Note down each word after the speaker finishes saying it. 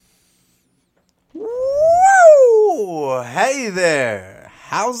Hey there,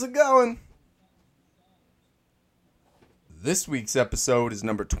 how's it going? This week's episode is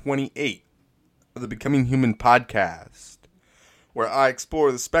number 28 of the Becoming Human podcast, where I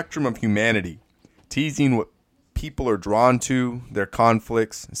explore the spectrum of humanity, teasing what people are drawn to, their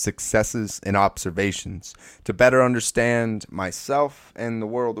conflicts, successes, and observations, to better understand myself and the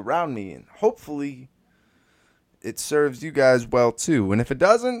world around me, and hopefully it serves you guys well too. And if it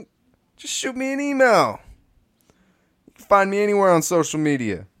doesn't, just shoot me an email. You can find me anywhere on social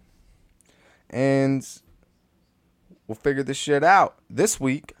media. And we'll figure this shit out. This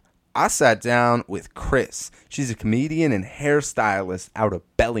week, I sat down with Chris. She's a comedian and hairstylist out of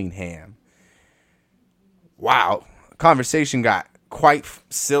Bellingham. Wow. Conversation got quite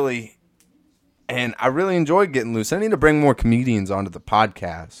silly. And I really enjoyed getting loose. I need to bring more comedians onto the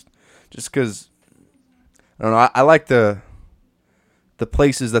podcast. Just because, I don't know, I like the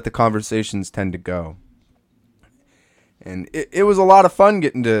places that the conversations tend to go. And it was a lot of fun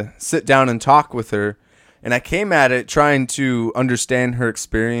getting to sit down and talk with her. And I came at it trying to understand her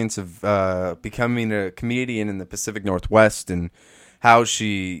experience of becoming a comedian in the Pacific Northwest and how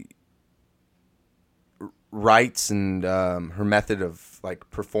she writes and her method of like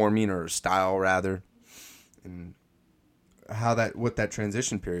performing, or style rather, and what that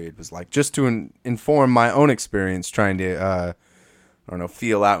transition period was like, just to inform my own experience trying to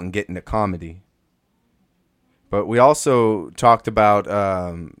feel out and get into comedy. But we also talked about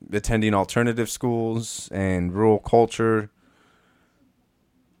attending alternative schools and rural culture.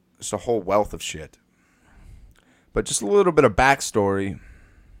 Just a whole wealth of shit. But just a little bit of backstory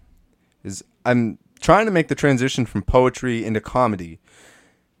is I'm trying to make the transition from poetry into comedy.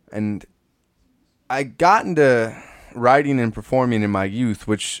 And I got into writing and performing in my youth,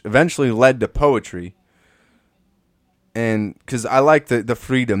 which eventually led to poetry. And because I like the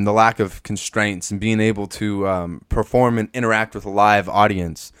freedom, the lack of constraints, and being able to perform and interact with a live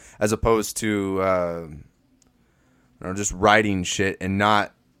audience, as opposed to just writing shit and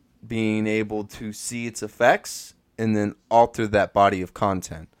not being able to see its effects and then alter that body of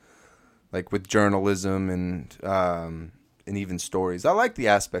content, like with journalism and even stories. I like the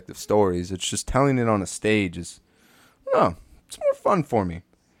aspect of stories. It's just telling it on a stage it's more fun for me.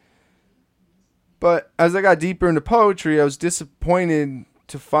 But as I got deeper into poetry, I was disappointed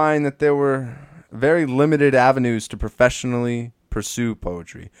to find that there were very limited avenues to professionally pursue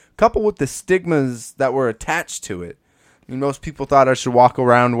poetry, coupled with the stigmas that were attached to it. I mean, most people thought I should walk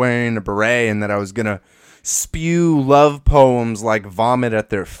around wearing a beret and that I was going to spew love poems like vomit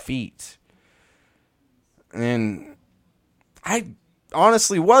at their feet. And I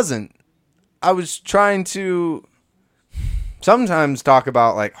honestly wasn't. I was trying to sometimes talk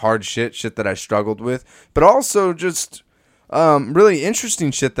about like hard shit that I struggled with, but also just really interesting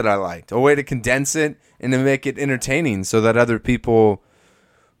shit that I liked. A way to condense it and to make it entertaining so that other people,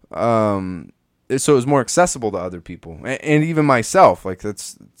 so it was more accessible to other people and even myself. Like but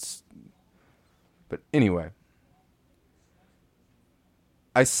anyway,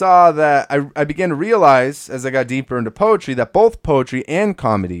 I saw that I began to realize as I got deeper into poetry that both poetry and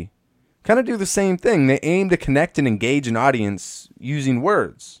comedy kind of do the same thing. They aim to connect and engage an audience using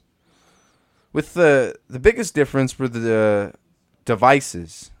words. With the biggest difference were the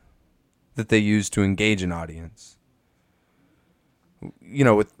devices that they use to engage an audience. You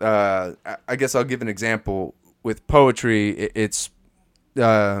know, with I guess I'll give an example. With poetry, it's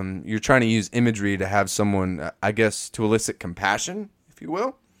you're trying to use imagery to have someone, I guess, to elicit compassion, if you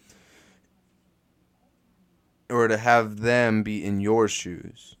will, or to have them be in your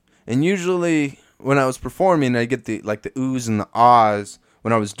shoes. And usually when I was performing, I get the oohs and the ahs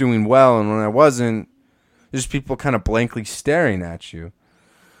when I was doing well, and when I wasn't, there's people kind of blankly staring at you.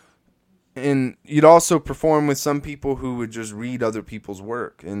 And you'd also perform with some people who would just read other people's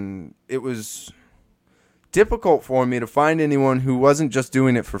work, and it was difficult for me to find anyone who wasn't just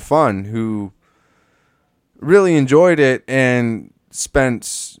doing it for fun, who really enjoyed it and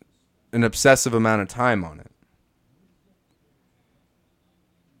spent an obsessive amount of time on it.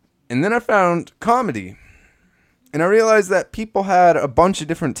 And then I found comedy. And I realized that people had a bunch of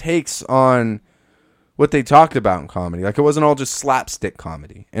different takes on what they talked about in comedy. Like, it wasn't all just slapstick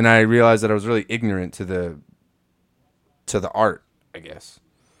comedy. And I realized that I was really ignorant to the art, I guess.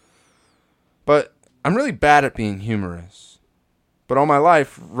 But I'm really bad at being humorous. But all my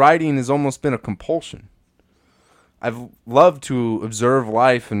life, writing has almost been a compulsion. I've loved to observe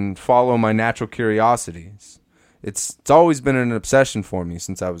life and follow my natural curiosities. It's always been an obsession for me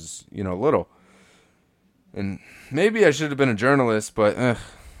since I was, little. And maybe I should have been a journalist, but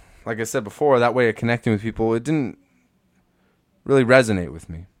like I said before, that way of connecting with people, it didn't really resonate with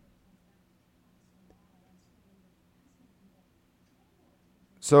me.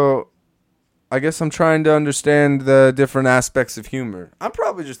 So, I guess I'm trying to understand the different aspects of humor. I'm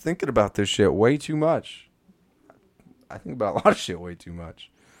probably just thinking about this shit way too much. I think about a lot of shit way too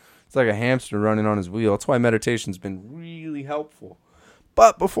much. It's like a hamster running on his wheel. That's why meditation's been really helpful.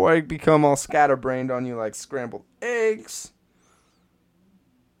 But before I become all scatterbrained on you like scrambled eggs,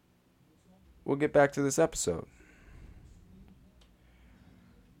 we'll get back to this episode.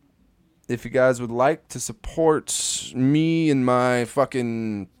 If you guys would like to support me and my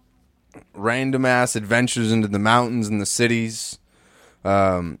fucking random ass adventures into the mountains and the cities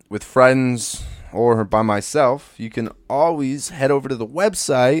with friends or by myself, you can always head over to the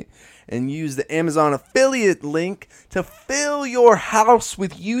website and use the Amazon affiliate link to fill your house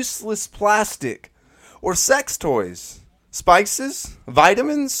with useless plastic or sex toys, spices,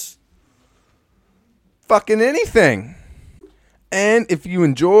 vitamins, fucking anything. And if you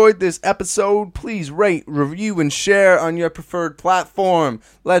enjoyed this episode, please rate, review, and share on your preferred platform.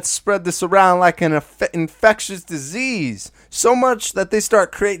 Let's spread this around like an infectious disease. So much that they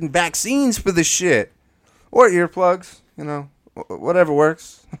start creating vaccines for this shit. Or earplugs, whatever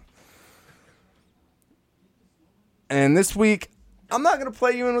works. And this week, I'm not going to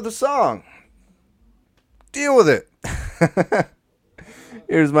play you in with a song. Deal with it.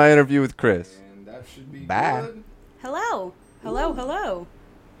 Here's my interview with Chris. And that should be Bye. good. Hello. Hello, hello.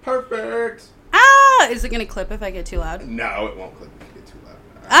 Perfect. Ah! Is it going to clip if I get too loud? No, it won't click if you get too loud.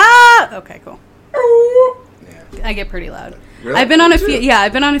 Ah! Okay, cool. Yeah. I get pretty loud. Really? I've been on a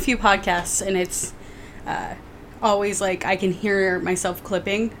few podcasts, and it's always like I can hear myself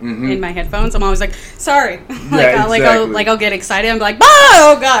clipping in my headphones. I'm always like, sorry. I'll get excited. I'm like,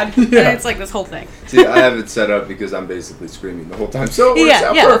 oh god. Yeah. And it's like this whole thing. See, I have it set up because I'm basically screaming the whole time. So it works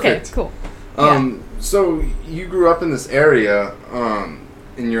out perfect. Okay, cool. So you grew up in this area,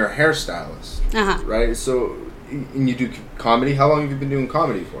 and you're a hairstylist, right? So, and you do comedy. How long have you been doing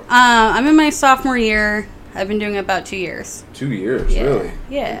comedy for? I'm in my sophomore year. I've been doing it about 2 years. 2 years, Yeah. really?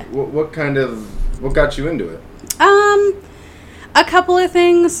 Yeah. What got you into it? A couple of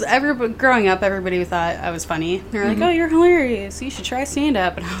things. Growing up, everybody thought I was funny. They were like, "Oh, you're hilarious. You should try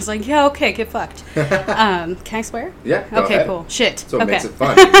stand-up." And I was like, "Yeah, okay, get fucked." Can I swear? Yeah. Go Okay, ahead. cool. Shit. So it okay. makes it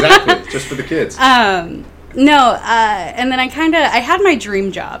fun. Exactly. Just for the kids. And then I had my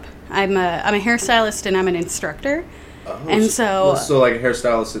dream job. I'm a hairstylist and I'm an instructor. And so like a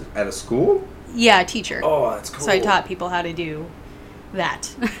hairstylist at a school? Yeah, a teacher. Oh, that's cool. So I taught people how to do that.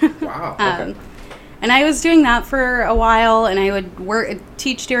 Wow. Okay. And I was doing that for a while, and I would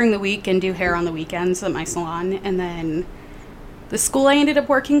teach during the week and do hair on the weekends at my salon. And then the school I ended up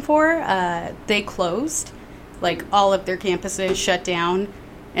working for, they closed. Like, all of their campuses shut down,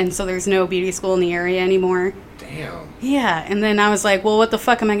 and so there's no beauty school in the area anymore. Damn. Yeah, and then I was like, well, what the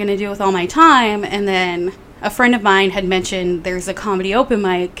fuck am I going to do with all my time? And then a friend of mine had mentioned there's a comedy open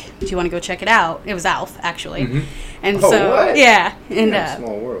mic. Do you want to go check it out? It was Alf, actually. Mm-hmm. And what? yeah. And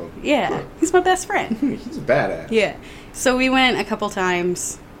small world. yeah, he's my best friend. He's a badass. Yeah. So we went a couple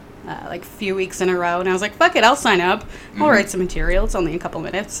times, like a few weeks in a row, and I was like, fuck it, I'll sign up. I'll write some material. It's only a couple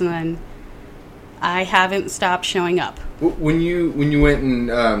minutes. And then I haven't stopped showing up. When you went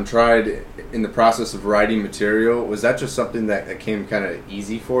and tried in the process of writing material, was that just something that came kind of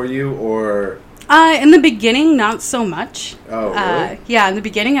easy for you, or? In the beginning, not so much. Oh, really? Yeah, in the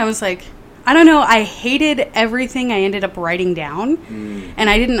beginning, I was like, I don't know, I hated everything I ended up writing down, and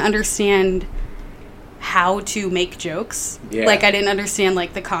I didn't understand how to make jokes. Yeah. Like, I didn't understand,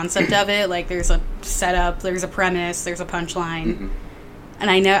 like, the concept of it. Like, there's a setup, there's a premise, there's a punchline.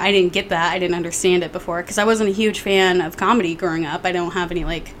 And I didn't get that. I didn't understand it before, because I wasn't a huge fan of comedy growing up. I don't have any,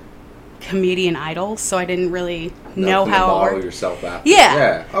 like, comedian idols, so I didn't really know how it worked. Yourself after.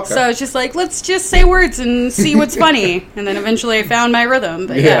 Yeah. Okay. So it's just like, let's just say words and see what's funny. And then eventually I found my rhythm.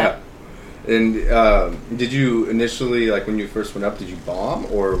 But yeah. And did you initially, like when you first went up, did you bomb,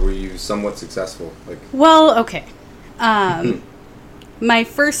 or were you somewhat successful? Well, okay. My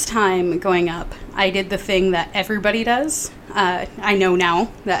first time going up, I did the thing that everybody does. I know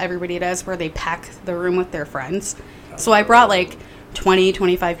now that everybody does, where they pack the room with their friends. So I brought like 20,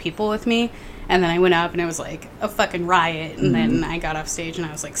 25 people with me. And then I went up and it was like a fucking riot. And then I got off stage and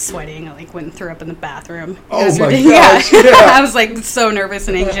I was like sweating. I like went and threw up in the bathroom. Oh my gosh. Yeah. I was like so nervous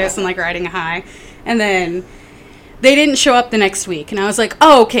and anxious and like riding a high. And then they didn't show up the next week. And I was like,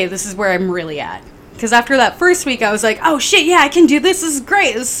 oh, okay, this is where I'm really at. Because after that first week, I was like, oh shit, yeah, I can do this. This is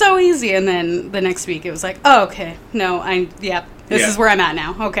great. It's so easy. And then the next week it was like, oh, okay. No, this is where I'm at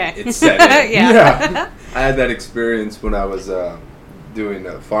now. Okay. It's set in. Yeah. I had that experience when I was doing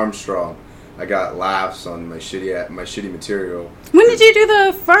Farm Strong. I got laughs on my shitty material. When did you do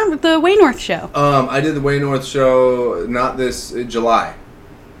the Waynorth show? I did the Waynorth show, not this July.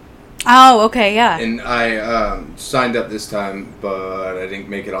 Oh, okay, yeah. And I signed up this time, but I didn't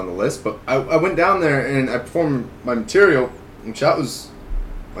make it on the list. But I went down there and I performed my material, which that was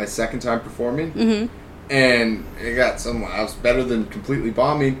my second time performing. Mm-hmm. And it got I was better than Completely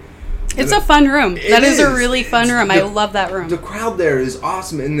Bombing. It's a fun room. That is a really fun room. I love that room. The crowd there is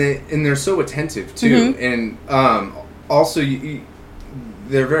awesome, and they're so attentive too. Mm-hmm. And also,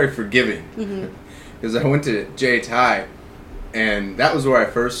 they're very forgiving. Because I went to Jai Thai, and that was where I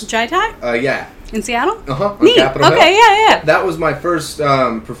first... Jai Thai? Yeah. In Seattle? Uh-huh. Neat. Okay, yeah. That was my first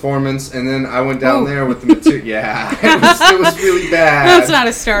performance, and then I went down there with the material. Yeah, it was really bad. That's not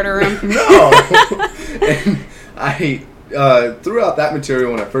a starter room. No. And I threw out that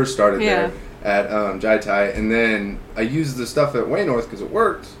material when I first started there at Jai Thai, and then I used the stuff at Way North because it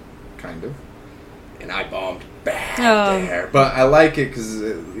worked, kind of, and I bombed bad there. But I like it because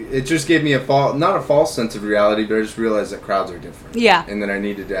it just gave me not a false sense of reality, but I just realized that crowds are different. Yeah. And that I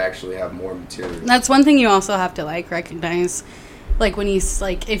needed to actually have more material. That's one thing you also have to recognize. Like when you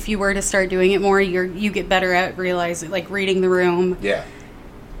if you were to start doing it more, you get better at realizing reading the room. Yeah.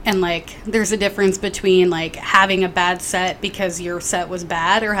 And there's a difference between having a bad set because your set was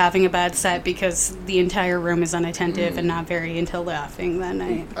bad, or having a bad set because the entire room is unattentive and not very into laughing that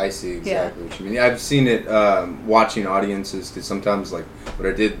night. I see exactly what you mean. I've seen it watching audiences, because sometimes what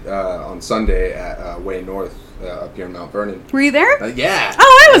I did on Sunday at Way North up here in Mount Vernon. Were you there? Yeah.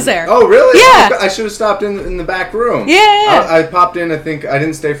 Oh, I was there. Oh, really? Yeah. I should have stopped in the back room. Yeah. I popped in. I think I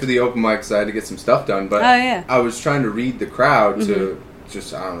didn't stay for the open mic because I had to get some stuff done. But I was trying to read the crowd to.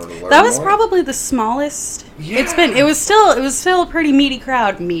 Just, I don't know, to learn that was more. Probably the smallest. Yeah. It was still a pretty meaty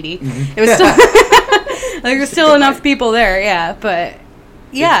crowd. Meaty. Mm-hmm. It was still there was still enough people there. Yeah, but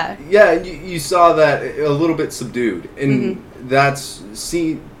yeah. You saw that a little bit subdued, and that's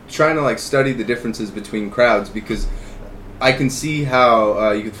trying to study the differences between crowds, because I can see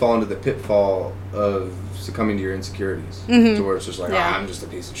how you could fall into the pitfall of succumbing to your insecurities, to where it's just I'm just a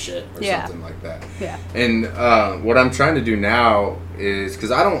piece of shit or something like that. Yeah. And what I'm trying to do now is, because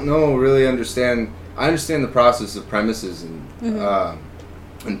I don't understand the process of premises and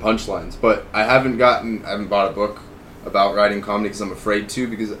punchlines, but I haven't bought a book about writing comedy because I'm afraid to,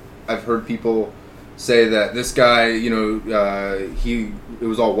 because I've heard people say that this guy, it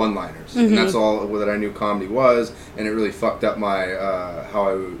was all one-liners, and that's all that I knew comedy was, and it really fucked up my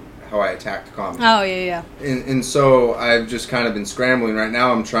how I attacked comedy. Oh, yeah. And so I've just kind of been scrambling. Right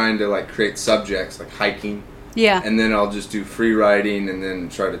now I'm trying to create subjects like hiking. Yeah. And then I'll just do free writing and then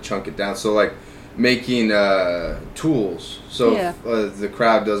try to chunk it down. So making tools. So if the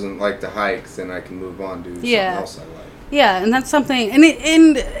crowd doesn't like to hike, then I can move on to something else I like. Yeah, and that's something,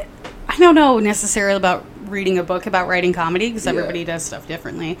 and I don't know necessarily about reading a book about writing comedy, because everybody does stuff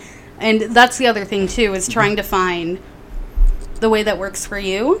differently. And that's the other thing too, is trying to find the way that works for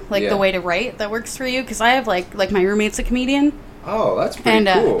you, the way to write that works for you. Because I have my roommate's a comedian. Oh, that's pretty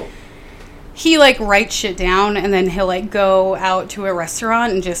cool. He writes shit down, and then he'll go out to a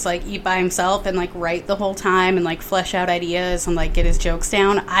restaurant and just eat by himself and write the whole time and flesh out ideas and get his jokes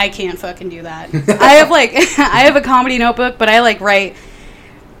down. I can't fucking do that. I have I have a comedy notebook, but I write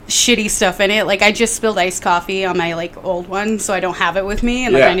shitty stuff in it. I just spilled iced coffee on my old one, so I don't have it with me,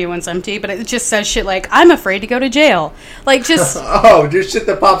 and my new one's empty, but it just says shit I'm afraid to go to jail, just just shit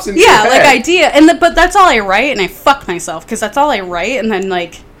that pops into your head. idea, but that's all I write, and I fuck myself because that's all I write. And then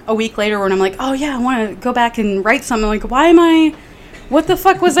a week later when I'm oh yeah, I want to go back and write something, what the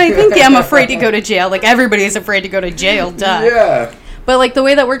fuck was I thinking? I'm afraid to go to jail. Everybody's afraid to go to jail, duh. Yeah. But the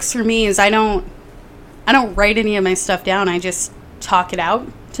way that works for me is I don't write any of my stuff down. I just talk it out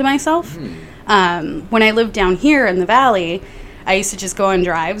to myself. When I lived down here in the valley, I used to just go on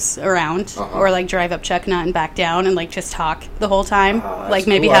drives around, or drive up Chucknut and back down, and just talk the whole time.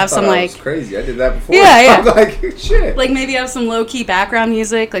 Maybe cool. have some was crazy. I did that before. Yeah. I'm shit. Maybe have some low key background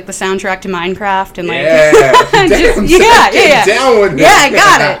music, the soundtrack to Minecraft, and down with I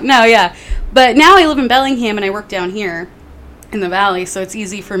got it. No, yeah. But now I live in Bellingham and I work down here in the valley, so it's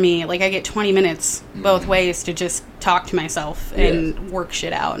easy for me. I get 20 minutes both ways to just talk to myself and work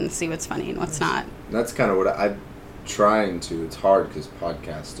shit out and see what's funny and what's not. That's kind of what I'm trying to. It's hard because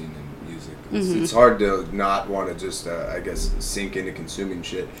podcasting and music. It's hard to not want to just, sink into consuming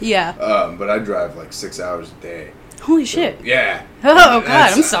shit. Yeah. But I drive 6 hours a day. Holy shit. Yeah. Oh,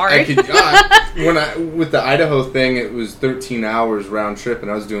 God, I'm sorry. With the Idaho thing, it was 13 hours round trip, and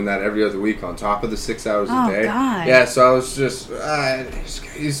I was doing that every other week on top of the 6 hours a day. Oh, God. Yeah, so I was just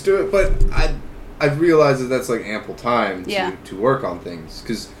used to it, but I realized that that's ample time to work on things,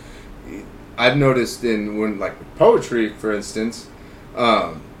 because I've noticed with poetry, for instance,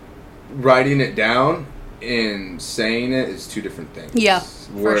 writing it down and saying it is two different things. Yeah,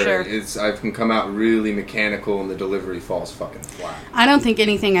 for sure. I can come out really mechanical and the delivery falls fucking flat. I don't think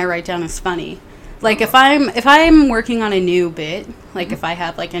anything I write down is funny. Like if I'm working on a new bit, like if I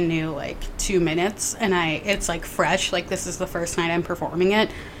have like a new like 2 minutes and it's like fresh, like this is the first night I'm performing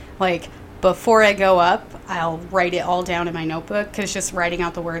it, like before I go up, I'll write it all down in my notebook because just writing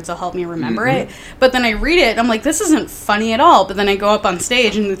out the words will help me remember it. But then I read it and I'm like, this isn't funny at all. But then I go up on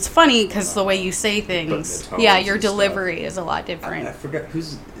stage and it's funny because the way you say things. Yeah, your delivery is a lot different. I forget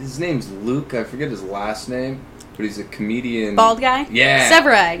his name's Luke. I forget his last name, but he's a comedian. Bald guy? Yeah.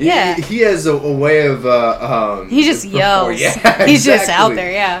 Severide, yeah. He has a way of... he just yells. Yeah, He's just out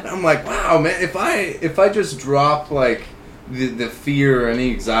there, yeah. And I'm like, wow, man, if I just drop like... The fear or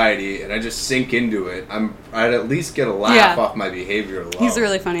any anxiety, and I just sink into it, I'd at least get a laugh off my behavior alone. He's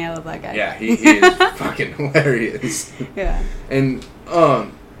really funny. I love that guy. Yeah, he is fucking hilarious. Yeah. And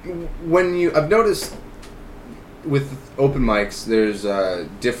I've noticed with open mics, there's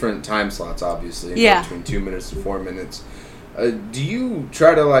different time slots, obviously. Between 2 minutes to 4 minutes. Do you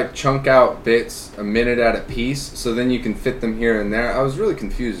try to like chunk out bits a minute at a piece so then you can fit them here and there? I was really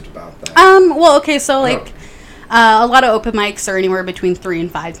confused about that. Well, okay, so like. A lot of open mics are anywhere between 3 and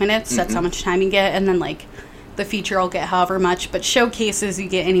 5 minutes. That's how much time you get. And then, like, the feature will get however much. But showcases, you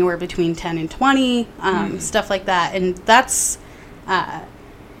get anywhere between 10 and 20, stuff like that. And that's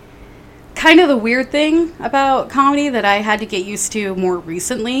kind of the weird thing about comedy that I had to get used to more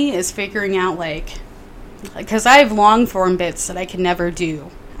recently is figuring out, like, because I have long-form bits that I can never do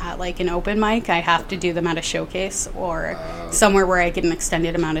at, like, an open mic. I have to do them at a showcase or somewhere where I get an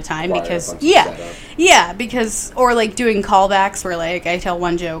extended amount of time because, because, or, like, doing callbacks where, like, I tell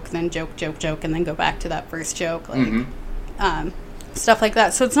one joke, then joke, and then go back to that first joke, like, stuff like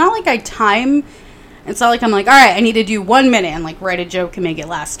that. So it's not like it's not like I'm like, all right, I need to do 1 minute and, like, write a joke and make it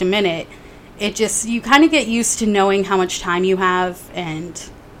last a minute. It just, you kind of get used to knowing how much time you have and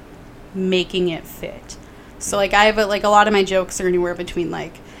making it fit. So, like, I have, a lot of my jokes are anywhere between,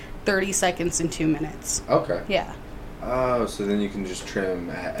 like, 30 seconds and 2 minutes. Okay. Yeah. Oh, so then you can just trim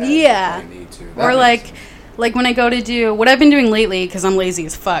as you need to. Or, like when I go to do... What I've been doing lately, because I'm lazy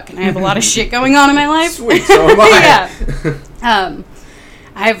as fuck, and I have a lot of shit going on in my life. Sweet, so am I. Yeah.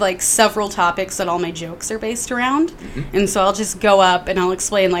 I have, like, several topics that all my jokes are based around. And so I'll just go up and I'll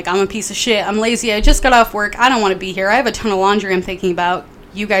explain, like, I'm a piece of shit. I'm lazy. I just got off work. I don't want to be here. I have a ton of laundry I'm thinking about.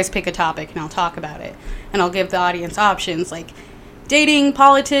 You guys pick a topic and I'll talk about it. And I'll give the audience options, like... dating,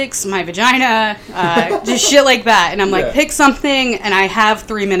 politics, my vagina, just shit like that. And I'm like, pick something, and I have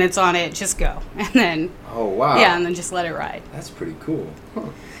 3 minutes on it. Just go. And then... Oh, wow. Yeah, and then just let it ride. That's pretty cool. Huh.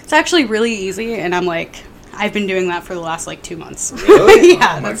 It's actually really easy, and I'm like... I've been doing that for the last, like, 2 months. Really?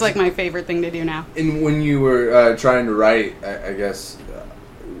 Yeah, that's, like, my favorite thing to do now. And when you were trying to write, I guess...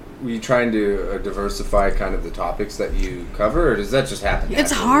 were you trying to diversify kind of the topics that you cover, or does that just happen?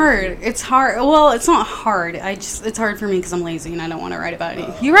 It's hard. It's hard. Well, it's not hard. It's hard for me because I'm lazy and I don't want to write about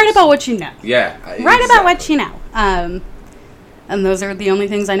it. You write about what you know. Yeah. Write about what you know. And those are the only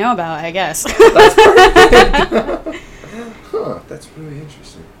things I know about, I guess. That's perfect. Huh, that's really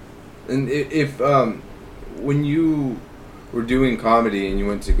interesting. And if when you were doing comedy and you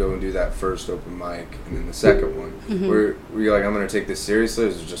went to go and do that first open mic and then the second one, were you like, I'm going to take this seriously, or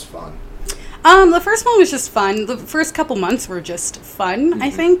was it just fun? The first one was just fun. The first couple months were just fun, I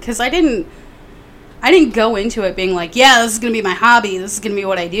think, because I didn't go into it being like, yeah, this is going to be my hobby, this is going to be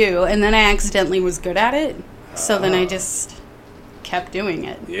what I do, and then I accidentally was good at it, so then I just kept doing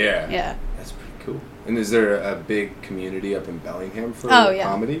it. Yeah. Yeah. That's pretty cool. And is there a big community up in Bellingham for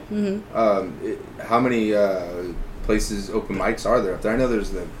comedy? How many places, open mics are there up there? I know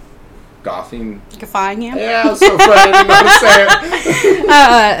there's the Gaffingham? Yeah, I was so funny. I didn't know how to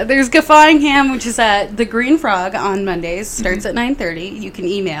say it. There's Gaffingham, which is at the Green Frog on Mondays. Starts at 9:30. You can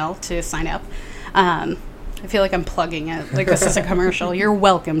email to sign up. I feel like I'm plugging it. Like this is a commercial. You're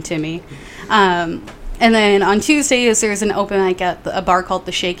welcome, Timmy. And then on Tuesdays, there's an open mic at a bar called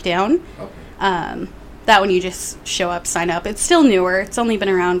The Shakedown. Okay. That one you just show up, sign up. It's still newer. It's only been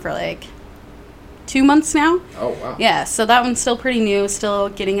around for like 2 months now. Oh, wow. Yeah, so that one's still pretty new, still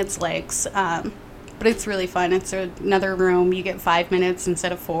getting its legs. But it's really fun. It's another room. You get 5 minutes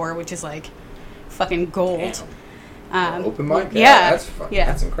instead of 4, which is like fucking gold. Open mic? Yeah. That's fun. Yeah.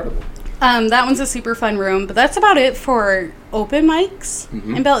 That's incredible. That one's a super fun room, but that's about it for open mics.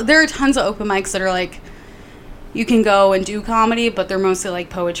 And there are tons of open mics that are like, you can go and do comedy, but they're mostly like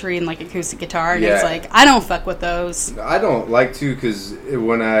poetry and like acoustic guitar, and it's like, I don't fuck with those. I don't like to, because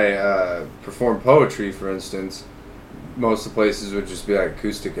when I perform poetry, for instance, most of the places would just be like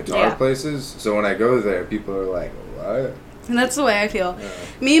acoustic guitar places. So when I go there, people are like, what? And that's the way I feel.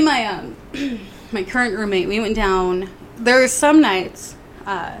 Me and my my current roommate, we went down. There are some nights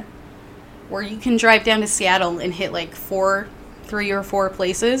where you can drive down to Seattle and hit like 3 or 4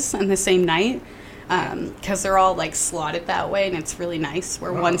 places in the same night, because they're all like slotted that way, and it's really nice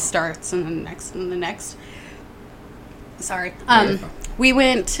where one starts and then the next and the next. Sorry. We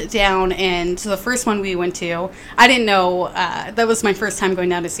went down, and the first one we went to, I didn't know, that was my first time going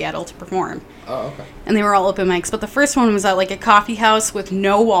down to Seattle to perform. Oh, okay. And they were all open mics, but the first one was at like a coffee house with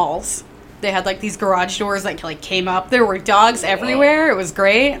no walls. They had like these garage doors that like came up. There were dogs everywhere. It was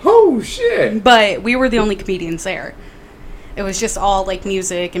great. Oh, shit. But we were the only comedians there. It was just all like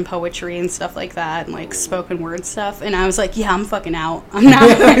music and poetry and stuff like that, and like spoken word stuff. And I was like, yeah, I'm fucking out. I'm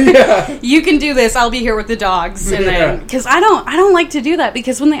not. Yeah. You can do this. I'll be here with the dogs. And then, because I don't like to do that,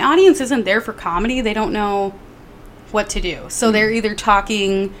 because when the audience isn't there for comedy, they don't know what to do. So they're either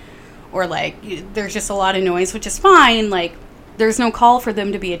talking or like there's just a lot of noise, which is fine. Like there's no call for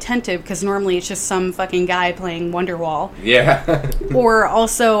them to be attentive, because normally it's just some fucking guy playing Wonderwall. Yeah. Or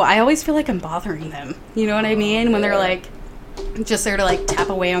also, I always feel like I'm bothering them. You know what I mean? When they're like just there to like tap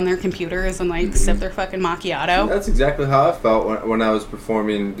away on their computers and like sip their fucking macchiato. That's exactly how I felt when I was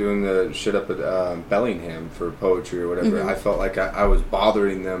performing, doing the shit up at Bellingham for poetry or whatever. I felt like I was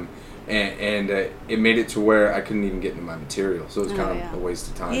bothering them, and it made it to where I couldn't even get into my material, so it was kind of a waste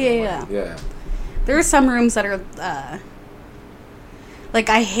of time. Yeah. There are some rooms that are like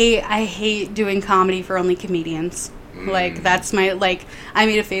I hate doing comedy for only comedians. Like that's my, like, I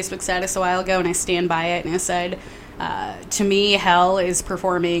made a Facebook status a while ago and I stand by it, and I said, to me, hell is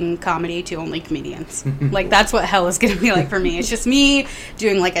performing comedy to only comedians. Like, that's what hell is going to be like for me. It's just me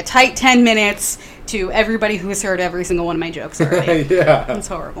doing, like, a tight 10 minutes to everybody who has heard every single one of my jokes already. Yeah. It's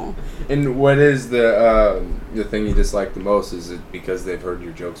horrible. And what is the thing you dislike the most? Is it because they've heard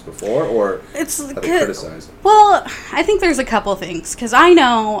your jokes before, or It's have they criticized them? Well, I think there's a couple things. Because I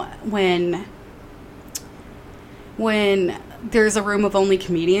know when there's a room of only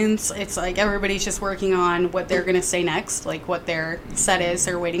comedians, it's like everybody's just working on what they're going to say next, like what their set is.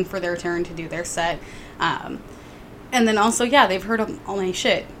 They're waiting for their turn to do their set. And then also, they've heard all my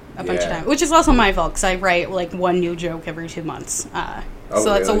shit a bunch of times, which is also my fault, because I write like one new joke every 2 months. So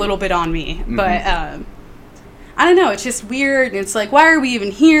that's a little bit on me. But I don't know, it's just weird. It's like, why are we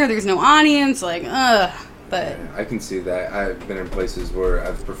even here? There's no audience. Like, But I can see that. I've been in places where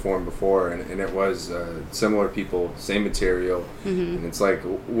I've performed before, and it was similar people, same material, and it's like,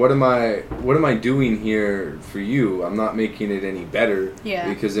 what am I doing here for you? I'm not making it any better. Yeah.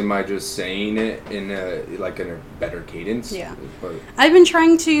 Because am I just saying it in a better cadence? Yeah. But I've been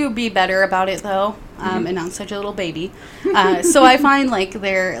trying to be better about it, though, and not such a little baby. So I find like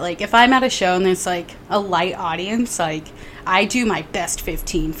if I'm at a show and there's like a light audience, like, I do my best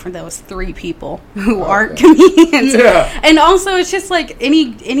 15 for those 3 people who aren't comedians. Yeah. And also, it's just like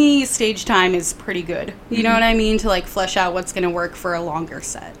any stage time is pretty good. You know what I mean? To like flesh out what's going to work for a longer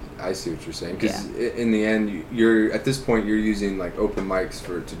set. I see what you're saying. Because in the end, you're at this point you're using like open mics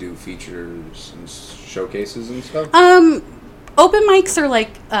to do features and showcases and stuff. Open mics are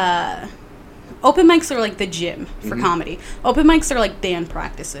like the gym for comedy. Open mics are like band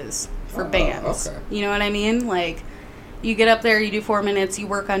practices for bands. Okay. You know what I mean? Like, you get up there, you do 4 minutes, you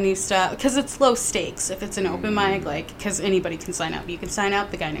work on new stuff. Because it's low stakes. If it's an open mic, like, because anybody can sign up. You can sign up,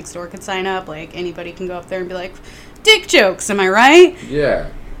 the guy next door can sign up. Like, anybody can go up there and be like, dick jokes, am I right?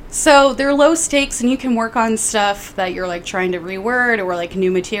 Yeah. So they're low stakes, and you can work on stuff that you're, like, trying to reword, or, like, new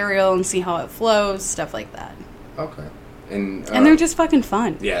material and see how it flows, stuff like that. Okay. And they're just fucking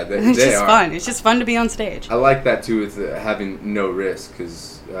fun. Yeah, they just are. fun. It's just fun to be on stage. I like that too, with having no risk,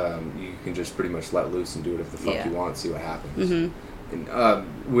 because you can just pretty much let loose and do whatever the fuck you want, see what happens. And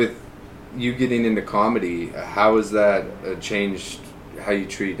with you getting into comedy, how has that changed how you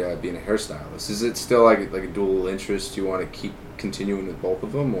treat being a hairstylist? Is it still like a dual interest? Do you want to keep continuing with both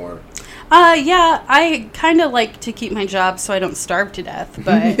of them, or? Yeah, I kind of like to keep my job so I don't starve to death,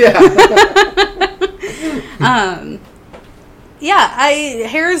 but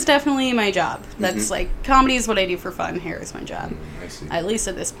hair is definitely my job. That's like, comedy is what I do for fun. Hair is my job. I see. At least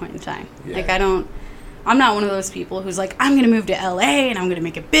at this point in time. Yeah. Like, I'm not one of those people who's like, I'm going to move to LA and I'm going to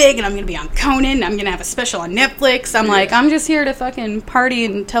make it big and I'm going to be on Conan and I'm going to have a special on Netflix. I'm like, I'm just here to fucking party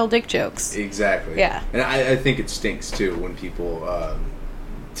and tell dick jokes. Exactly. Yeah. And I think it stinks too when people,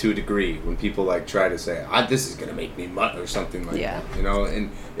 to a degree, when people like try to say, this is going to make me money or something like that. You know,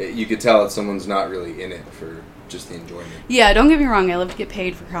 and you could tell that someone's not really in it for just the enjoyment. Yeah, don't get me wrong, I love to get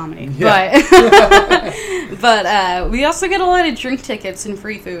paid for comedy. Yeah. But we also get a lot of drink tickets and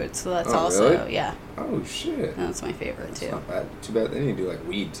free food, so that's also, really? Oh, shit. That's my favorite, that's too. Not bad. Too bad they need to do, like,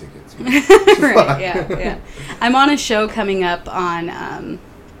 weed tickets. Right, yeah. I'm on a show coming up on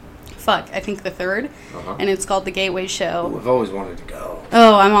I think the 3rd, and it's called the Gateway Show. Ooh, I've always wanted to go.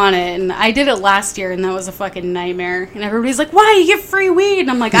 Oh, I'm on it, and I did it last year, and that was a fucking nightmare. And everybody's like, "Why, you get free weed?" And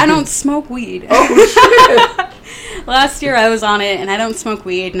I'm like, "I don't smoke weed." Oh shit! Last year I was on it, and I don't smoke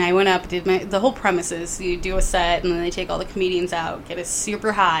weed, and I went up, the whole premise is you do a set, and then they take all the comedians out, get us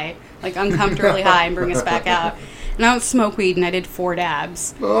super high, like uncomfortably high, and bring us back out. And I don't smoke weed, and I did 4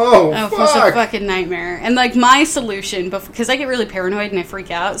 dabs. Oh, It was a fucking nightmare. And, like, my solution, because I get really paranoid and I freak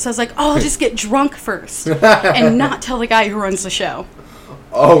out, so I was like, I'll just get drunk first and not tell the guy who runs the show.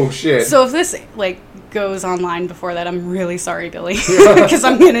 Oh, shit. So if this, like, goes online before that, I'm really sorry, Billy, because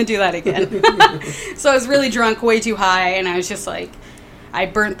I'm going to do that again. So I was really drunk, way too high, and I was just like, I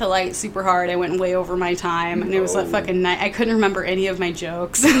burnt the light super hard. I went way over my time, and it was a fucking night. I couldn't remember any of my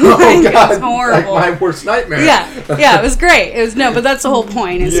jokes. Oh, God. It was horrible. Like my worst nightmare. Yeah, it was great. But that's the whole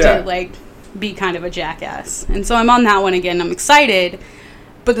point, is to, like, be kind of a jackass. And so I'm on that one again. I'm excited,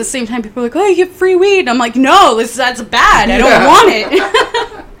 but at the same time, people are like, "Oh, you get free weed." I'm like, "No, that's bad. I don't want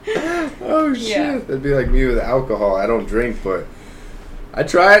it." Oh, shit. Yeah. That'd be like me with alcohol. I don't drink, but I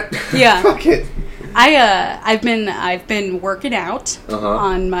try it. Yeah. Fuck it. I've been working out Uh-huh.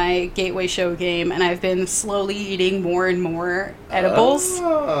 on my Gateway Show game, and I've been slowly eating more and more edibles.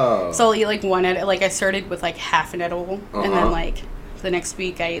 Oh. So I'll eat like one like I started with like half an edible, and then like the next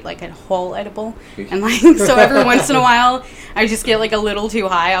week I ate like a whole edible, and like so every once in a while I just get like a little too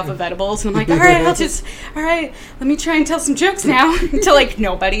high off of edibles, and I'm like, all right, let me try and tell some jokes now to like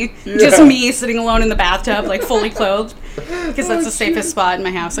nobody, just me sitting alone in the bathtub, like fully clothed, because that's the safest spot in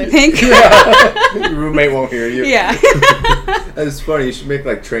my house, I think. Your roommate won't hear you. Yeah. That's funny. You should make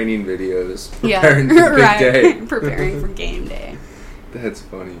like training videos Yeah. preparing for the big day. Preparing for game day. That's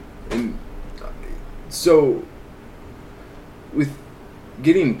funny. And so, with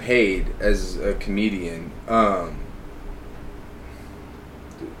getting paid as a comedian,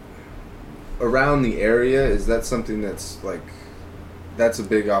 around the area, is that something that's like, that's a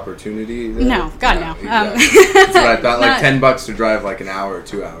big opportunity there? No, God, no. Exactly. That's what I thought. Like Not- $10 to drive like an hour or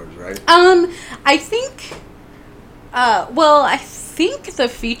 2 hours, right? I think, I think the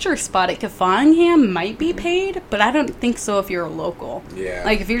feature spot at Kefauningham might be paid, but I don't think so if you're a local. Yeah.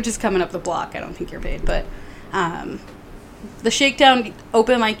 Like, if you're just coming up the block, I don't think you're paid, but, the Shakedown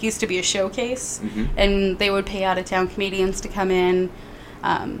open mic used to be a showcase, and they would pay out-of-town comedians to come in.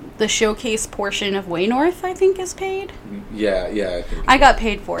 The showcase portion of Way North, I think, is paid. Yeah, I think. I got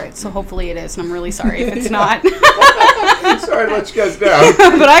paid for it, so hopefully it is, and I'm really sorry if it's not. Sorry to let you guys down.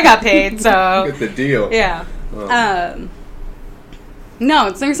 But I got paid, so... Get the deal. Yeah. No,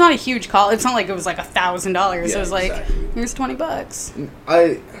 there's not a huge call. It's not like it was like $1,000. Yeah, it was like, exactly. here's $20.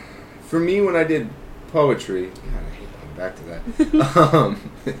 For me, when I did poetry, God, I hate going back to that.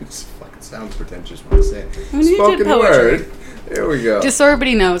 It fucking sounds pretentious when I say it. When you did Spoken poetry. word. There we go. Just so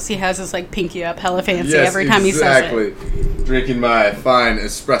everybody knows, he has his like pinky up, hella fancy Yes, every time he says it. exactly. Drinking my fine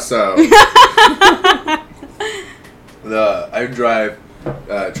espresso. I drive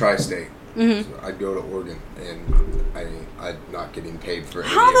tri-state. So I'd go to Oregon, and I'm not getting paid for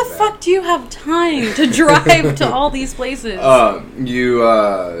any How of the that. fuck do you have time to drive to all these places?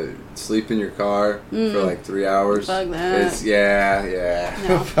 You sleep in your car for like 3 hours. Fuck that. It's, yeah.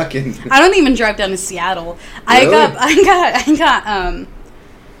 No. Fucking. I don't even drive down to Seattle. Really?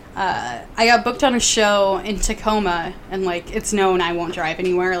 I got booked on a show in Tacoma, and like it's known I won't drive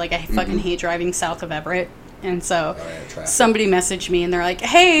anywhere. Like I fucking hate driving south of Everett, and so traffic. somebody messaged me and they're like,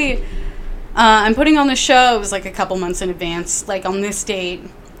 "Hey, I'm putting on the show." It was like a couple months in advance, like on this date.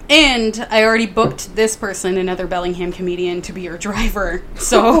 And I already booked this person, another Bellingham comedian, to be your driver.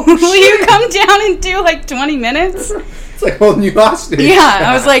 So will you come down and do like 20 minutes? It's like holding you hostage. Yeah,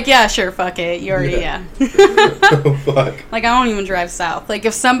 I was like, yeah, sure, fuck it. You already, yeah. Oh, fuck. Like, I don't even drive south. Like,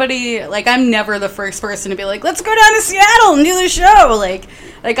 if somebody, like, I'm never the first person to be like, let's go down to Seattle and do the show. Like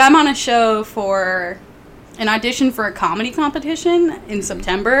I'm on a show for an audition for a comedy competition in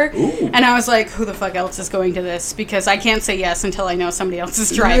September. Ooh. And I was like, who the fuck else is going to this? Because I can't say yes until I know somebody else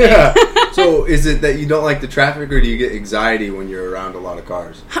is driving. Yeah. So is it that you don't like the traffic, or do you get anxiety when you're around a lot of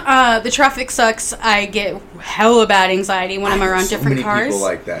cars? The traffic sucks. I get hella bad anxiety when I'm around so different many cars. people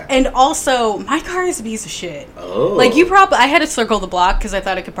like that. And also, my car is a piece of shit. Oh. Like, I had to circle the block because I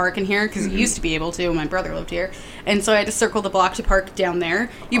thought I could park in here because I used to be able to when my brother lived here. And so I had to circle the block to park down there.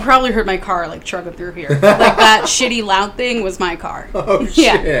 You probably heard my car, like, trucking through here. Like, that shitty loud thing was my car. Oh,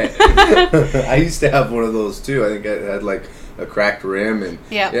 Yeah. shit. I used to have one of those, too. I think I had, like, a cracked rim, and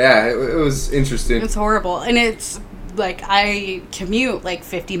Yeah. it was interesting. It's horrible. And it's, like, I commute, like,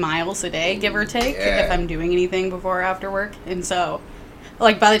 50 miles a day, give or take, Yeah. if I'm doing anything before or after work. And so...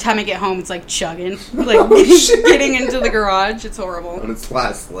 Like, by the time I get home, it's like chugging. Like, getting into the garage. It's horrible. On its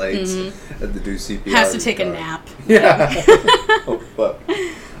last legs. Had to do CPR. Has to take a nap. Yeah. Oh, fuck.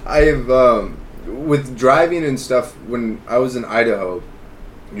 I have, with driving and stuff, when I was in Idaho,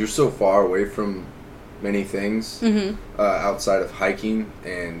 you're so far away from many things outside of hiking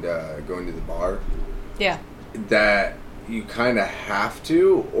and going to the bar. Yeah. That you kind of have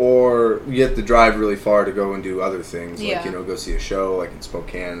to, or you have to drive really far to go and do other things. Yeah. Like, you know, go see a show, like in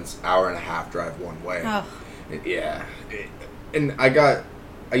Spokane, it's an hour and a half drive one way. Oh. Yeah. And I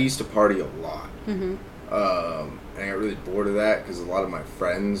used to party a lot. And I got really bored of that because a lot of my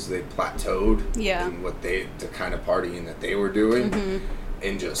friends, they plateaued in the kind of partying that they were doing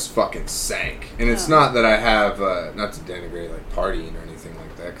and just fucking sank. And it's not that I have, not to denigrate like partying or anything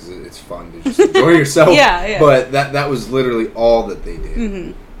like that, because it's fun to just enjoy yourself. But that was literally all that they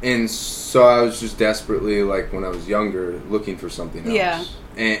did. And so I was just desperately, like when I was younger, looking for something else.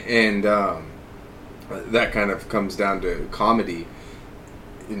 And that kind of comes down to comedy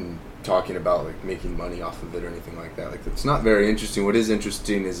in talking about like making money off of it or anything like that. Like, it's not very interesting. What is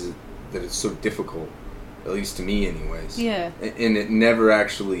interesting is that it's so difficult, at least to me anyways. Yeah. And it never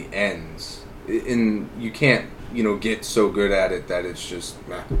actually ends. And you can't, you know, get so good at it that it's just,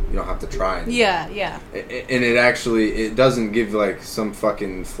 you don't have to try anymore. Yeah. And it doesn't give like some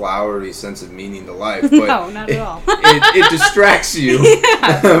fucking flowery sense of meaning to life. But no, not at all. it distracts you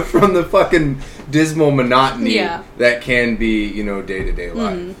from the fucking dismal monotony that can be, you know, day-to-day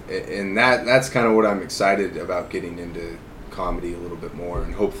life. And that's kind of what I'm excited about getting into comedy a little bit more.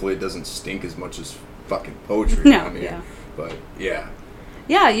 And hopefully it doesn't stink as much as fucking poetry down here. But yeah.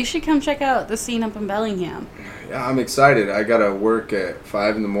 Yeah, you should come check out the scene up in Bellingham. Yeah, I'm excited. I gotta work at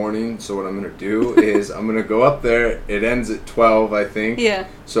 5 in the morning, so what I'm gonna do is I'm gonna go up there. It ends at 12, I think. Yeah.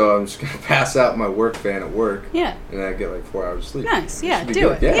 So I'm just gonna pass out my work fan at work. Yeah. And I get like 4 hours of sleep. Nice. Yeah,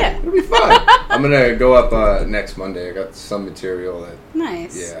 do it. Yeah. It'll be fun. I'm gonna go up next Monday. I got some material that.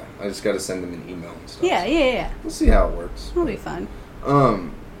 Nice. Yeah. I just gotta send them an email and stuff. Yeah. We'll see how it works. It'll be fun.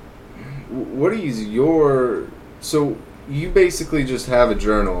 What is your so? You basically just have a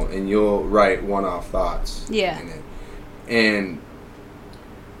journal and you'll write one-off thoughts in it. And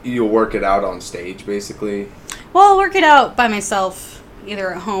you'll work it out on stage, basically? Well, I'll work it out by myself,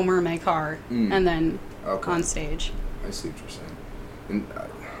 either at home or in my car, and then on stage. I see what you're saying. And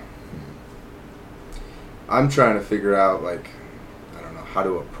I'm trying to figure out, like, I don't know, how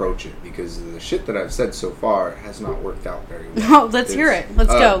to approach it, because the shit that I've said so far has not worked out very well. Oh, let's hear it.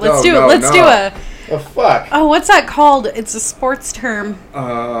 Let's go. Let's do it. Let's do a... Oh, fuck. Oh, what's that called? It's a sports term.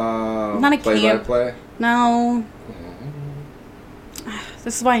 Not a play-by-play? No.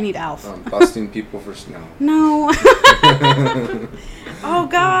 This is why I need Alf. Busting people for snow. No. Oh,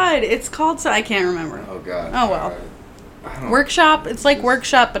 God. It's called... I can't remember. Oh, God. Oh, well. Right. Workshop. It's like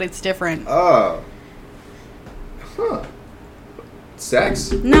workshop, but it's different. Oh. Huh.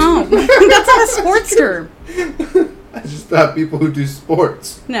 Sex? No. That's not a sports term. I just thought people who do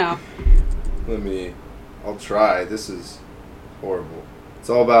sports. No. I'll try. This is horrible. It's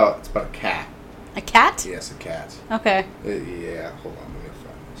about a cat. A cat? Yes, a cat. Okay. Yeah, hold on. Let me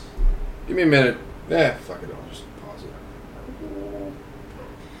find this. Give me a minute. Fuck it. I'll just pause it.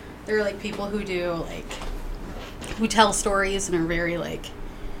 There are, like, people who do, like, who tell stories and are very, like,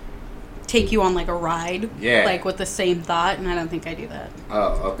 take you on, like, a ride. Yeah. Like, with the same thought, and I don't think I do that.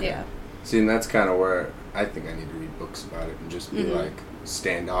 Oh, okay. Yeah. See, and that's kind of where I think I need to read books about it and just be, like,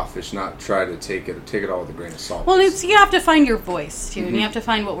 standoffish, not try to take it all with a grain of salt. Well, you have to find your voice too, and you have to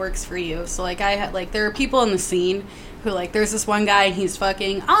find what works for you. So, like, there are people in the scene who, like, there's this one guy, and he's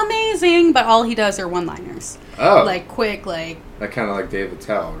fucking amazing, but all he does are one-liners. Oh, like quick, like that kind of like Dave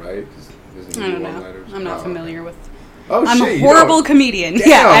Attell, right? I don't know. I'm not familiar with. Oh, I'm shit, a horrible comedian. Damn,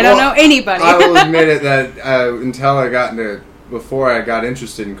 yeah, I don't know anybody. I will admit it that until I got into. Before I got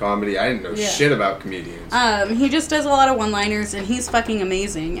interested in comedy, I didn't know shit about comedians. He just does a lot of one-liners, and he's fucking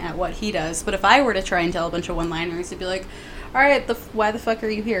amazing at what he does. But if I were to try and tell a bunch of one-liners, it'd be like, all right, why the fuck are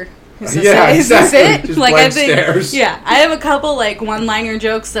you here? Is this it? Is this it? Just like, I think, stares. Yeah, I have a couple, like, one-liner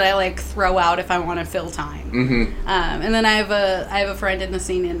jokes that I, like, throw out if I want to fill time. And then I have a friend in the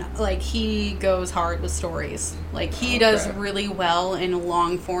scene, and, like, he goes hard with stories. Like, he does really well in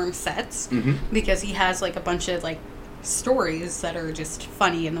long-form sets because he has, like, a bunch of, like, stories that are just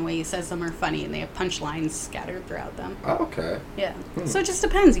funny, and the way he says them are funny, and they have punchlines scattered throughout them. Oh, okay. Yeah. So it just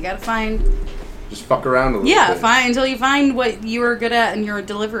depends. You gotta find... Just fuck around a little bit. Yeah, until you find what you are good at and your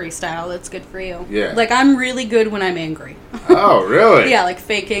delivery style that's good for you. Yeah. Like, I'm really good when I'm angry. Oh, really? Yeah, like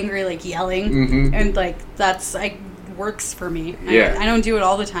fake angry, like yelling. And, like, works for me. Yeah. I don't do it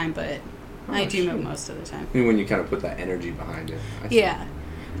all the time, but I do mow most of the time. I mean, when you kind of put that energy behind it. Yeah.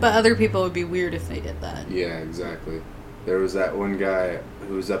 But other people would be weird if they did that. Yeah, exactly. There was that one guy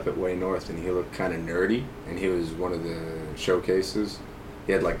who was up at Way North, and he looked kind of nerdy, and he was one of the showcases.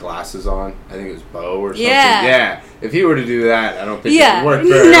 He had, like, glasses on. I think it was Bo or something. Yeah. If he were to do that, I don't think it would work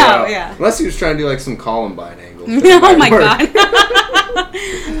very well. Yeah. Unless he was trying to do, like, some Columbine angle. Oh, my God.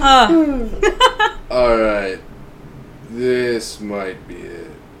 All right. This might be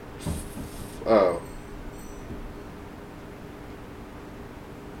it. Oh.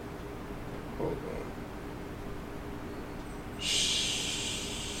 Hold on.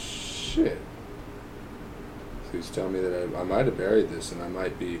 Shit. Please tell me that I might have buried this and I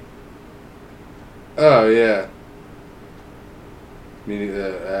might be... Oh, yeah. Meaning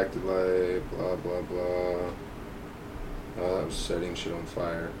that acted like blah, blah, blah. Oh, that was setting shit on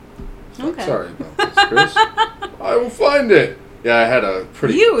fire. Okay. Sorry about this, Chris. I will find it. Yeah, I had a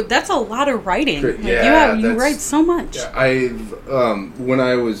pretty... That's a lot of writing. Yeah, you write so much. Yeah, when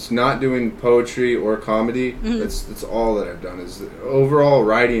I was not doing poetry or comedy, that's all that I've done. Is overall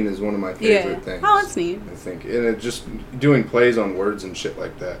writing is one of my favorite things. Oh, that's neat. I think, and it just doing plays on words and shit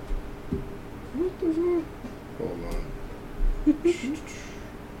like that. What the fuck? Hold on.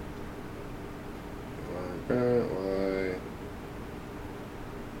 Why?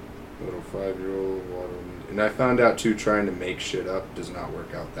 Little 5-year-old water. And I found out too, trying to make shit up does not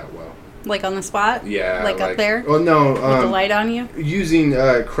work out that well. Like on the spot? Yeah. Like up there? Oh no. With the light on you? Using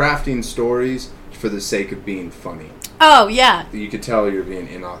crafting stories for the sake of being funny. Oh yeah. You could tell you're being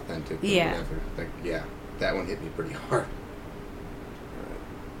inauthentic. Or Yeah. Whatever. Like, yeah, that one hit me pretty hard. Alright.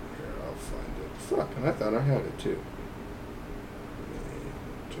 Here, I'll find it. Fuck, and I thought I had it too.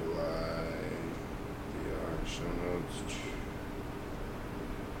 July. DR show notes.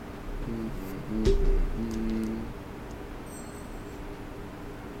 When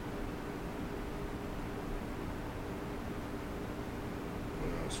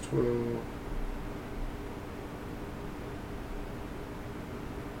I was 12.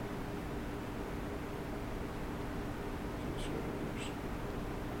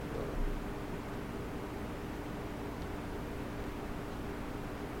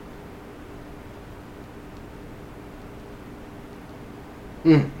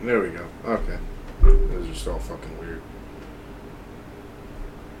 There we go. Okay. It was just all fucking weird.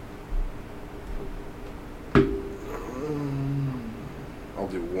 I'll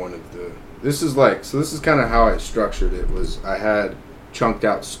do one of the... This is kind of how I structured it, was I had chunked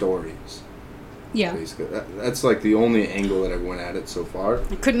out stories. Yeah. Basically. That's like the only angle that I went at it so far.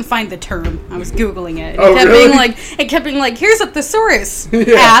 I couldn't find the term. I was Googling it. Oh, really? It kept being like, here's a thesaurus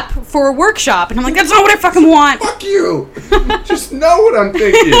app for a workshop. And I'm like, that's not what I fucking want. Fuck you! Just know what I'm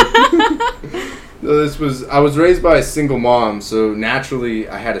thinking. I was raised by a single mom, so naturally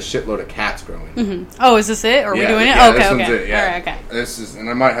I had a shitload of cats growing up. Mm-hmm. Oh, is this it? Are we doing it? Yeah, Okay, this okay. one's it, yeah. All right, okay. This is, and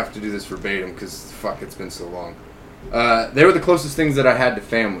I might have to do this verbatim because fuck, it's been so long. They were the closest things that I had to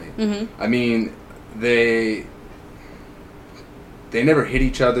family. Mm-hmm. I mean, they never hit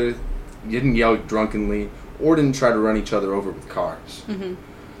each other, didn't yell drunkenly, or didn't try to run each other over with cars. Mm-hmm.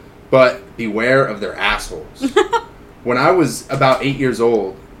 But beware of their assholes. When I was about 8 years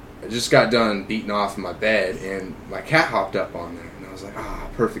old, I just got done beating off in my bed, and my cat hopped up on there, and I was like,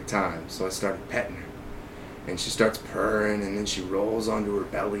 perfect time. So I started petting her, and she starts purring, and then she rolls onto her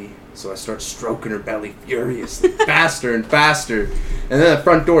belly, so I start stroking her belly furiously, faster and faster, and then the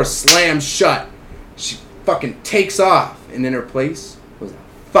front door slams shut. She fucking takes off, and in her place was a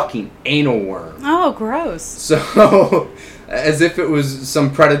fucking anal worm. Oh, gross. So, as if it was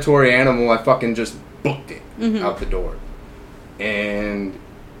some predatory animal, I fucking just booked it out the door. And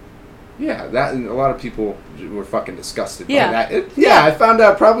yeah, that, and a lot of people were fucking disgusted by that. I found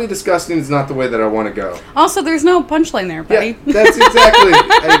out probably disgusting is not the way that I want to go. Also, there's no punchline there, buddy. Yeah, that's exactly,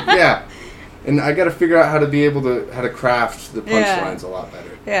 yeah. And I got to figure out how to craft the punchlines a lot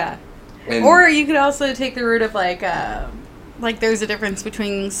better. Yeah. And or you could also take the route of like there's a difference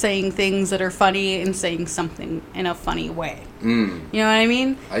between saying things that are funny and saying something in a funny way. You know what I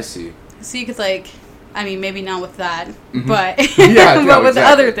mean? I see. So you could maybe not with that, Mm-hmm. but but with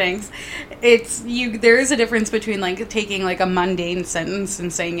other things, there is a difference between like taking like a mundane sentence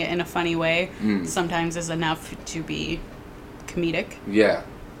and saying it in a funny way. Sometimes is enough to be comedic. Yeah,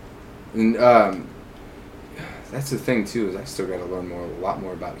 and that's the thing too, is I still got to learn a lot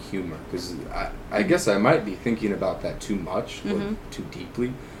more about humor, because I guess I might be thinking about that too much or too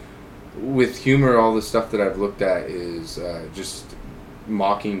deeply. With humor, all the stuff that I've looked at is just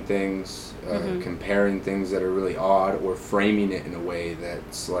mocking things, comparing things that are really odd, or framing it in a way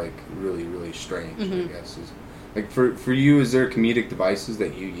that's like really, really strange. I guess is like for you. Is there comedic devices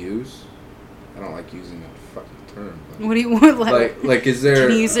that you use? I don't like using that fucking term. But What do you want? like, is there?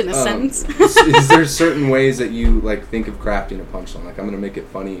 Can you use it in a sentence? Is there certain ways that you like think of crafting a punchline? Like, I'm gonna make it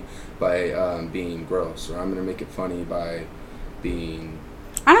funny by being gross, or I'm gonna make it funny by being.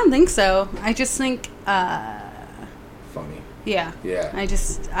 I don't think so. I just think. Funny. Yeah. Yeah. I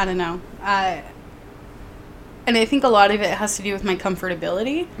don't know. And I think a lot of it has to do with my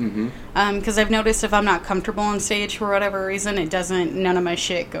comfortability. Mm-hmm. Because I've noticed if I'm not comfortable on stage for whatever reason, none of my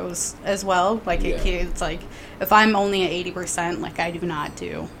shit goes as well. Like, it's like, if I'm only at 80%, like, I do not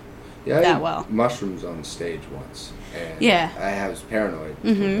do I that did well. mushrooms on stage once. And Yeah. I was paranoid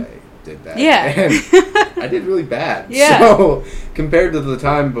when I did that. Yeah. And I did really bad. Yeah. So, compared to the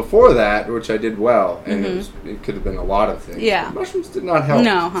time before that, which I did well, and it could have been a lot of things. Yeah. Mushrooms did not help.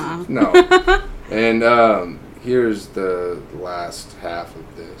 No, huh? No. And, here's the last half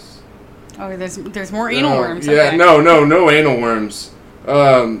of this. Oh, there's more anal worms. Yeah, okay. no anal worms.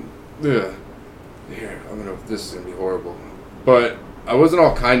 Ugh. Here, this is gonna be horrible. But I wasn't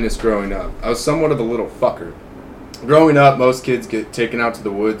all kindness growing up. I was somewhat of a little fucker. Growing up, most kids get taken out to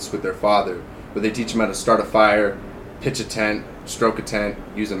the woods with their father, where they teach them how to start a fire, pitch a tent, stroke a tent,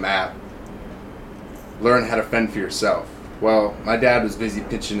 use a map, learn how to fend for yourself. Well, my dad was busy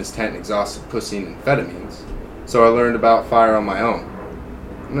pitching his tent and exhausted pussy and amphetamines. So I learned about fire on my own.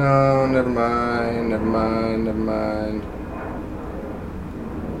 No, never mind.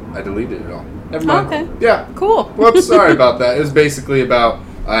 I deleted it all. Never mind. Okay. Yeah. Cool. Whoops, sorry about that. It was basically about,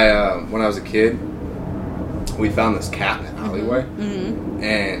 when I was a kid, we found this cat in the alleyway. Mm-hmm.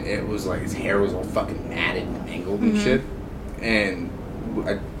 And it was like, his hair was all fucking matted and mangled and shit. And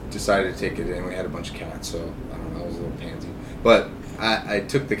I decided to take it in. We had a bunch of cats, so I don't know, I was a little pansy. But I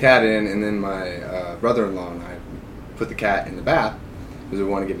took the cat in, and then my brother-in-law and I put the cat in the bath because we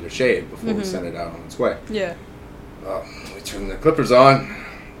wanted to give it a shave before we sent it out on its way. Yeah. We turned the clippers on,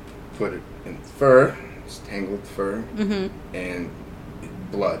 put it in the fur, just tangled the fur, and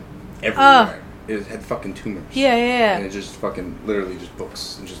blood everywhere. It had fucking tumors. Yeah. And it just fucking literally just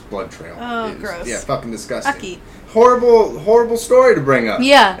books and just blood trail. Oh, gross. Yeah, fucking disgusting. Ucky. Horrible story to bring up.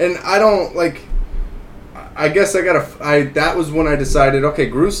 Yeah. And I don't like. I guess that was when I decided, okay,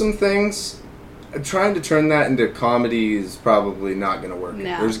 gruesome things. Trying to turn that into comedy is probably not going to work.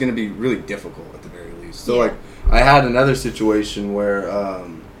 No. There's going to be really difficult at the very least. So like, I had another situation where,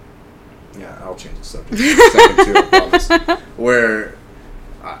 I'll change the subject in a second too, I promise. Where,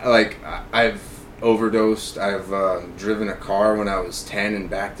 I've overdosed. I've driven a car when I was 10 and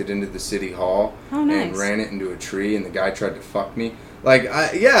backed it into the city hall. Oh, nice. And ran it into a tree, and the guy tried to fuck me.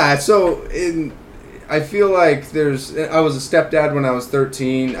 I feel like I was a stepdad when I was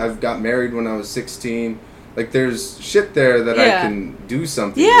 13. I've got married when I was 16. Like, there's shit there that I can do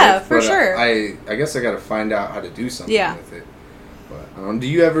something with. For sure. I guess I got to find out how to do something with it. But do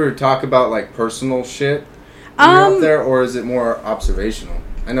you ever talk about, like, personal shit when you're out there, or is it more observational?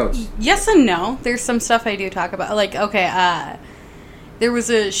 I know it's... Yes and no. There's some stuff I do talk about. Like, okay, there was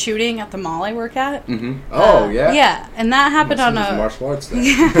a shooting at the mall I work at. Mm-hmm. Oh, yeah? Yeah, and that happened on a... martial arts day.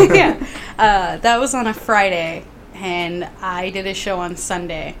 yeah. That was on a Friday, and I did a show on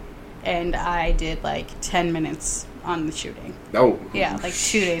Sunday, and I did, 10 minutes on the shooting. Oh. Yeah,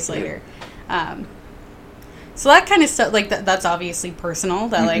 2 days later. So that kind of stuff, that's obviously personal.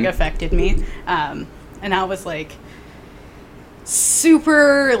 That, affected me. And I was,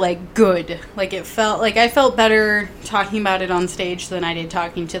 super good. I felt better talking about it on stage than I did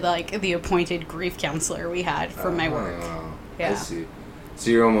talking to the appointed grief counselor we had for my work. Yeah. I see. So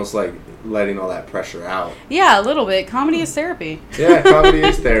you're almost letting all that pressure out. Yeah, a little bit. Comedy is therapy. Yeah, comedy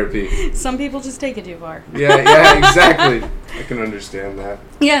is therapy. Some people just take it too far. Yeah, exactly. I can understand that.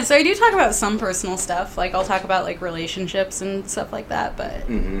 Yeah, so I do talk about some personal stuff. I'll talk about relationships and stuff like that, but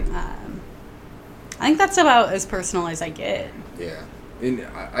I think that's about as personal as I get. Yeah. And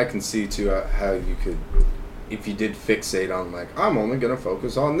I can see, too, how you could, if you did fixate on, I'm only going to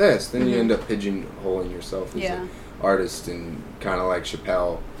focus on this, then you end up pigeonholing yourself as an artist, and kind of like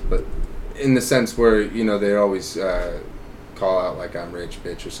Chappelle, but in the sense where, they always call out, I'm rich,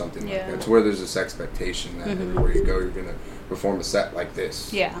 bitch, or something like that. It's where there's this expectation that everywhere you go, you're going to perform a set like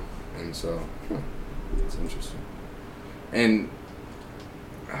this. Yeah. And so, it's interesting. And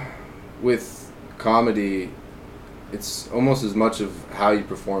with comedy, it's almost as much of how you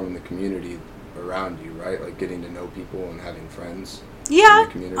perform in the community around you, right? Getting to know people and having friends. Yeah, in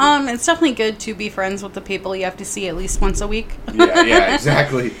the community. It's definitely good to be friends with the people you have to see at least once a week. Yeah,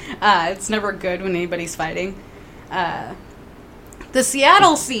 exactly. It's never good when anybody's fighting. The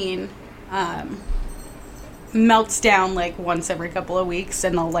Seattle scene melts down once every couple of weeks,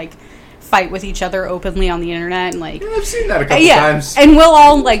 and they'll fight with each other openly on the internet, and like, Yeah, I've seen that a couple times. and we'll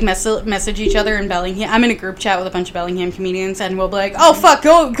all like message each other in Bellingham. I'm in a group chat with a bunch of Bellingham comedians, and we'll be like, oh fuck,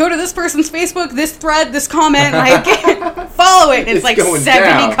 go to this person's Facebook, this thread, this comment, like follow it. It's like going 70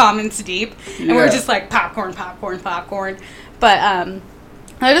 down. comments deep, and Yeah. we're just like popcorn. But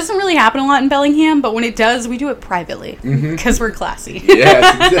that doesn't really happen a lot in Bellingham, but when it does, we do it privately because we're classy.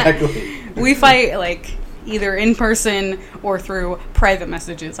 Yes, exactly. We fight like either in person or through private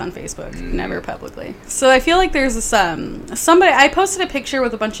messages on Facebook, never publicly. So I feel like there's this somebody. I posted a picture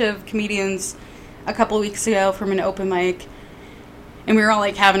with a bunch of comedians a couple weeks ago from an open mic, and we were all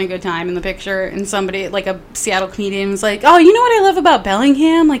like having a good time in the picture. And somebody, like a Seattle comedian, was like, "Oh, you know what I love about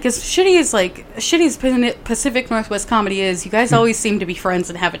Bellingham? Like as shitty as Pacific Northwest comedy is, you guys always seem to be friends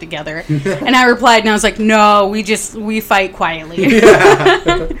and have it together." And I replied, and I was like, "No, we fight quietly."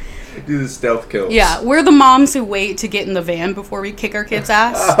 Yeah. Do the stealth kills. Yeah, we're the moms who wait to get in the van before we kick our kids'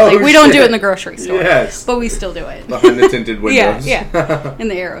 ass. Oh, Like we don't do shit. it in the grocery store. Yes. But we still do it. Behind the tinted windows. Yeah. In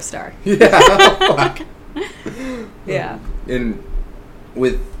the Aerostar. Yeah. Yeah. And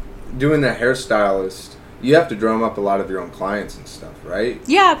with doing the hairstylist, you have to drum up a lot of your own clients and stuff, right?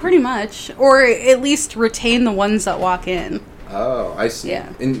 Yeah, pretty much. Or at least retain the ones that walk in. Oh, I see. Yeah.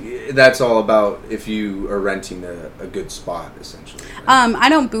 And that's all about if you are renting a good spot, essentially. Right? I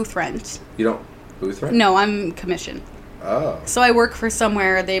don't booth rent. You don't booth rent? No, I'm commission. Oh. So I work for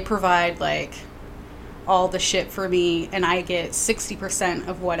somewhere, they provide like all the shit for me, and I get 60%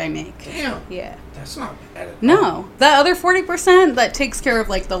 of what I make. Damn. Yeah. That's not bad at all. No, that other 40% that takes care of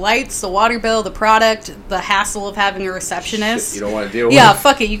like the lights, the water bill, the product, the hassle of having a receptionist. Shit you don't want to deal with. Yeah,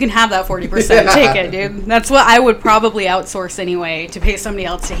 fuck it. You can have that 40%. Take it, dude. That's what I would probably outsource anyway, to pay somebody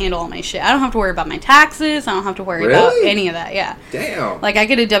else to handle all my shit. I don't have to worry about my taxes. I don't have to worry about Really? any of that. Yeah. Damn. Like I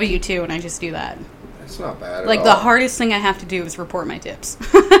get a W-2 and I just do that. That's not bad at Like all. the hardest thing I have to do is report my tips.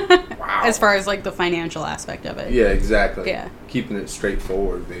 Wow. As far as like the financial aspect of it. Yeah, exactly. Yeah. Keeping it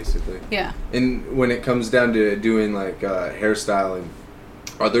straightforward, basically. Yeah. And when it comes down to doing like hairstyling,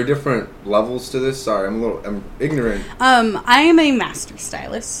 are there different levels to this? Sorry, I'm ignorant. I am a master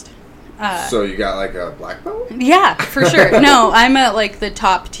stylist. So you got like a black belt? Yeah, for sure. No, I'm at like the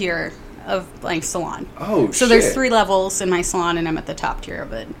top tier of like salon. Oh, So there's 3 levels in my salon, and I'm at the top tier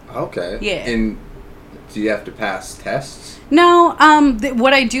of it. Okay. Yeah. And do you have to pass tests? No,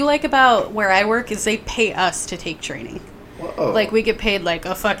 what I do like about where I work is they pay us to take training. Whoa. Like, we get paid, like,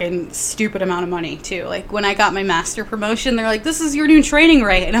 a fucking stupid amount of money, too. Like, when I got my master promotion, they're like, this is your new training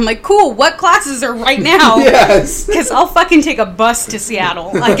rate. And I'm like, cool, what classes are right now? Yes. Because I'll fucking take a bus to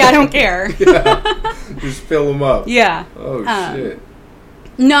Seattle. Like, I don't care. Yeah. Just fill them up. Yeah. Oh, shit.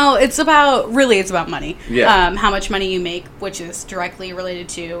 No, it's about money. Yeah. How much money you make, which is directly related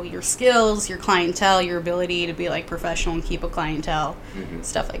to your skills, your clientele, your ability to be, like, professional and keep a clientele,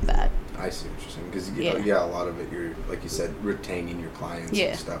 stuff like that. I see what you're saying. Because, Yeah. a lot of it, you're, like you said, retaining your clients Yeah.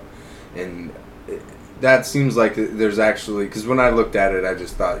 and stuff. And that seems like there's actually... Because when I looked at it, I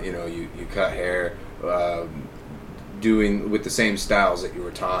just thought, you cut hair doing with the same styles that you were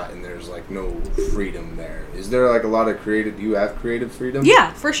taught, and there's, like, no freedom there. Is there, like, a lot of creative... Do you have creative freedom?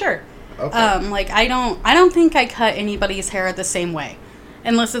 Yeah, for sure. Okay. Like, I don't think I cut anybody's hair the same way.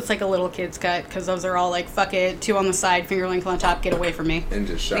 Unless it's like a little kid's cut, because those are all like, fuck it, 2 on the side, finger length on top, get away from me. And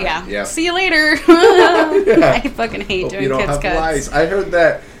just shine. Yeah. Yeah. See you later. I fucking hate Hope doing you don't kids' have cuts. lice. I heard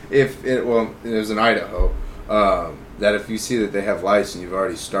that it was in Idaho, that if you see that they have lice and you've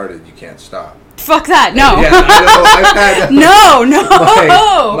already started, you can't stop. Fuck that, no. Yeah, I've had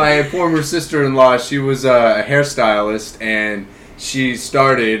No. my former sister-in-law, she was a hairstylist, and she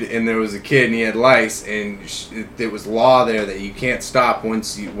started, and there was a kid, and he had lice, and there was law there that you can't stop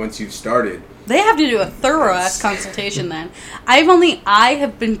once you've started. They have to do a thorough ass consultation then. I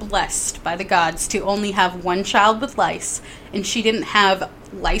have been blessed by the gods to only have 1 child with lice, and she didn't have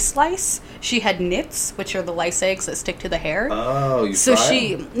lice. She had nits, which are the lice eggs that stick to the hair. Oh, you So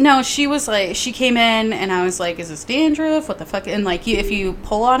tried? she was like, she came in and I was like, is this dandruff? What the fuck? And like, if you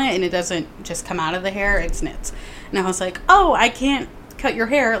pull on it and it doesn't just come out of the hair, it's nits. And I was like, oh, I can't cut your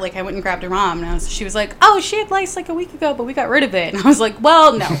hair. Like, I went and grabbed her mom, and she was like, oh, she had lice like a week ago, but we got rid of it. And I was like,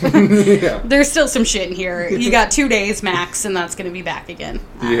 well, no. Yeah. There's still some shit in here. You got 2 days max, and that's going to be back again.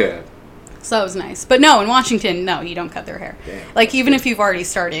 Yeah. So that was nice. But no, in Washington, no, you don't cut their hair. Damn. Like, even if you've already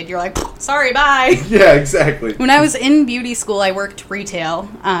started, you're like, sorry, bye. Yeah, exactly. When I was in beauty school, I worked retail,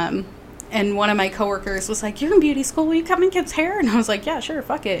 and one of my coworkers was like, you're in beauty school, will you cut my kid's hair? And I was like, yeah, sure,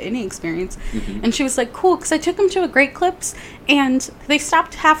 fuck it, any experience. And she was like, cool, because I took him to a Great Clips, and they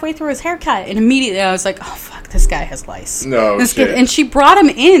stopped halfway through his haircut, and immediately I was like, oh, fuck, this guy has lice. No This shit. kid, and she brought him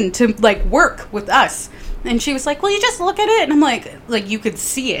in to, like, work with us. And she was like, well, you just look at it. And I'm like, you could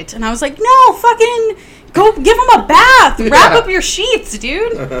see it. And I was like, no, fucking go give him a bath. Wrap up your sheets,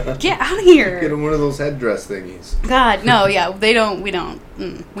 dude. Get out of here. Get him one of those headdress thingies. God, no, yeah, we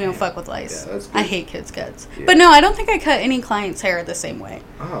don't fuck with lice. Yeah, that's good. I hate kids' cuts. Yeah. But no, I don't think I cut any client's hair the same way.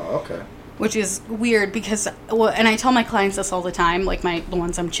 Oh, okay. Which is weird because, and I tell my clients this all the time, like the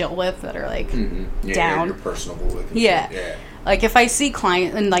ones I'm chill with that are like down. Yeah, you're personable with. Yeah. Like if I see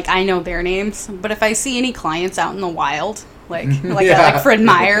clients, and like I know their names, but if I see any clients out in the wild, like Fred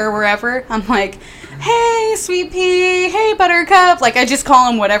Meyer or wherever, I'm like, hey, Sweet Pea, hey, Buttercup. Like, I just call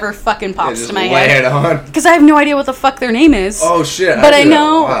them whatever fucking pops to my head. Lay it on. Because I have no idea what the fuck their name is. Oh, shit. But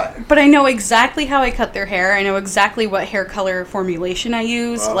I know exactly how I cut their hair. I know exactly what hair color formulation I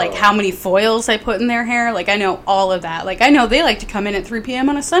use. Oh. Like, how many foils I put in their hair. Like, I know all of that. Like, I know they like to come in at 3 p.m.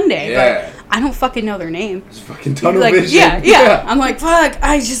 on a Sunday. Yeah. But I don't fucking know their name. It's fucking tunnel vision. Yeah. I'm like, fuck,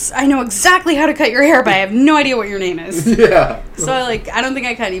 I know exactly how to cut your hair, but I have no idea what your name is. Yeah. So, I don't think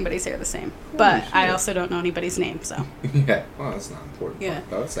I cut anybody's hair the same. But I also don't know anybody's name, so. Yeah. Well, that's not important. Yeah.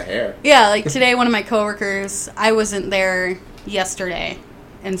 Oh, it's the hair. Yeah, like today, one of my coworkers, I wasn't there yesterday.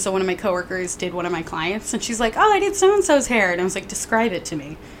 And so one of my coworkers did one of my clients. And she's like, oh, I did so-and-so's hair. And I was like, describe it to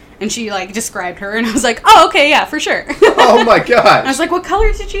me. And she, described her. And I was like, oh, okay, yeah, for sure. Oh, my God. I was like, what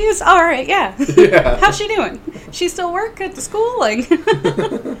color did you use? Oh, all right, yeah. Yeah. How's she doing? She still work at the school?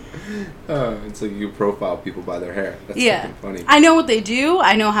 It's like you profile people by their hair. That's fucking funny. I know what they do.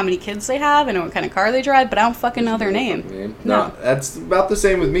 I know how many kids they have. I know what kind of car they drive, but I don't fucking know their name. No, that's about the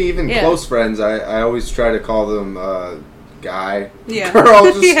same with me. Even close friends, I always try to call them guy, girl,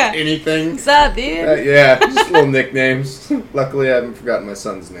 just anything. What's up, dude? Just little nicknames. Luckily, I haven't forgotten my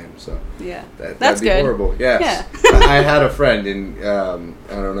son's name, so that'd be good. horrible. Yes. Yeah. I had a friend, and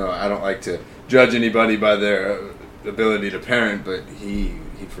I don't know. I don't like to judge anybody by their ability to parent, but he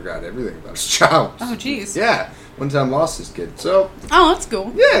forgot everything about his child. Oh, jeez. Yeah. One time lost his kid. So. Oh, that's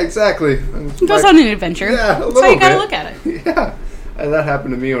cool. Yeah, exactly. He goes on an adventure. Yeah, a little That's how you gotta look at it. Yeah. That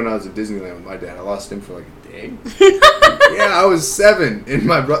happened to me when I was at Disneyland with my dad. I lost him for a day. Yeah, I was 7, and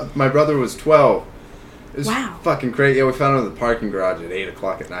my brother was 12. It was fucking crazy. Yeah, we found him in the parking garage at 8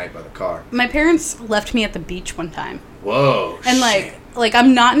 o'clock at night by the car. My parents left me at the beach one time. Whoa. And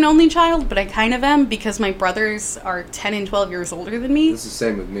I'm not an only child, but I kind of am because my brothers are 10 and 12 years older than me. It's the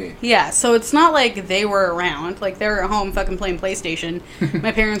same with me. Yeah, so it's not like they were around. Like, they were at home fucking playing PlayStation.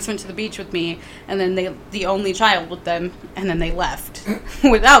 My parents went to the beach with me, and then the only child with them, and then they left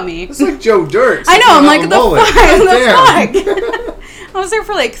without me. It's like Joe Dirt. I know, I'm like, the fuck? I was there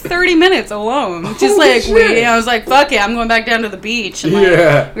for 30 minutes alone. Just waiting. I was like, fuck it, I'm going back down to the beach. And we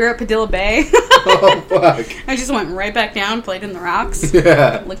were at Padilla Bay. Oh, fuck. I just went right back down, played in the rocks.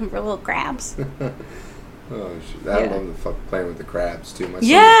 Yeah. Looking for little crabs. Oh, shit. I love the fuck playing with the crabs, too. My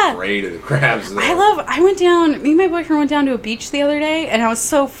son's afraid of the crabs, though. Me and my boyfriend went down to a beach the other day, and I was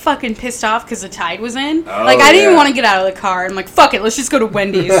so fucking pissed off because the tide was in. Oh, I didn't even want to get out of the car. I'm like, fuck it, let's just go to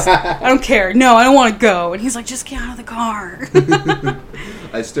Wendy's. I don't care. No, I don't want to go. And he's like, just get out of the car.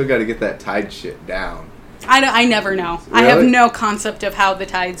 I still got to get that tide shit down. I never know. Really? I have no concept of how the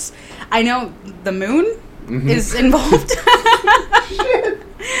tides... I know the moon is involved. Shit.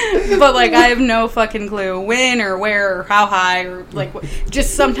 But I have no fucking clue when or where or how high or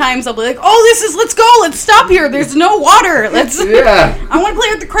just sometimes I'll be like, oh, let's go, let's stop here, there's no water, I want to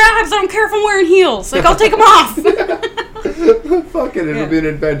play with the crabs, I don't care if I'm wearing heels, I'll take them off. Fuck it, it'll be an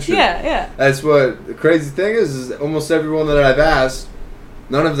adventure. Yeah. That's what the crazy thing is almost everyone that I've asked,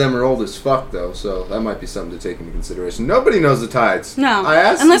 none of them are old as fuck, though, so that might be something to take into consideration. Nobody knows the tides. No. I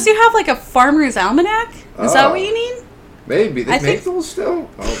asked unless you have a farmer's almanac. Is that what you need? Maybe. They make those still?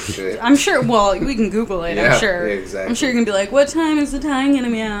 Oh, shit. I'm sure. Well, we can Google it, I'm sure. Yeah, exactly. I'm sure you can be like, what time is the tide going to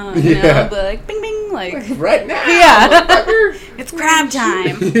be out? You know, but bing, bing, right now. Yeah. It's crab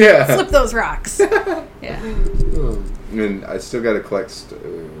time. Yeah. Flip those rocks. Yeah. And I still got to collect...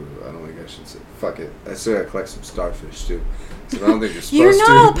 I don't think I should say... Fuck it. I still got to collect some starfish, too. I don't think you're supposed to. You're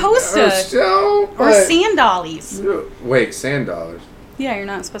not supposed to. Or sand dollies. Wait, sand dollars? Yeah, you're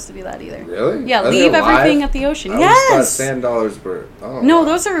not supposed to do that either. Really? Yeah, leave everything at the ocean. I thought sand dollars were... Oh, no,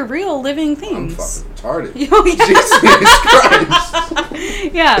 those are real living things. I'm fucking retarded. Oh, yeah. Jesus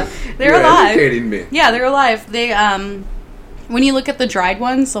Christ. Yeah, they're alive. You're educating me. Yeah, they're alive. They, when you look at the dried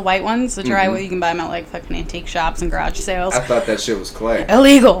ones, the white ones, the dry you can buy them at fucking antique shops and garage sales. I thought that shit was clay.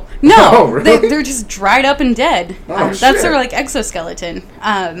 Illegal. No. Oh, really? They're just dried up and dead. Oh, shit. That's their exoskeleton.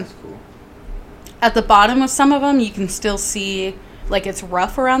 That's cool. At the bottom of some of them, you can still see it's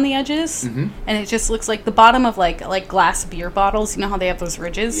rough around the edges, and it just looks like the bottom of like glass beer bottles. You know how they have those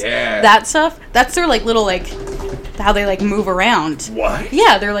ridges? Yeah. That stuff. That's their little how they move around. What?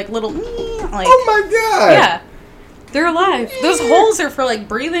 Yeah, they're little Like, oh my god! Yeah. They're alive. Those holes are for, like,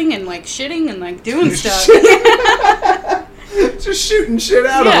 breathing and, like, shitting and, like, doing stuff. Just shooting shit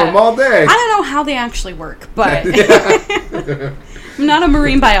out of them all day. I don't know how they actually work, but I'm not a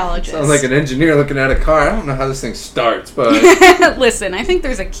marine biologist. Sounds like an engineer looking at a car. I don't know how this thing starts, but... Listen, I think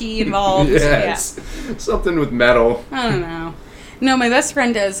there's a key involved. Yes. Yeah. Something with metal. I don't know. No, my best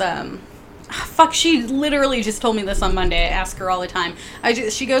friend does, she literally just told me this on Monday. I ask her all the time.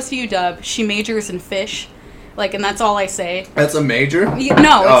 She goes to UW. She majors in fish. Like, and that's all I say. That's a major? No, it's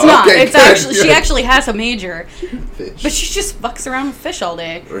not. Okay, it's actually she actually has a major. Fish. But she just fucks around with fish all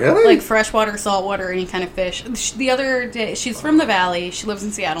day. Really? Like freshwater, saltwater, any kind of fish. The other day, she's from the Valley. She lives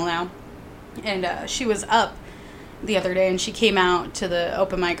in Seattle now. And she was up the other day, and she came out to the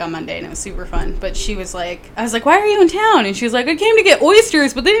open mic on Monday, and it was super fun. But she was like, I was like, why are you in town? And she was like, I came to get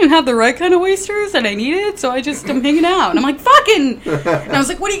oysters, but they didn't have the right kind of oysters that I needed, so I just am hanging out. And I'm like, fucking! And I was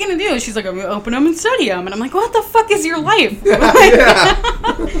like, what are you going to do? And she's like, I'm going to open them and study them. And I'm like, what the fuck is your life?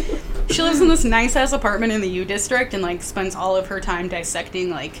 She lives in this nice-ass apartment in the U District and, like, spends all of her time dissecting,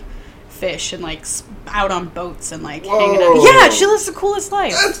 like, fish and, like, out on boats and, like, hanging out. Yeah, she lives the coolest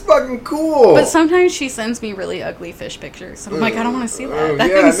life. That's fucking cool. But sometimes she sends me really ugly fish pictures. And I'm like, I don't want to see that.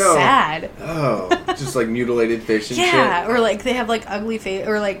 That thing's sad. Oh, just, like, mutilated fish and shit. Yeah, or, like, they have, like, ugly face.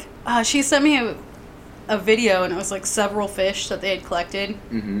 Or, like, she sent me a video, and it was, like, several fish that they had collected.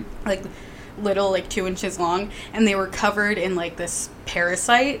 Mm-hmm. Like, little, like, 2 inches long. And they were covered in, like, this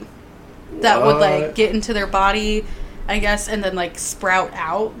parasite that would, like, get into their body, I guess, and then, like, sprout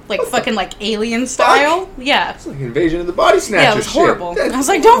out. Like, fucking, like, alien style. Yeah. It's like Invasion of the Body Snatchers. Yeah, it was horrible. I was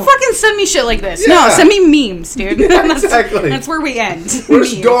like, don't fucking send me shit like this. Yeah. No, send me memes, dude. Yeah, exactly. That's where we end.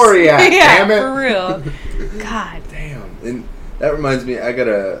 Where's Memes. Dory at? Yeah, damn it. for real. God. Damn. And that reminds me, I got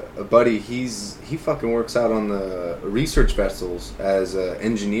a buddy, he fucking works out on the research vessels as an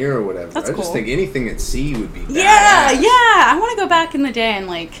engineer or whatever. That's I just cool. think anything at sea would be badass. Yeah. I want to go back in the day and,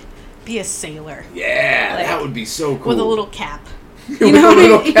 like, be a sailor. Yeah, Like, that would be so cool. With a little cap. With You know a what I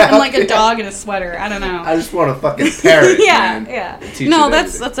little mean? cap, And, like, a yeah. dog in a sweater. I don't know. I just want a fucking parrot, man. Yeah. Teach No, it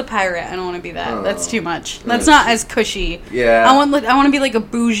everything. that's a pirate. I don't want to be that. Oh. That's too much. That's not as cushy. Yeah. I want to be like a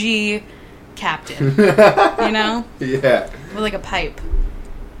bougie captain. You know? Yeah. With, like, a pipe.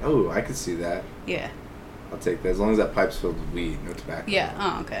 Oh, I could see that. Yeah. I'll take that as long as that pipe's filled with weed, no tobacco. Yeah.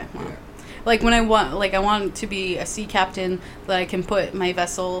 Oh, okay. Well, Yeah. like when I want to be a sea captain that I can put my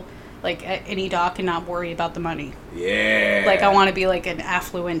vessel like at any dock and not worry about the money. Yeah. Like I want to be like an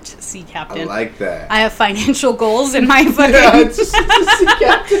affluent sea captain. I like that. I have financial goals in my fucking. Yeah, it's just a sea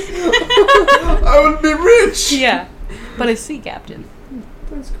captain. I would be rich. Yeah, but a sea captain.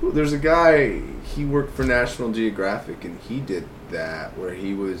 That's cool. There's a guy, he worked for National Geographic, and he did that, where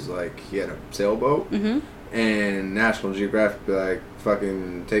he was like, he had a sailboat, and National Geographic be like,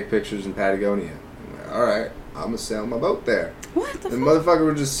 fucking take pictures in Patagonia. I'm like, alright, I'm gonna sail my boat there. What the The fuck? motherfucker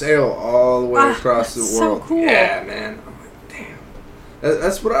would just sail all the way across the that's world. so cool. Yeah, man. I'm like, damn.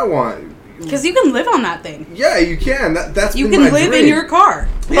 That's what I want. Because you can live on that thing. Yeah, you can. That's You been can my live dream. in your car,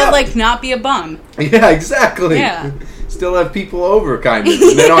 but Yeah. like not be a bum. Yeah, exactly. Yeah. Still have people over, kind of.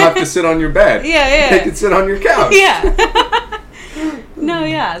 And they don't have to sit on your bed. Yeah. They can sit on your couch. Yeah. No,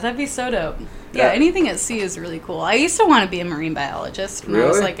 yeah, that'd be so dope. Yeah, Yeah. anything at sea is really cool. I used to want to be a marine biologist when I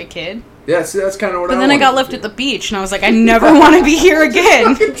was Really? like a kid. Yeah, see, that's kind of what But I then I got wanted left to at do. the beach and I was like, I never want to be here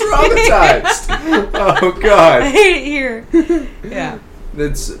again. Fucking traumatized. Oh, I God. hate it here. Yeah.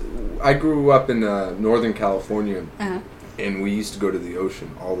 I grew up in Northern California, Uh-huh. and we used to go to the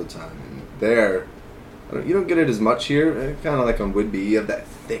ocean all the time. And there, you don't get it as much here. Kind of like on Whidbey, you have that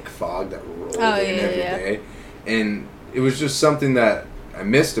thick fog that rolls in every day. And it was just something that I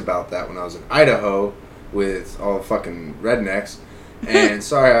missed about that when I was in Idaho with all the fucking rednecks. And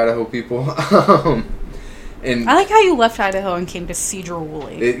sorry, Idaho people. And I like how you left Idaho and came to Cedar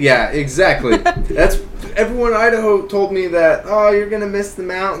Woolley. yeah, exactly. That's everyone in Idaho told me that. Oh, you're gonna miss the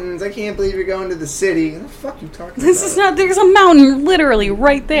mountains. I can't believe you're going to the city. What the fuck are you talking about? This is not. There's a mountain literally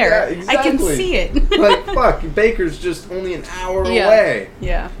right there. Yeah, I can exactly. see it. Like fuck, Baker's just only an hour Yeah. away.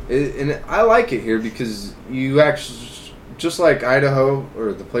 Yeah. And I like it here because you actually, just like Idaho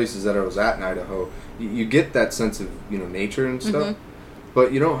or the places that I was at in Idaho, you get that sense of nature and stuff.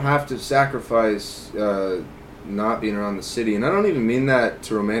 But you don't have to sacrifice not being around the city. And I don't even mean that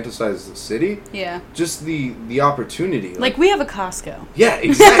to romanticize the city. Yeah. Just the opportunity. Like we have a Costco. Yeah,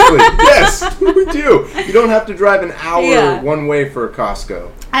 exactly. Yes, we do. You don't have to drive an hour one way for a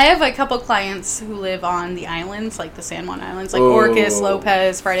Costco. I have a couple clients who live on the islands, like the San Juan Islands, like Orcas,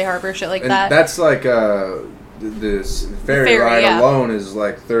 Lopez, Friday Harbor, shit like And that. that's like this ferry ride alone is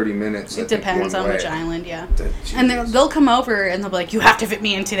like 30 minutes. It depends on which island, yeah. Jeez. And they'll come over and they'll be like, you have to fit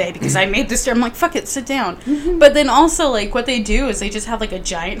me in today because I made this. I'm like, fuck it, sit down. But then also, like, what they do is they just have, like, a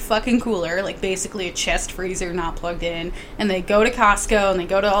giant fucking cooler, like, basically a chest freezer not plugged in, and they go to Costco and they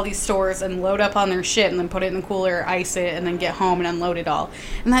go to all these stores and load up on their shit and then put it in the cooler, ice it, and then get home and unload it all.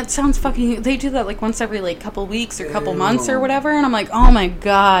 And that sounds fucking... They do that, like, once every, like, couple weeks or couple months or whatever, and I'm like, oh my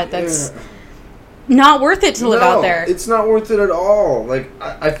god, that's... not worth it to live out there. It's not worth it at all. Like,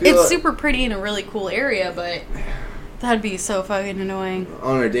 I feel it's super pretty in a really cool area, but that'd be so fucking annoying.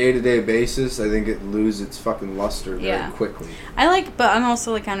 On a day-to-day basis, I think it loses its fucking luster very quickly. But I'm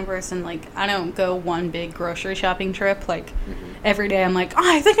also the kind of person, like, I don't go one big grocery shopping trip. Like, every day I'm like,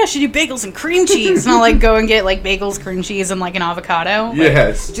 oh, I think I should do bagels and cream cheese. And I'll, like, go and get, like, bagels, cream cheese, and, like, an avocado. Like,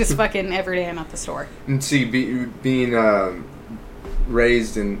 yes. Just fucking every day I'm at the store. And see, being...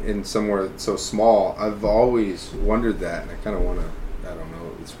 raised in somewhere so small, I've always wondered that, and I kind of want to, I don't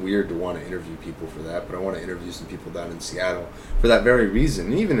know, it's weird to want to interview people for that, but I want to interview some people down in Seattle for that very reason,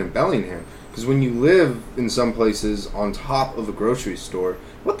 and even in Bellingham, because when you live in some places on top of a grocery store,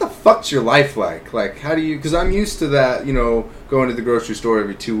 what the fuck's your life like? Like, how do you, because I'm used to that, you know, going to the grocery store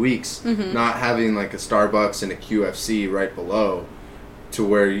every 2 weeks, not having like a Starbucks and a QFC right below, to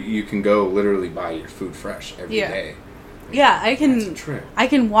where you can go literally buy your food fresh every day. Yeah, I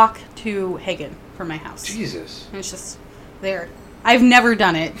can walk to Hagen from my house. Jesus. It's just there. I've never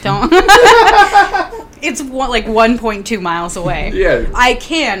done it. Don't. It's like 1.2 miles away. Yeah.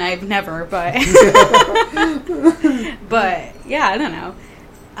 I've never, but but yeah, I don't know.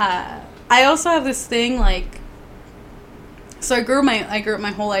 I also have this thing like, so I grew up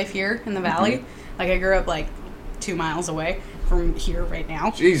my whole life here in the valley. Like I grew up like 2 miles away from here right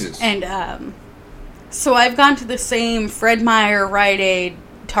now. Jesus. And so I've gone to the same Fred Meyer, Rite Aid,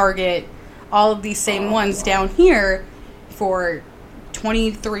 Target, all of these same ones down here for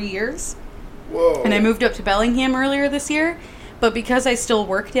 23 years. Whoa. And I moved up to Bellingham earlier this year. But because I still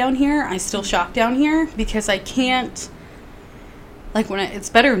work down here, I still shop down here because I can't... Like, it's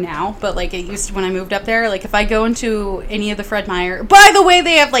better now, but, like, it used to when I moved up there. Like, if I go into any of the Fred Meyer... By the way,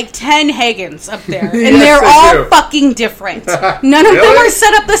 they have, like, 10 Hagens up there. And yes, they're all fucking different. None of them are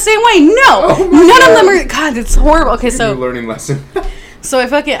set up the same way. No. None of them are... God, it's horrible. Okay, so... New learning lesson. So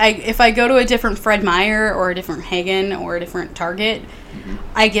if I go to a different Fred Meyer or a different Hagen or a different Target,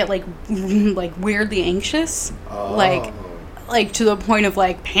 I get, like weirdly anxious. Oh. Like, to the point of,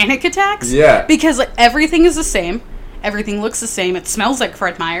 like, panic attacks. Yeah. Because, like, everything is the same. Everything looks the same. It smells like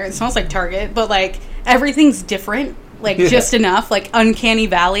Fred Meyer. It smells like Target. But, like, everything's different. Like, just enough. Like, Uncanny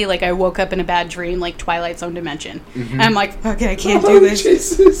Valley. Like, I woke up in a bad dream. Like, Twilight Zone dimension. And I'm like, okay, I can't do this.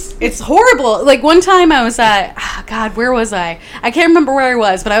 Jesus. It's horrible. Like, one time I was at... God, where was I? I can't remember where I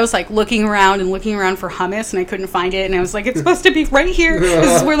was. But I was, like, looking around for hummus. And I couldn't find it. And I was like, it's supposed to be right here.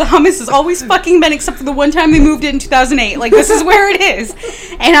 This is where the hummus has always fucking been. Except for the one time they moved it in 2008. Like, this is where it is.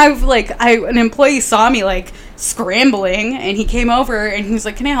 And an employee saw me, like... scrambling, and he came over and he was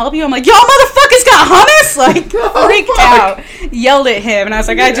like, can I help you? I'm like, y'all motherfuckers got hummus? Like, freaked out, yelled at him, and I was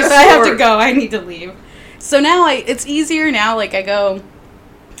like, I have to go, I need to leave. So now it's easier now. Like, I go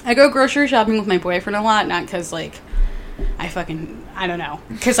grocery shopping with my boyfriend a lot, not because like I don't know,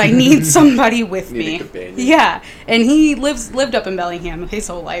 because I need somebody with me. Yeah, and he lived up in Bellingham his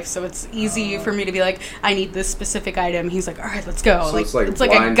whole life, so it's easy for me to be like, I need this specific item. He's like, all right, let's go. So it's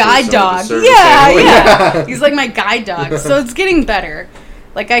like a guide dog. Yeah. He's like my guide dog. So it's getting better.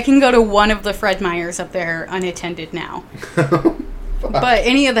 Like, I can go to one of the Fred Meyers up there unattended now. But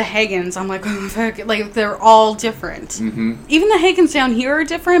any of the Hagens, I'm like, oh, fuck. Like, they're all different. Even the Hagens down here are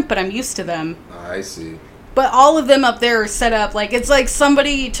different, but I'm used to them. I see. But all of them up there are set up, like, it's like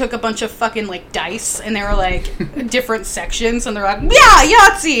somebody took a bunch of fucking, like, dice, and they were, like, different sections, and they're like, yeah,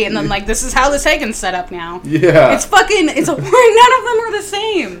 Yahtzee! And then, like, this is how this Hagen's set up now. Yeah. None of them are the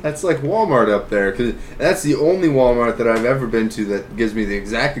same. That's like Walmart up there, because that's the only Walmart that I've ever been to that gives me the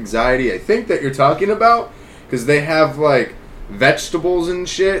exact anxiety I think that you're talking about, because they have, like, vegetables and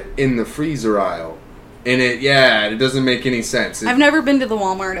shit in the freezer aisle. And it doesn't make any sense. I've never been to the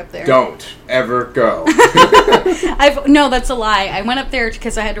Walmart up there. Don't ever go. No, that's a lie. I went up there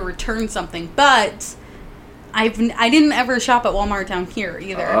because I had to return something, but I didn't ever shop at Walmart down here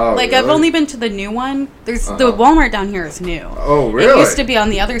either. Oh, like, really? I've only been to the new one. There's the Walmart down here is new. Oh, really? It used to be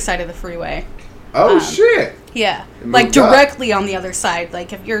on the other side of the freeway. Oh, shit. Yeah, like directly on the other side.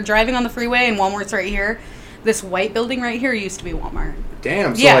 Like, if you're driving on the freeway and Walmart's right here, this white building right here used to be Walmart.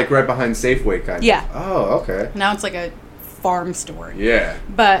 Damn, so like right behind Safeway kind of. Yeah. Oh, okay. Now it's like a farm store. Yeah.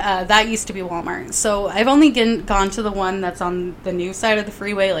 But that used to be Walmart. So I've only gone to the one that's on the new side of the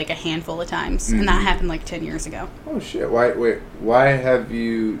freeway like a handful of times. And that happened like 10 years ago. Oh, shit. Why have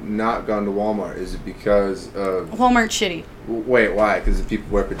you not gone to Walmart? Is it because of... Walmart's shitty. Wait, why? Because the people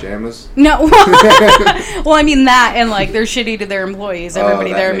wear pajamas? No. Well, I mean that, and like they're shitty to their employees.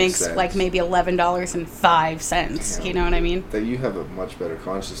 Everybody there makes like maybe $11.05. Damn. You know what I mean? That you have a much better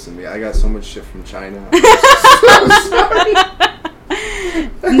conscience than me. I got so much shit from China.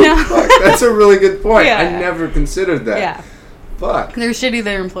 No. Fuck, that's a really good point. Yeah. I never considered that. Yeah. Fuck. They're shitty to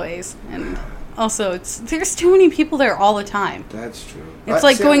their employees, and also there's too many people there all the time. That's true. It's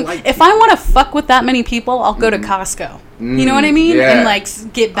like going. If I want to fuck with that many people, I'll go to Costco. You know what I mean? Yeah. And like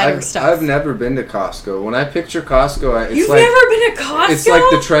get better stuff. I've never been to Costco. When I picture Costco, it's You've like, never been to Costco? It's like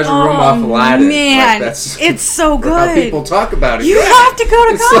the treasure room off Aladdin. Man, like it's so good. How people talk about it. You have to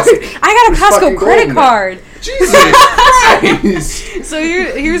go to Costco. Like, I got a Costco credit card. Jesus Christ. So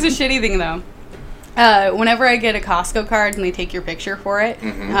here's a shitty thing though. Whenever I get a Costco card and they take your picture for it,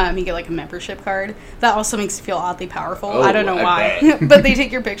 you get like a membership card. That also makes you feel oddly powerful. Oh, I don't know why. But they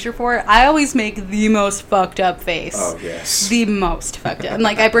take your picture for it. I always make the most fucked up face. Oh, yes. The most fucked up. And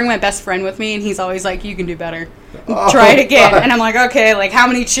like I bring my best friend with me and he's always like, you can do better. Try it again. And I'm like, okay, like how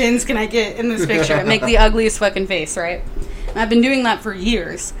many chins can I get in this picture? I make the ugliest fucking face, right? And I've been doing that for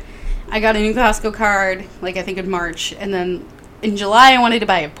years. I got a new Costco card, like I think in March, and then in July, I wanted to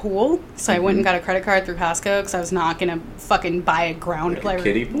buy a pool, so I went and got a credit card through Costco because I was not going to fucking buy a ground... Like a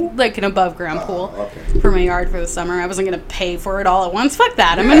kiddie pool? Like an above-ground pool okay. for my yard for the summer. I wasn't going to pay for it all at once. Fuck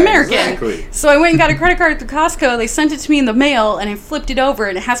that. I'm an American. Exactly. So I went and got a credit card through Costco. They sent it to me in the mail, and I flipped it over,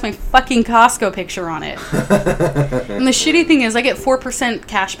 and it has my fucking Costco picture on it. And the shitty thing is I get 4%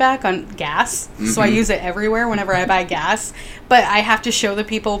 cash back on gas, so I use it everywhere whenever I buy gas. But I have to show the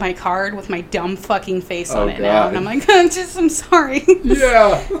people my card with my dumb fucking face on it now. And I'm like, I'm sorry.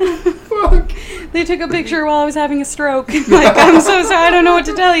 Yeah. Fuck. They took a picture while I was having a stroke. Like, I'm so sorry. I don't know what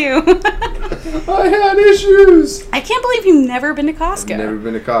to tell you. I had issues. I can't believe you've never been to Costco. I've never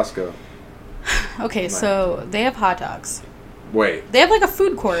been to Costco. Okay, so they have hot dogs. Wait. They have like a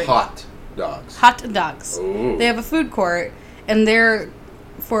food court. Hot dogs. Hot dogs. Ooh. They have a food court, and they're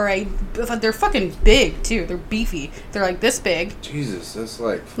fucking big too. They're beefy. They're like this big. Jesus, that's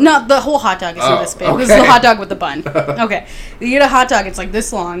like... No, the whole hot dog isn't this big. Okay. This is the hot dog with the bun. Okay. You get a hot dog, it's like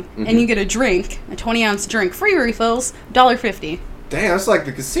this long, and you get a drink, a 20-ounce drink, free refills, $1.50. Damn, that's like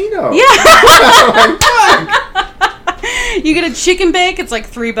the casino. Yeah. Like, fuck. You get a chicken bake, it's like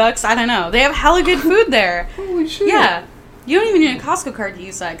 $3. I don't know. They have hella good food there. Holy shit. Yeah. You don't even need a Costco card to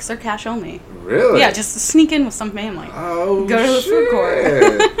use that because they're cash only. Really? Yeah, just sneak in with some family. Oh, go to the food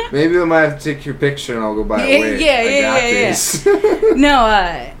court. Maybe I might have to take your picture and I'll go buy it. Yeah.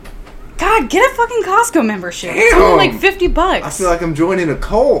 No, God, get a fucking Costco membership. It's only like $50. I feel like I'm joining a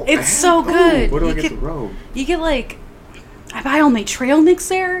cult. It's so good. Where do I get the robe? You get like, I buy all my trail mix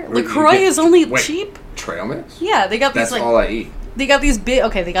there. LaCroix is only cheap. Trail mix? Yeah, they got these That's like. all I eat. They got these big.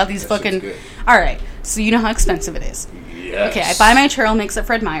 Okay, they got these fucking. All right, so you know how expensive it is. Yes. Okay, I buy my trail mix at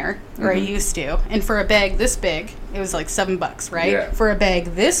Fred Meyer, or I used to, and for a bag this big, it was like $7, right? Yeah. For a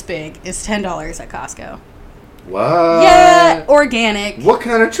bag this big is $10 at Costco. What? Yeah, organic. What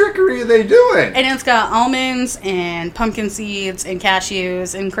kind of trickery are they doing? And it's got almonds and pumpkin seeds and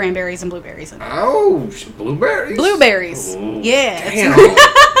cashews and cranberries and blueberries in it. Oh, blueberries? Blueberries. Ooh, Yeah. Damn.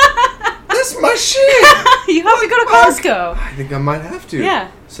 That's my shit. You have to go to Costco. I think I might have to.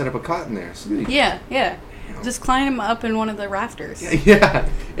 Yeah. Set up a cot in there. Sweet. Yeah. Just climb up in one of the rafters. Yeah,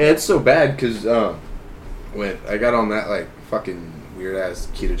 it's so bad because when I got on that like fucking weird ass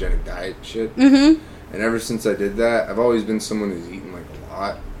ketogenic diet shit, and ever since I did that, I've always been someone who's eaten like a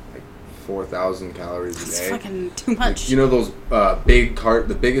lot, like 4,000 calories a day. That's fucking too much. Like, you know those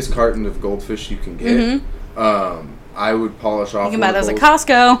the biggest carton of goldfish you can get. I would polish off. You can buy those at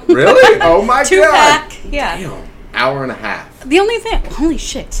Costco. Really? Oh my god! 2-pack. Yeah. Damn. Hour and a half. The only thing, holy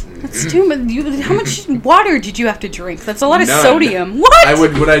shit, that's too much. How much water did you have to drink? That's a lot of None. sodium. What?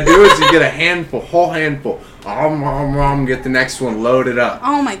 What I do is you get a whole handful. Get the next one loaded up.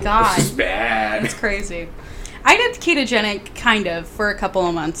 Oh my god. This is bad. It's crazy. I did ketogenic kind of for a couple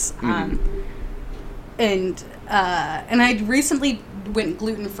of months, and I recently went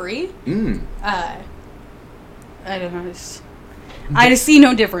gluten free. I don't know. I see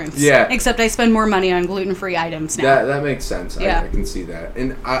no difference. Yeah. Except I spend more money on gluten-free items now. That makes sense. Yeah. I can see that.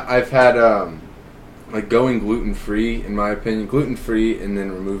 And I've had, like, going gluten-free, in my opinion. Gluten-free and then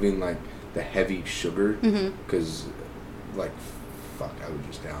removing, like, the heavy sugar. Because, like, fuck, I would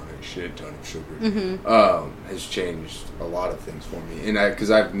just down a shit ton of sugar. Mm-hmm. Has changed a lot of things for me. And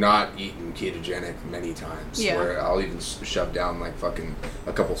because I've not eaten ketogenic many times, where I'll even shove down like fucking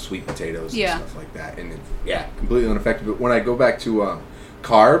a couple sweet potatoes and stuff like that. And completely unaffected. But when I go back to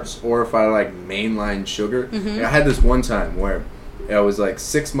carbs, or if I like mainline sugar, I had this one time where I was like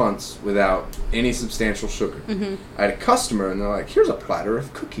 6 months without any substantial sugar. I had a customer and they're like, here's a platter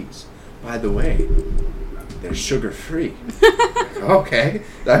of cookies. By the way, they're sugar-free. Okay,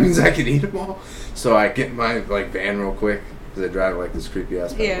 that means I can eat them all. So I get my like van real quick, because I drive like this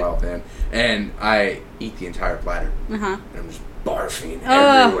creepy-ass wild van, and I eat the entire platter. And I'm just barfing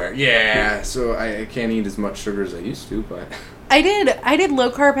everywhere. Yeah, so I can't eat as much sugar as I used to, but... I did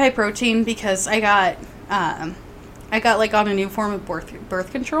low-carb, high-protein because I got like on a new form of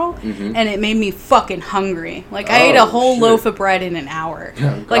birth control, and it made me fucking hungry. Like I ate a whole loaf of bread in an hour.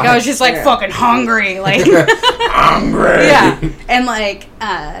 Oh, like I was just like fucking hungry, like hungry. Yeah, and like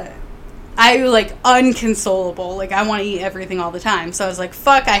I like unconsolable. Like I want to eat everything all the time. So I was like,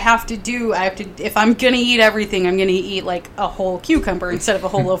 fuck, I have to. If I'm gonna eat everything, I'm gonna eat like a whole cucumber instead of a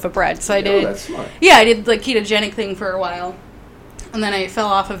whole loaf of bread. So I did. That's smart. Yeah, I did like ketogenic thing for a while, and then I fell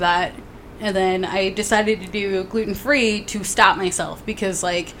off of that. And then I decided to do gluten-free to stop myself because,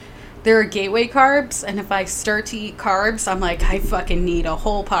 like, there are gateway carbs, and if I start to eat carbs, I'm like, I fucking need a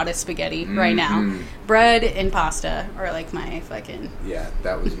whole pot of spaghetti right now. Bread and pasta are, like, my fucking... Yeah,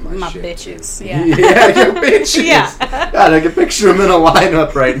 that was my shit. Bitches. Too. Yeah. Yeah, your bitches. Yeah. God, I can picture them in a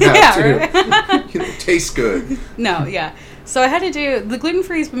lineup right now, too. Right? You know, tastes good. No, yeah. So I had to do... The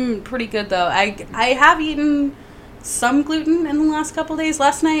gluten-free's been pretty good, though. I have eaten some gluten in the last couple days.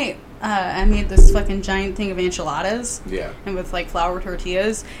 Last night... I made this fucking giant thing of enchiladas. Yeah. And with like flour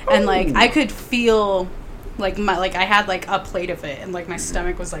tortillas. And like I could feel like I had like a plate of it and like my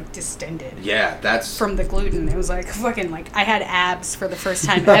stomach was like distended. Yeah, that's from the gluten. It was like fucking like I had abs for the first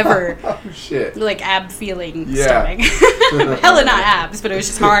time ever. Oh shit. Like ab feeling stomach. Hella not abs, but it was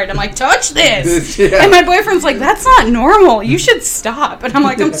just hard. I'm like, touch this. And my boyfriend's like, that's not normal. You should stop. And I'm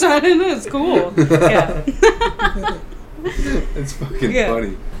like, I'm sorry, it's cool. Yeah. It's fucking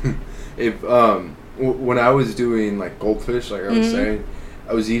funny. If when I was doing like goldfish, like I was saying,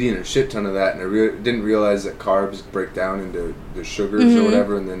 I was eating a shit ton of that, and I didn't realize that carbs break down into the sugars or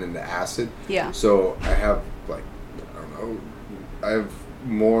whatever, and then into acid. Yeah. So I have like, I don't know, I have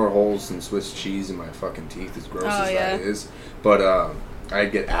more holes than Swiss cheese in my fucking teeth, as gross as that is. But I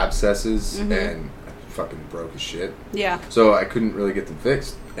get abscesses and I fucking broke as shit. Yeah. So I couldn't really get them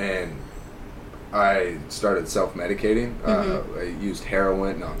fixed, and I started self-medicating. I used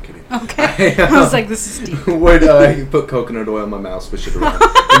heroin. No, I'm kidding. Okay. I was like, this is deep. Would put coconut oil in my mouth, swish it around,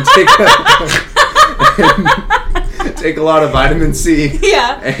 and take a lot of vitamin C.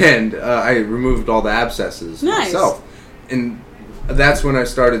 Yeah. And I removed all the abscesses myself. And that's when I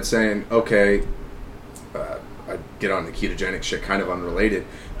started saying, okay, I get on the ketogenic shit, kind of unrelated.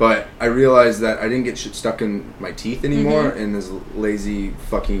 But I realized that I didn't get shit stuck in my teeth anymore, and this lazy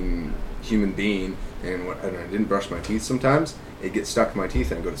fucking human being, and I didn't brush my teeth sometimes, it'd get stuck in my teeth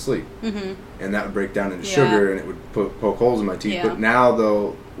and I'd go to sleep. And that would break down into sugar and it would poke holes in my teeth. But now,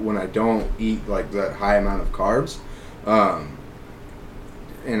 though, when I don't eat like that high amount of carbs,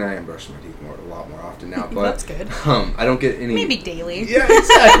 and I am brushing my teeth a lot more often now, but that's good. I don't get any... Maybe daily. Yeah,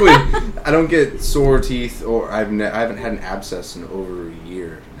 exactly. I don't get sore teeth, or I haven't had an abscess in over a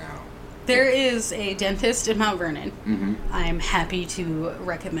year now. There is a dentist in Mount Vernon I'm happy to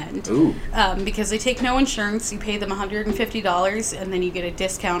recommend. Ooh. Because they take no insurance. You pay them $150 and then you get a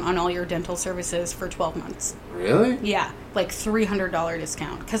discount on all your dental services for 12 months. Really? Yeah, like $300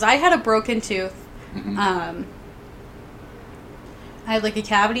 discount. Because I had a broken tooth. I had like a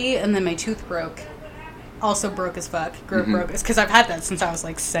cavity and then my tooth broke. Also broke as fuck. Broke because I've had that since I was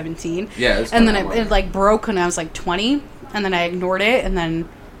like 17. Yeah. And then it like broke when I was like 20 and then I ignored it and then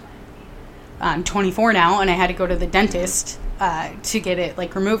I'm 24 now, and I had to go to the dentist to get it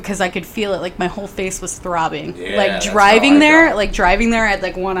like removed because I could feel it. Like my whole face was throbbing. Yeah, like driving there, I had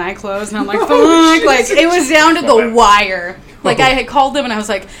like one eye closed, and I'm like, fuck! Like it was down to the wire. Like I had called them, and I was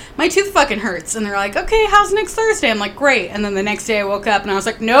like, my tooth fucking hurts, and they're like, okay, how's next Thursday? I'm like, great. And then the next day I woke up, and I was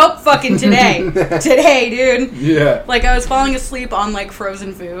like, nope, fucking today, dude. Yeah. Like I was falling asleep on like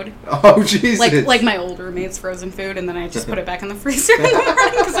frozen food. Oh Jesus. Like my old roommate's frozen food, and then I just put it back in the freezer in the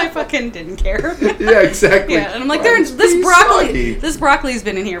morning because I fucking didn't care. Yeah, exactly. Yeah, and I'm like, this broccoli's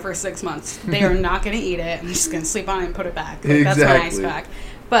been in here for 6 months. They are not going to eat it. I'm just going to sleep on it and put it back. Like, that's my ice pack.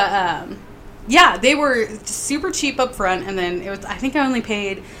 But yeah, they were super cheap up front, and then I think I only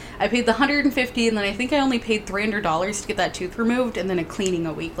paid. I paid the $150, and then I think I only paid $300 to get that tooth removed, and then a cleaning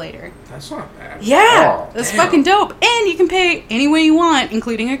a week later. That's not bad. Yeah, Oh, that's damn. fucking dope. And you can pay any way you want,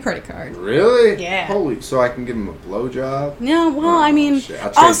 including a credit card. Really? Yeah. Holy, so I can give him a blowjob? Yeah, well, Oh, I mean, shit.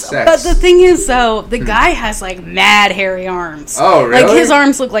 I'll trade also, sex. but the thing is, though, the guy has like mad hairy arms. Oh, really? Like his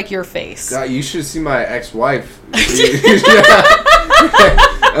arms look like your face. God, you should see my ex-wife.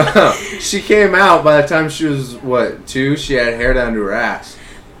 She came out by the time she was, 2? She had hair down to her ass.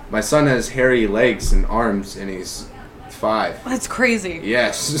 My son has hairy legs and arms, and he's 5. That's crazy.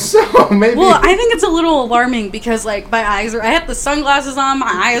 Yes, so maybe... Well, I think it's a little alarming because, like, my eyes were... I had the sunglasses on, my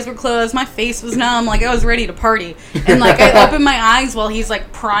eyes were closed, my face was numb, like, I was ready to party. And, like, I opened my eyes while he's,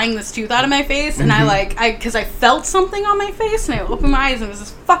 like, prying this tooth out of my face, and because I felt something on my face, and I opened my eyes, and it was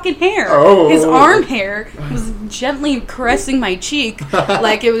his fucking hair. Oh. His arm hair was gently caressing my cheek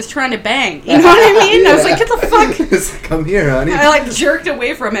like it was trying to bang. You know what I mean? I was like, get the fuck... It's like, come here, honey. I, like, jerked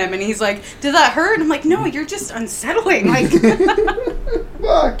away from him, and he's like, did that hurt? And I'm like, no, you're just unsettling. Like,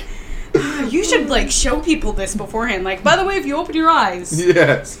 Fuck. you should, like, show people this beforehand. Like, by the way, if you open your eyes,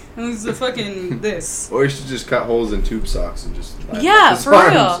 Yes. it was the fucking this. Or you should just cut holes in tube socks and just... Yeah, his for real.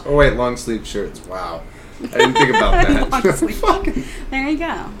 arms. Oh, wait, long sleeve shirts. Wow. I didn't think about that. Long sleeve. Fucking... There you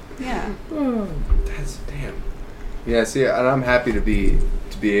go. Yeah. Oh, that's damn. Yeah, see, and I'm happy to be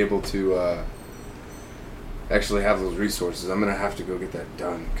able to actually have those resources. I'm gonna have to go get that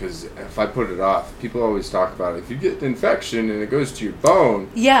done because if I put it off, people always talk about it. If you get an infection and it goes to your bone,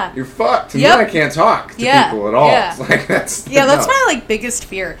 Yeah. you're fucked. And Yep. then I can't talk to Yeah, people at all. yeah. It's like that's That's no. my, like, biggest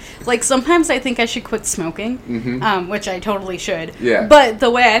fear. Like, sometimes I think I should quit smoking, Mhm. which I totally should. Yeah. But the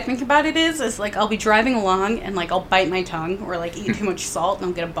way I think about it is, like, I'll be driving along and, like, I'll bite my tongue or, like, eat too much salt and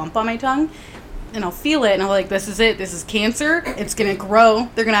I'll get a bump on my tongue. And I'll feel it, and I'm like, this is it. This is cancer. It's going to grow.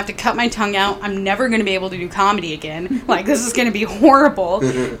 They're going to have to cut my tongue out. I'm never going to be able to do comedy again. Like, this is going to be horrible.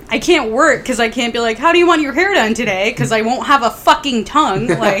 I can't work because I can't be like, how do you want your hair done today? Because I won't have a fucking tongue.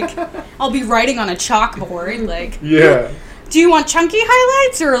 Like, I'll be writing on a chalkboard. Like, Yeah. do you want chunky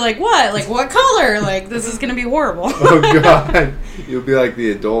highlights or, like, what? Like, what color? Like, this is going to be horrible. Oh god. You'll be like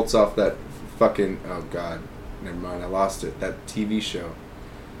the adults off that fucking oh god. Never mind, I lost it. That TV show.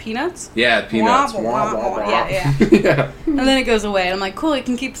 Peanuts? Yeah, Peanuts. Wah, wah, wah, wah. Yeah. Yeah. And then it goes away. And I'm like, cool, I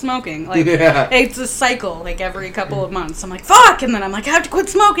can keep smoking. Like, Yeah. it's a cycle, like, every couple of months. I'm like, fuck! And then I'm like, I have to quit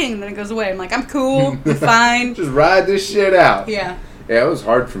smoking. And then it goes away. I'm like, I'm cool. I'm fine. Just ride this shit out. Yeah. Yeah, it was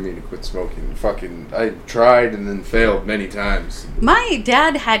hard for me to quit smoking. I tried and then failed many times. My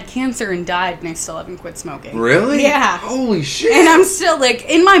dad had cancer and died, and I still haven't quit smoking. Really? Yeah. Holy shit. And I'm still, like,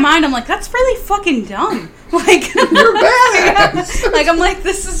 in my mind, I'm like, that's really fucking dumb. Like, You're badass. Like, I'm like,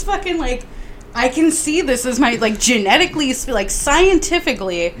 this is fucking, like, I can see this as my, like, genetically, like,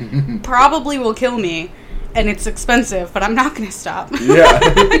 scientifically, probably will kill me. And it's expensive, but I'm not going to stop. Yeah.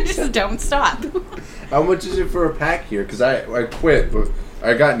 I just don't stop. How much is it for a pack here? Because I quit, but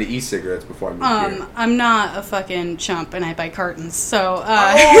I got into e-cigarettes before I moved here. I'm not a fucking chump, and I buy cartons. So,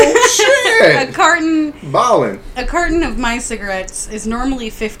 Oh, shit! a carton Ballin'. of my cigarettes is normally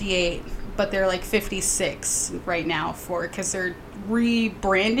 58, but they're like 56 right now because they're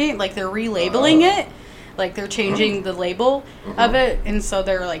rebranding, like they're relabeling it. Like, they're changing the label of it, and so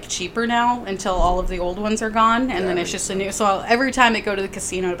they're, like, cheaper now until all of the old ones are gone, and then it's just a new... So every time I go to the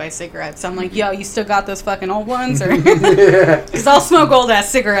casino to buy cigarettes, I'm like, yo, you still got those fucking old ones? Because I'll smoke old-ass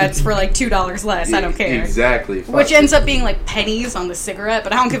cigarettes for, like, $2 less. I don't care. Exactly. Fuck. Which ends up being, like, pennies on the cigarette,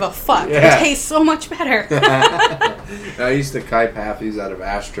 but I don't give a fuck. Yeah. It tastes so much better. I used to kite halfies out of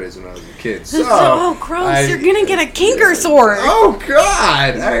ashtrays when I was a kid. So, oh, gross. You're gonna get a canker sore. Oh,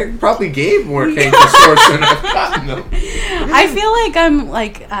 God. I probably gave more canker sores than I've gotten them. I feel like I'm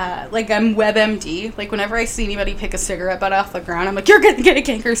I'm WebMD. Like, whenever I see anybody pick a cigarette butt off the ground, I'm like, you're gonna get a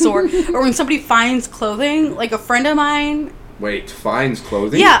canker sore. Or when somebody finds clothing, like a friend of mine. Wait, finds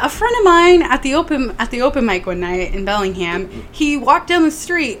clothing? Yeah, a friend of mine at the open mic one night in Bellingham. He walked down the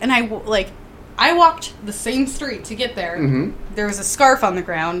street, and I walked the same street to get there. Mm-hmm. There was a scarf on the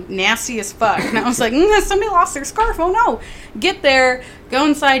ground, nasty as fuck. And I was like, somebody lost their scarf. Oh, no. Get there, go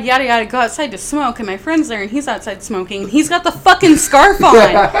inside, yada, yada, go outside to smoke. And my friend's there, and he's outside smoking. And he's got the fucking scarf on.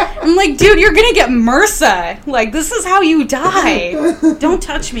 I'm like, dude, you're going to get MRSA. Like, this is how you die. Don't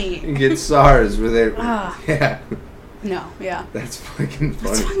touch me. You get SARS where they... Ah. Yeah. No, yeah. That's fucking funny.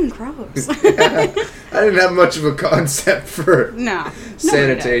 That's fucking gross. I didn't have much of a concept for No.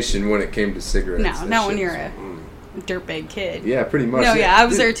 sanitation when it came to cigarettes. No, That not shit when you're was- a dirtbag kid. Yeah, pretty much. No, yeah, I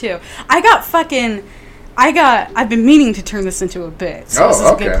was there too. I've been meaning to turn this into a bit, so this is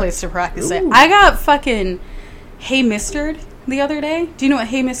a good place to practice it. Ooh. I got fucking Hey Mistered the other day. Do you know what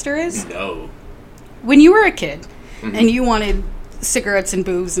Hey Mister is? No. When you were a kid and you wanted cigarettes and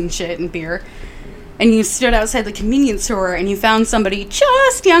booze and shit and beer. And you stood outside the convenience store and you found somebody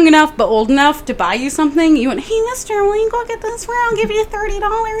just young enough but old enough to buy you something. You went, hey, mister, will you go get this for? I'll give you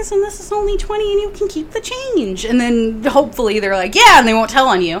 $30 and this is only $20 and you can keep the change. And then hopefully they're like, yeah, and they won't tell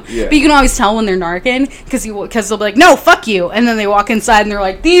on you. Yeah. But you can always tell when they're narking because they'll be like, no, fuck you. And then they walk inside and they're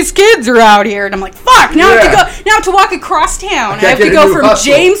like, these kids are out here. And I'm like, fuck, now I have to walk across town. I have to go from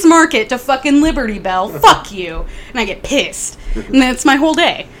James Market to fucking Liberty Bell. Fuck you. And I get pissed. And that's my whole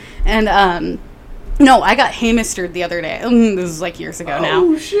day. And, no, I got hey-mistered the other day. This is like years ago now.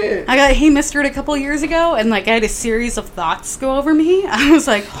 Oh, shit. I got hey-mistered a couple years ago, and like I had a series of thoughts go over me. I was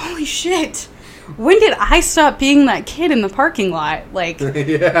like, holy shit. When did I stop being that kid in the parking lot? Like,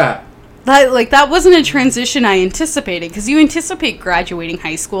 yeah. That wasn't a transition I anticipated, because you anticipate graduating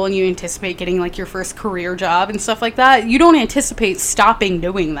high school and you anticipate getting like your first career job and stuff like that. You don't anticipate stopping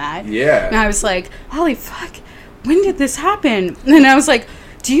doing that. Yeah. And I was like, holy fuck, when did this happen? And I was like,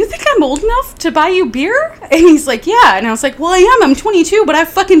 do you think I'm old enough to buy you beer? And he's like, yeah. And I was like, well, I am. I'm 22, but I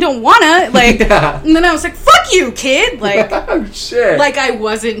fucking don't wanna. Like, yeah. And then I was like, fuck you, kid. Like, oh, shit. Like I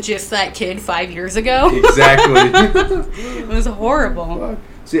wasn't just that kid 5 years ago. Exactly. It was horrible. Fuck.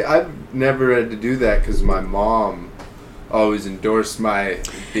 See, I've never had to do that because my mom always endorsed my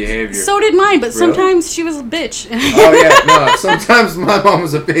behavior. So did mine, but Really? Sometimes she was a bitch. Oh, yeah. No, sometimes my mom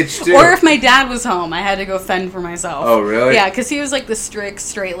was a bitch, too. Or if my dad was home, I had to go fend for myself. Oh, really? Yeah, because he was like the strict,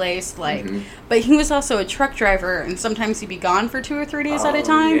 straight-laced, like... Mm-hmm. But he was also a truck driver, and sometimes he'd be gone for 2 or 3 days at a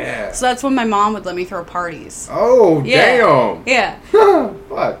time. Yeah. So that's when my mom would let me throw parties. Oh, yeah. damn. Yeah.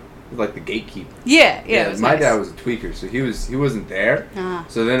 Fuck. Like the gatekeeper. Yeah. My nice. dad was a tweaker, so he wasn't there.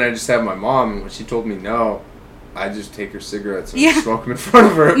 So then I just had my mom, and when she told me no, I just take her cigarettes and smoke them in front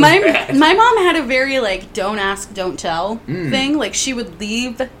of her. My mom had a very, like, don't ask, don't tell thing. Like, she would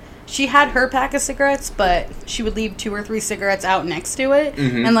leave... She had her pack of cigarettes, but she would leave 2 or 3 cigarettes out next to it.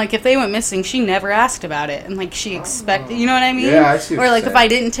 Mm-hmm. And, like, if they went missing, she never asked about it. And, like, she expected... You know what I mean? Yeah, I see what Or, like, you're if I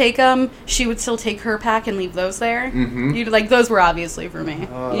didn't take them, she would still take her pack and leave those there. Mm-hmm. Like, those were obviously for me.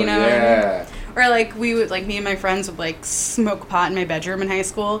 Oh, you know what I mean? Or, like, we would, like, me and my friends would, like, smoke pot in my bedroom in high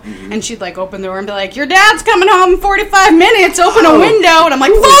school. Mm-hmm. And she'd, like, open the door and be like, your dad's coming home in 45 minutes. Open a window. And I'm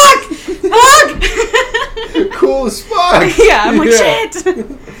like, fuck! Cool as fuck. Yeah, I'm like, shit.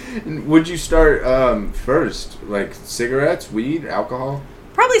 Would you start first? Like, cigarettes, weed, alcohol?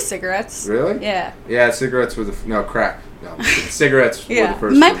 Probably cigarettes. Really? Yeah. Yeah, cigarettes were no, crack. No, cigarettes were the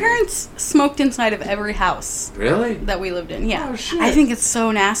first My one. parents smoked inside of every house. Really? That we lived in, yeah. Oh, shit. I think it's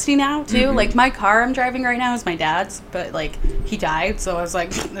so nasty now, too. Mm-hmm. Like, my car I'm driving right now is my dad's, but, like, he died, so I was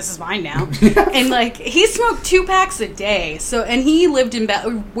like, this is mine now. And, like, he smoked 2 packs a day, and he worked in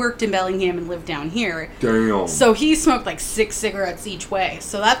Bellingham and lived down here. Damn. So he smoked, like, 6 cigarettes each way.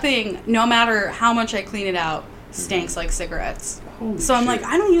 So that thing, no matter how much I clean it out, stinks like cigarettes. Holy so I'm shit. like,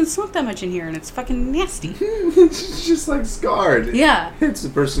 I don't even smoke that much in here, and it's fucking nasty. It's just like scarred. Yeah. It's the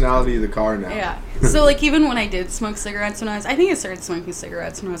personality of the car now. Yeah. So, like, even when I did smoke cigarettes I think I started smoking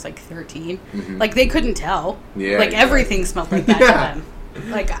cigarettes when I was, like, 13. Mm-hmm. Like, they couldn't tell. Yeah. Like, everything smelled like that to them.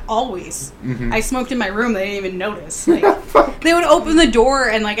 Like, always. Mm-hmm. I smoked in my room, they didn't even notice. Like, they would open the door,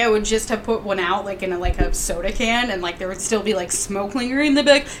 and, like, I would just have put one out, like, in a soda can, and, like, there would still be, like, smoke lingering. They'd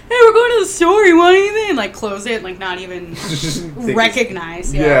be like, hey, we're going to the store, you want anything? And, like, close it, and, like, not even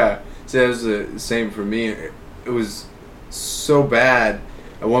recognize. Yeah. So it was the same for me. It was so bad.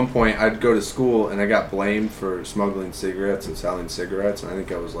 At one point, I'd go to school, and I got blamed for smuggling cigarettes and selling cigarettes, and I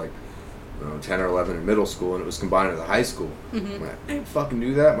think I was, like, 10 or 11 in middle school, and it was combined with the high school. Mm-hmm. I'm like, I didn't fucking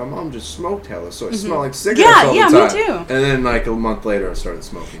do that. My mom just smoked hella, so I smelled like cigarettes all the time. Yeah, me too. And then, like, a month later, I started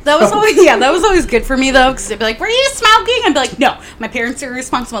smoking. That was always good for me, though, because they'd be like, were you smoking? I'd be like, no, my parents are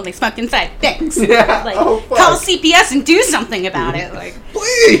responsible. They smoked inside. Thanks. Yeah. Like, call CPS and do something about it. Like,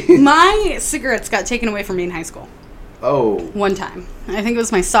 please. My cigarettes got taken away from me in high school. Oh. One time. I think it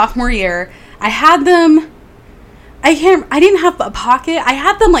was my sophomore year. I had them... I didn't have a pocket. I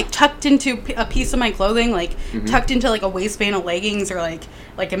had them, like, tucked into a piece of my clothing, like, tucked into, like, a waistband of leggings or,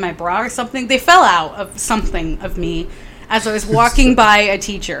 like in my bra or something. They fell out of something of me as I was walking by a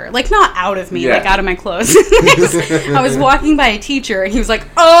teacher. Like, not out of me, like, out of my clothes. I was walking by a teacher, and he was like,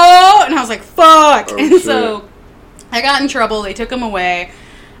 oh! And I was like, fuck! Oh, and so I got in trouble. They took them away.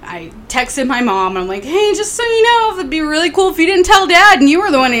 I texted my mom, and I'm like, hey, just so you know, it'd be really cool if you didn't tell Dad and you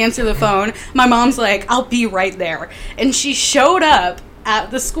were the one to answer the phone. My mom's like, I'll be right there. And she showed up at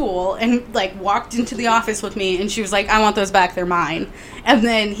the school and, like, walked into the office with me, and she was like, I want those back, they're mine. And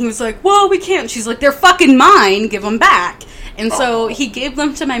then he was like, well, we can't. She's like, they're fucking mine, give them back. And so he gave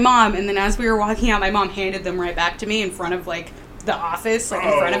them to my mom, and then as we were walking out, my mom handed them right back to me in front of, like, the office, like,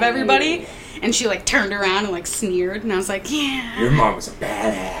 in front of everybody. And she, like, turned around and, like, sneered. And I was like, yeah. Your mom was a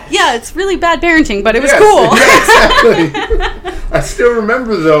badass. Yeah, it's really bad parenting, but it was Yes, cool. yeah, exactly. I still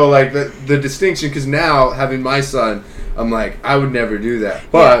remember, though, like, the distinction, because now, having my son, I'm like, I would never do that.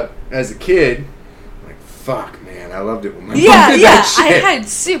 But, as a kid, I'm like, fuck, man, I loved it when my mom did that shit. I had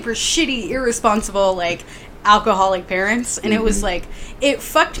super shitty, irresponsible, like, alcoholic parents, and it was like, it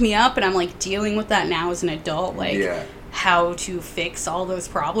fucked me up, and I'm like dealing with that now as an adult, like how to fix all those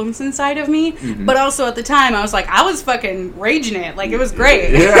problems inside of me. But also at the time I was like, I was fucking raging it, like it was great.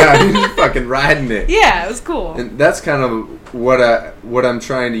 Yeah, you fucking riding it. Yeah, it was cool. And that's kind of what I'm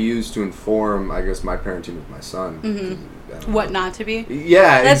trying to use to inform, I guess, my parenting with my son. What not to be.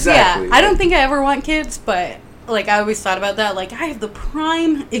 Yeah, exactly. I don't think I ever want kids, but like, I always thought about that. Like, I have the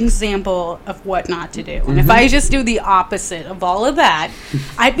prime example of what not to do. And if I just do the opposite of all of that,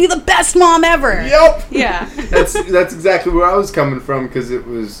 I'd be the best mom ever. Yep. Yeah. That's exactly where I was coming from, because it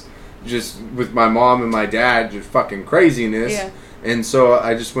was just with my mom and my dad, just fucking craziness. Yeah. And so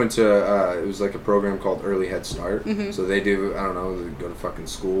I just went to, it was like a program called Early Head Start. So they do, I don't know, they go to fucking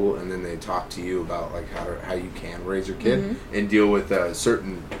school, and then they talk to you about, like, how you can raise your kid and deal with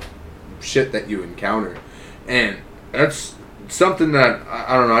certain shit that you encounter. And that's something that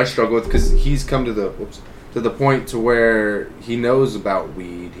I don't know, I struggle with, because he's come to the point to where he knows about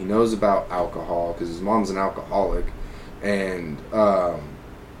weed, he knows about alcohol, because his mom's an alcoholic, and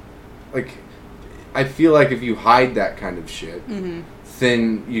like, I feel like if you hide that kind of shit,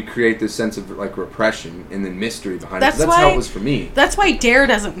 then you create this sense of, like, repression and then mystery behind it. That's how it was for me. That's why DARE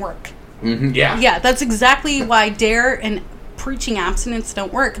doesn't work. Yeah, that's exactly why DARE and preaching abstinence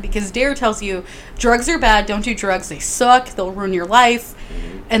don't work, because DARE tells you drugs are bad, don't do drugs, they suck, they'll ruin your life.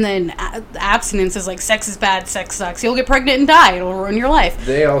 And then abstinence is like, sex is bad, sex sucks, you'll get pregnant and die, it'll ruin your life.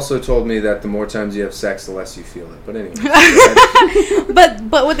 They also told me that the more times you have sex, the less you feel it. But anyway.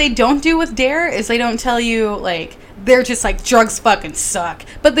 but what they don't do with DARE is they don't tell you, like, they're just like, drugs fucking suck.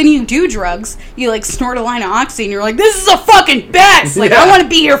 But then you do drugs, you, like, snort a line of oxy, and you're like, this is the fucking best! Like, I want to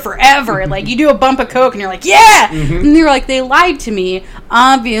be here forever. Like, you do a bump of coke, and you're like, yeah! And you're like, they lied to me.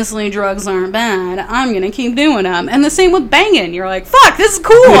 Obviously, drugs aren't bad. I'm gonna keep doing them. And the same with banging. You're like, fuck, this is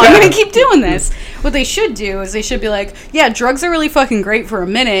cool. I'm gonna keep doing this. What they should do is they should be like, yeah, drugs are really fucking great for a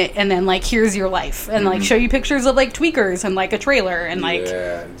minute, and then, like, here's your life. And, like, show you pictures of, like, tweakers and, like, a trailer and, like,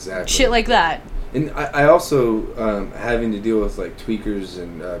 shit like that. And I also, having to deal with, like, tweakers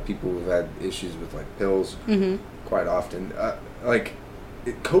and people who've had issues with, like, pills quite often, like,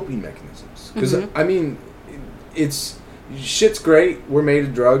 coping mechanisms. Because, I mean, shit's great. We're made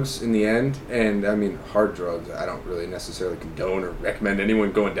of drugs in the end. And, I mean, hard drugs, I don't really necessarily condone or recommend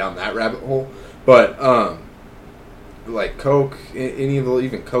anyone going down that rabbit hole. But, like, coke,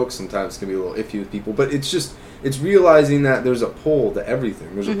 even coke sometimes can be a little iffy with people. But it's just, it's realizing that there's a pull to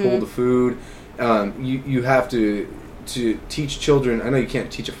everything. There's a pull to food. You have to teach children. I know you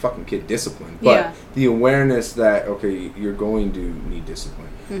can't teach a fucking kid discipline, but the awareness that, okay, you're going to need discipline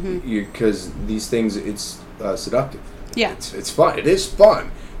because these things, it's seductive. Yeah, it's fun. It is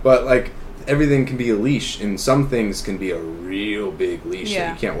fun, but, like, everything can be a leash, and some things can be a real big leash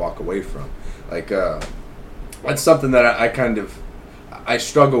that you can't walk away from. Like, that's something that I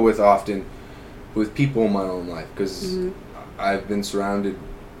struggle with often with people in my own life, because I've been surrounded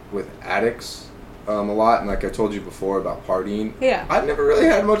with addicts a lot, and like I told you before about partying, I've never really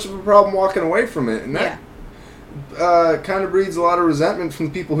had much of a problem walking away from it, and that kind of breeds a lot of resentment from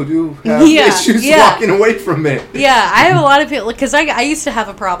the people who do have issues walking away from it. Yeah, I have a lot of people, because I used to have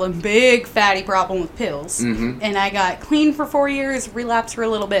a problem, big fatty problem with pills, and I got clean for 4 years, relapsed for a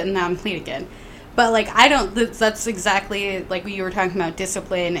little bit, and now I'm clean again. But, like, that's exactly, like, what you were talking about,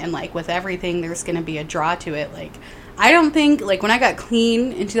 discipline, and, like, with everything, there's going to be a draw to it. Like, I don't think, like, when I got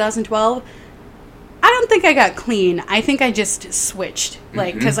clean in 2012, I don't think I got clean. I think I just switched.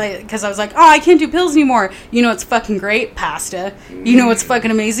 Like, because I was like, oh, I can't do pills anymore. You know what's fucking great? Pasta. You know what's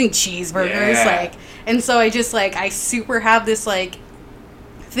fucking amazing? Cheeseburgers. Like, and so I just, like, I super have this, like,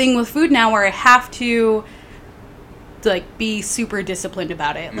 thing with food now where I have to, like, be super disciplined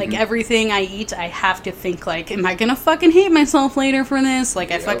about it. Like, everything I eat, I have to think, like, am I gonna fucking hate myself later for this?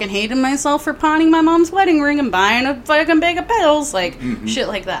 Like, I fucking hated myself for pawning my mom's wedding ring and buying a fucking bag of pills. Like, shit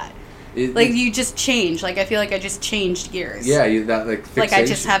like that. You just change. Like, I feel like I just changed gears. Yeah, that, like, fixation. Like, I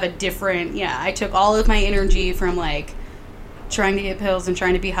just have a different, I took all of my energy from, like, trying to get pills and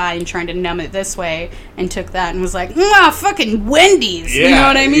trying to be high and trying to numb it this way, and took that and was like, fucking Wendy's. You know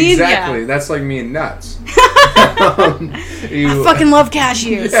what I mean? Exactly. That's like me and nuts. I fucking love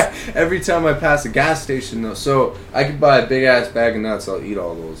cashews. Yeah, every time I pass a gas station, though, so I could buy a big ass bag of nuts. I'll eat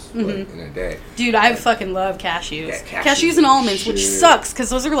all those like, in a day. Dude, I fucking love cashews. Yeah, cashews and almonds, which shit. sucks because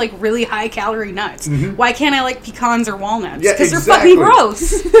those are like really high calorie nuts. Why can't I like pecans or walnuts? Yeah, Because exactly. they're fucking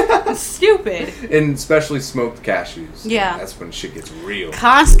gross. It's stupid. And especially smoked cashews. Yeah. That's when shit gets real.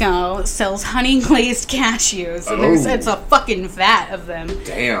 Costco sells honey glazed cashews, and it's a fucking vat of them.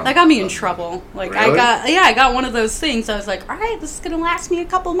 Damn. That got me in trouble. Like Really? I got one of those things. I was like, all right, this is gonna last me a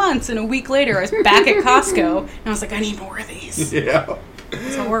couple months. And a week later, I was back at Costco, and I was like, I need more of these. Yeah.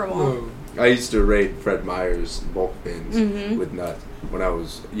 It's horrible. I used to rate Fred Meyer's bulk bins with nuts when I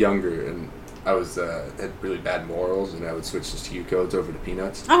was younger, and I was had really bad morals, and I would switch the SKU codes over to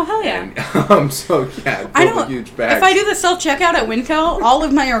peanuts. Oh hell yeah! And so yeah, I built don't. huge bags. If I do the self checkout at Winco, all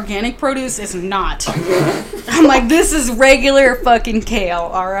of my organic produce is not. I'm like, this is regular fucking kale.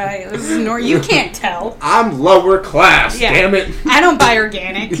 All right, this is you can't tell. I'm lower class. Yeah. Damn it. I don't buy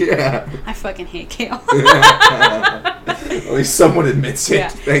organic. Yeah. I fucking hate kale. At least someone admits it. Yeah.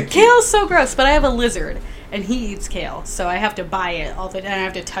 Thank you. Kale's so gross, but I have a lizard, and he eats kale, so I have to buy it all the time. I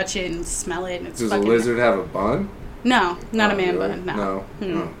have to touch it and smell it, and it's Does fucking... a lizard have a bun? No, not Oh, a man really? bun, no.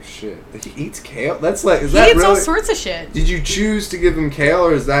 Oh, shit. He eats kale? That's like, is He that eats really... all sorts of shit. Did you choose to give him kale,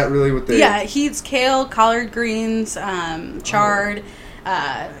 or is that really what they... Yeah, he eats kale, collard greens, chard,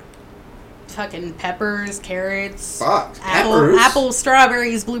 fucking peppers, carrots, Fuck, peppers? apple,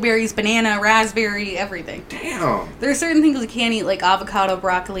 strawberries, blueberries, banana, raspberry, everything. Damn. There are certain things you can't eat, like avocado,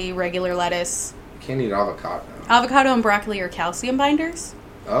 broccoli, regular lettuce. You can't eat avocado. Avocado and broccoli are calcium binders,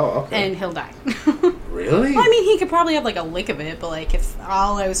 Oh, okay. and he'll die. Really? Well, I mean, he could probably have like a lick of it, but like if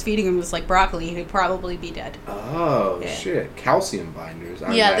all I was feeding him was like broccoli, he'd probably be dead. Oh, Yeah. shit. Calcium binders.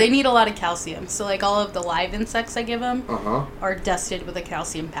 Yeah, they need a lot of calcium. So like all of the live insects I give him Uh-huh. are dusted with a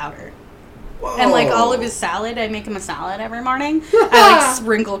calcium powder. Whoa. And like all of his salad, I make him a salad every morning. I like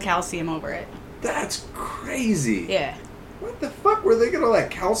sprinkle calcium over it. That's crazy. Yeah. What the fuck? Where they get all that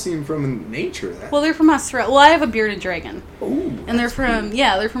calcium from in nature? That... Well, they're from Australia. Well, I have a bearded dragon, Ooh, and they're that's from cool.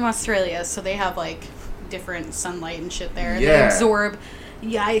 they're from Australia, so they have like different sunlight and shit there. They Yeah. absorb.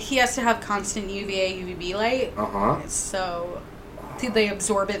 Yeah, he has to have constant UVA, UVB light. Uh-huh. So they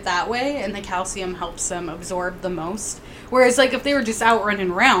absorb it that way, and the calcium helps them absorb the most. Whereas, like, if they were just out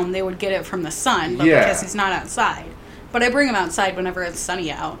running around, they would get it from the sun, but Yeah. because he's not outside. But I bring him outside whenever it's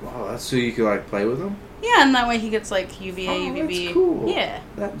sunny out. Wow, that's so you could, like, play with them? Yeah, and that way he gets, like, UVA, Oh, UVB. that's cool. Yeah.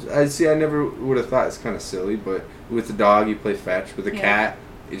 I see. I never would have thought it's kind of silly, but with the dog, you play fetch. With a Yeah. cat,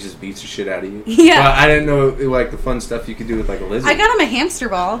 it just beats the shit out of you. Yeah. But I didn't know, like, the fun stuff you could do with, like, a lizard. I got him a hamster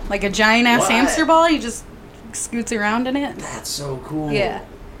ball, like a giant-ass What? hamster ball. He just scoots around in it. That's so cool. Yeah.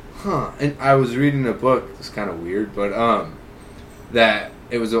 Huh. And I was reading a book. It's kind of weird, but that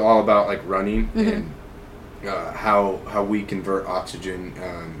it was all about like running and how we convert oxygen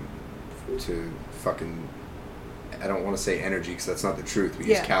to fucking. I don't want to say energy because that's not the truth. We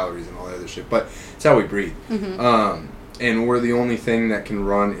use Yeah. calories and all that other shit, but it's how we breathe. And we're the only thing that can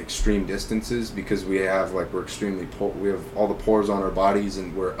run extreme distances because we have like we're extremely we have all the pores on our bodies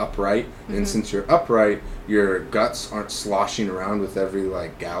and we're upright. And since you're upright, your guts aren't sloshing around with every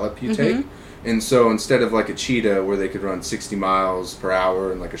like gallop you take. And so instead of like a cheetah where they could run 60 miles per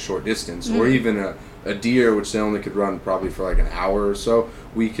hour in like a short distance, or even a deer which they only could run probably for like an hour or so,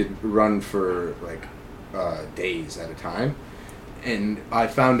 we could run for like days at a time. And I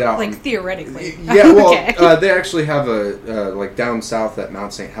found out, Like, theoretically. yeah, well, Okay. they actually have a like down south at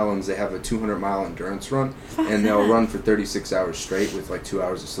Mount St. Helens. They have a 200-mile endurance run, and they'll run for 36 hours straight with like 2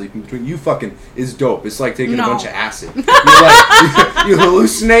 hours of sleep in between. You fucking is dope. It's like taking a No. bunch of acid. You like you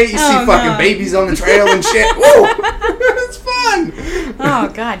hallucinate. You see fucking no. babies on the trail and shit. Woo! It's fun.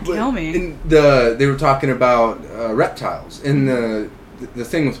 Oh, God, kill me. And they were talking about reptiles, and the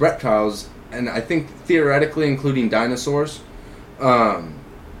thing with reptiles, and I think theoretically including dinosaurs.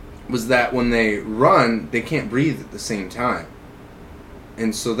 Was that when they run, they can't breathe at the same time.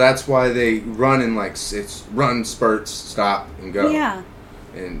 And so that's why they run in like, it's run, spurts, stop, and go. Yeah.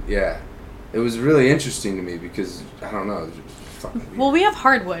 And yeah, it was really interesting to me because, I don't know, it was just fucking weird. Well, we have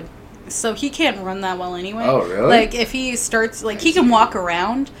hardwood, so he can't run that well anyway. Oh, really? Like, if he starts, like, he can walk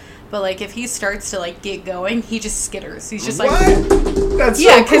around, but, like, if he starts to, like, get going, he just skitters. He's just like... What? That's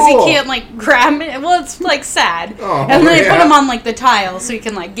Yeah, so because cool. he can't, like, grab it. Well, it's, like, sad. Oh, and then they put yeah. him on, like, the tile so he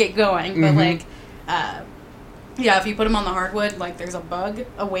can, like, get going. But, like, yeah, if you put him on the hardwood, like, there's a bug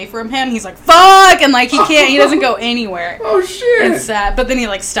away from him. He's like, fuck! And, like, he doesn't go anywhere. Oh, shit. It's sad. But then he,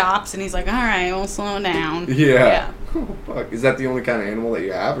 like, stops and he's like, all right, we'll slow down. Yeah. Oh, fuck. Is that the only kind of animal that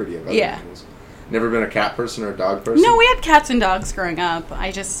you have, or do you have other Yeah. animals? Never been a cat person or a dog person? No, we had cats and dogs growing up.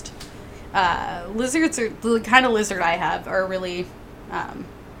 Lizards are the kind of lizard I have are really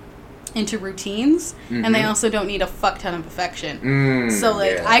into routines, and they also don't need a fuck ton of affection. So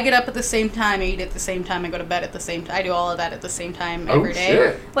like I get up at the same time, I eat at the same time, I go to bed at the same time. I do all of that at the same time every day,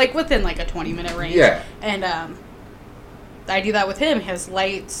 shit. like within like a 20-minute range. Yeah, and I do that with him. His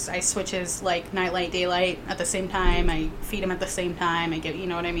lights, I switch his like nightlight, daylight at the same time. I feed him at the same time. I get, you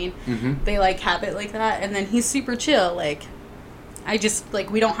know what I mean? They like have it like that, and then he's super chill. Like I just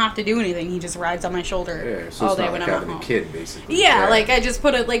like we don't have to do anything. He just rides on my shoulder so all it's day not when like I'm at having home. a kid, basically. Yeah, like I just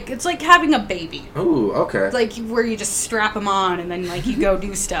put it like it's like having a baby. Oh, okay. Like where you just strap him on and then like you go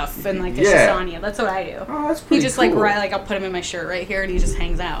do stuff and like it's just on you. That's what I do. Oh, that's pretty He just cool. like I'll put him in my shirt right here and he just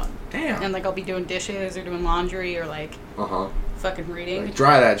hangs out. Damn. And like I'll be doing dishes or doing laundry or like fucking reading. Like,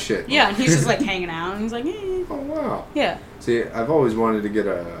 dry that shit. Yeah, and he's just like hanging out and he's like, eh. Oh wow. Yeah. See, I've always wanted to get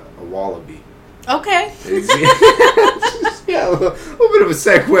a wallaby. Okay. Yeah, a little bit of a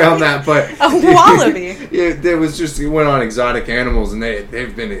segue on that, but a wallaby. Yeah, there was just it went on exotic animals, and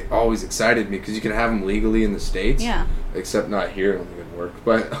they've been always excited me because you can have them legally in the States. Yeah. Except not here, it don't even work.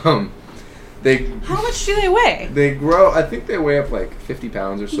 But they. How much do they weigh? They grow. I think they weigh up like 50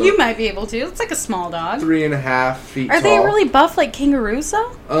 pounds or so. You might be able to. It's like a small dog. 3.5 feet Are tall. they really buff like kangaroos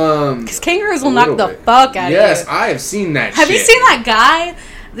though? Because kangaroos will knock the fuck out of you. Yes, I have seen that. Have shit. you seen that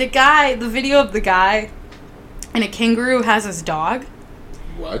guy? The video of the guy, and a kangaroo has his dog.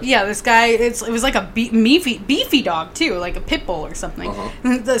 What? Yeah, this guy. It was like a beefy dog too, like a pit bull or something.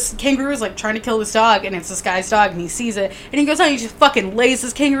 And this kangaroo is like trying to kill this dog, and it's this guy's dog, and he sees it, and he goes out, and he just fucking lays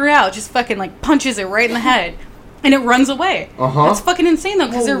this kangaroo out, just fucking like punches it right in the head, and it runs away. It's fucking insane though,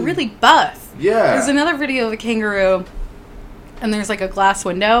 because they're really buff. Yeah. There's another video of a kangaroo. And there's like a glass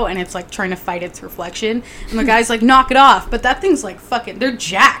window, and it's like trying to fight its reflection. And the guy's like, knock it off. But that thing's like fucking, they're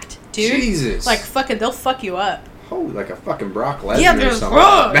jacked, dude. Jesus. Like fucking, they'll fuck you up. Holy, like a fucking Brock Lesnar Yeah, or they're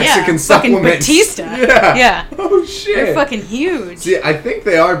something. Mexican fucking supplement. Batista. Yeah. Oh shit. They're fucking huge. See, I think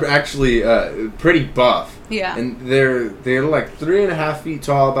they are actually pretty buff. Yeah. And they're like 3.5 feet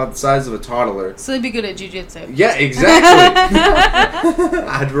tall, about the size of a toddler. So they'd be good at jujitsu. Yeah, exactly.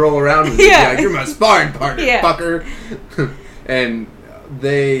 I'd roll around with Yeah. you're my sparring partner, Yeah. fucker. And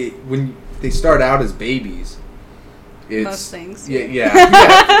when they start out as babies, it's Most things.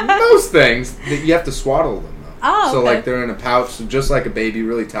 Yeah, most things. You have to swaddle them though. Oh, so okay. like they're in a pouch, so just like a baby,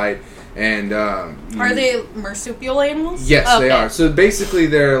 really tight. And Are they marsupial animals? Yes, Okay. they are. So basically,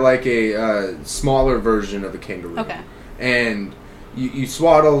 they're like a smaller version of a kangaroo. Okay. And you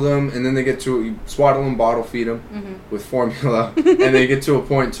swaddle them, and then you swaddle them, bottle feed them with formula, and they get to a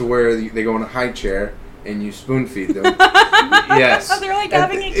point to where they go in a high chair, and you spoon feed them. Yes. They're like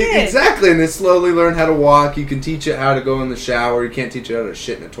having a kid. Exactly, and they slowly learn how to walk. You can teach it how to go in the shower. You can't teach it how to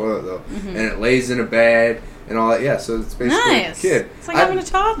shit in a toilet, though. And it lays in a bed and all that. Yeah, so it's basically Nice. a kid. It's like having a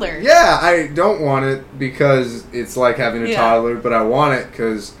toddler. Yeah, I don't want it because it's like having a toddler, but I want it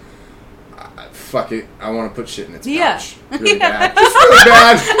because, fuck it, I want to put shit in its pouch. Really bad. Just really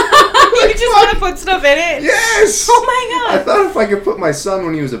bad. You just want to put stuff in it? Yes! Oh my god. I thought if I could put my son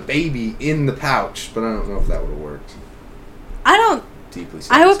when he was a baby in the pouch, but I don't know if that would have worked. I don't. Deeply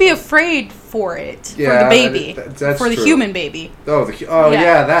I would be satisfying. afraid for it. For Yeah, the baby. that's for the true. human baby. Oh,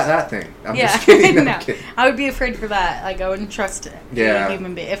 that thing. I'm just kidding. I'm kidding. I would be afraid for that. Like, I wouldn't trust it. Yeah. A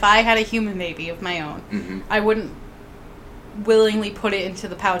human baby. If I had a human baby of my own, I wouldn't willingly put it into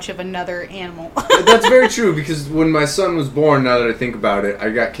the pouch of another animal. That's very true, because when my son was born, now that I think about it, I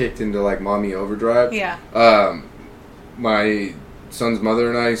got kicked into, like, mommy overdrive. Yeah. My son's mother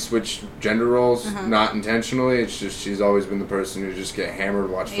and I switched gender roles, not intentionally. It's just she's always been the person who just get hammered,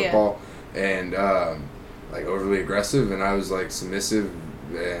 watch football, and, like, overly aggressive, and I was, like, submissive,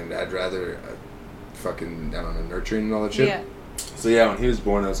 and I'd rather fucking, I don't know, nurturing and all that shit. Yeah. So, yeah, when he was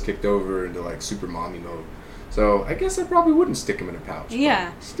born, I was kicked over into, like, super mommy mode. So, I guess I probably wouldn't stick him in a pouch.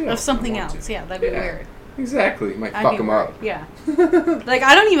 Yeah. Still, Of something I want else. to. Yeah, that'd be weird. Exactly. Might I'd fuck be him worried. up. Yeah. Like,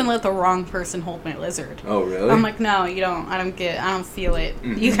 I don't even let the wrong person hold my lizard. Oh, really? I'm like, no, you don't. I don't feel it.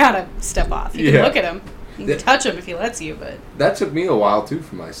 You gotta step off. You can Yeah. look at him. You can touch him if he lets you, but... That took me a while, too,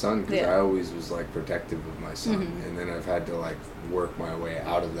 for my son, because Yeah. I always was, like, protective of my son. And then I've had to, like, work my way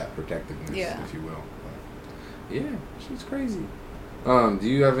out of that protectiveness, if you will. But, yeah, she's crazy. Do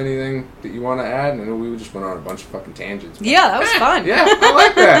you have anything that you want to add? I know we just went on a bunch of fucking tangents. But Yeah, that was fun. Yeah, I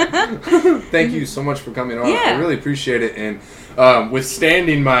like that. Thank you so much for coming on. Yeah. I really appreciate it. And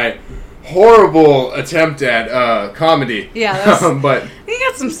withstanding my horrible attempt at comedy. Yeah, that was, but you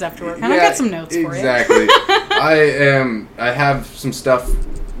got some stuff to work on. I got some notes for you. Exactly. I have some stuff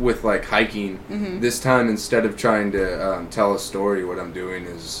with like hiking, this time instead of trying to tell a story, what I'm doing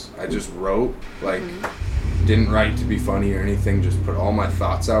is I just wrote, like, didn't write to be funny or anything, just put all my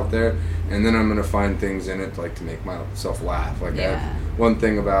thoughts out there, and then I'm going to find things in it, like, to make myself laugh. Like, I have one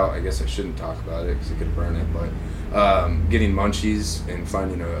thing about, I guess I shouldn't talk about it because it could burn it, but getting munchies and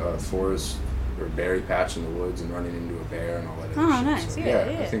finding a forest or berry patch in the woods and running into a bear and all that other shit. Nice. So,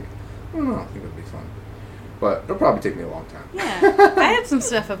 Yeah. I don't know, I think it'll be fun. But it'll probably take me a long time. Yeah. I had some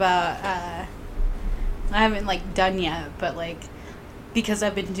stuff about, I haven't, like, done yet, but, like, because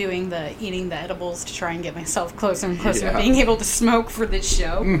I've been doing eating the edibles to try and get myself closer and closer to being able to smoke for this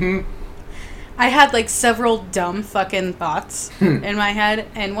show. Mm-hmm. I had, like, several dumb fucking thoughts in my head,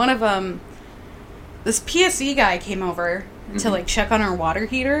 and one of them, this PSE guy came over to, like, check on our water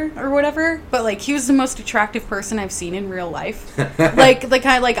heater or whatever, but, like, he was the most attractive person I've seen in real life.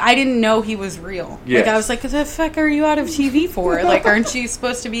 I didn't know he was real. Yes. Like, I was like, what the fuck are you out of TV for? Like, aren't you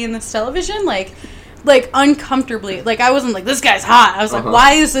supposed to be in this television? Like, uncomfortably. Like, I wasn't like, this guy's hot. I was like,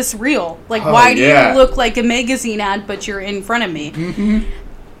 why is this real? Like, why do you look like a magazine ad, but you're in front of me? Mm-hmm.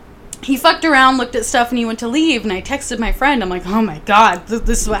 He fucked around, looked at stuff, and he went to leave, and I texted my friend. I'm like, oh my god,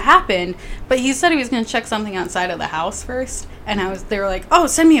 this is what happened. But he said he was going to check something outside of the house first, and they were like, oh,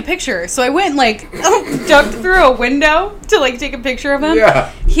 send me a picture. So I went, like, ducked through a window to, like, take a picture of him.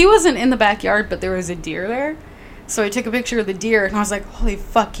 Yeah. He wasn't in the backyard, but there was a deer there. So I took a picture of the deer, and I was like, holy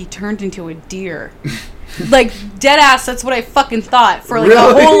fuck, he turned into a deer. Like, dead ass, that's what I fucking thought. For, like,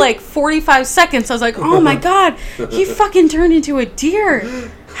 really? a whole, like, 45 seconds, I was like, oh my god, he fucking turned into a deer.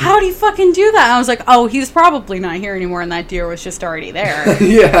 How'd he fucking do that? I was like, oh, he's probably not here anymore, and that deer was just already there.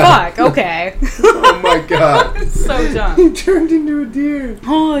 Yeah. Fuck, okay. Oh my god. It's so dumb. He turned into a deer.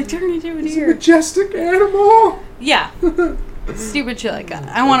 Oh, he turned into a He's deer. a majestic animal. Yeah. Stupid shit like that.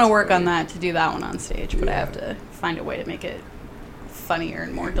 I want to work on that to do that one on stage, but I have to find a way to make it funnier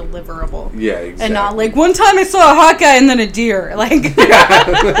and more deliverable. Yeah, exactly. And not like, one time I saw a hot guy and then a deer. Like, yeah,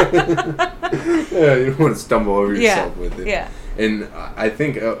 you don't want to stumble over yourself with it. Yeah. And I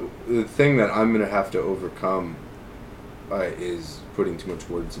think the thing that I'm going to have to overcome is putting too much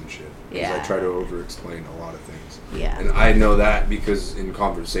words and shit. Because I try to over-explain a lot of things. Yeah. And I know that because in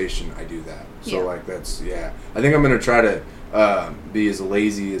conversation I do that. So, like, that's, I think I'm going to try to be as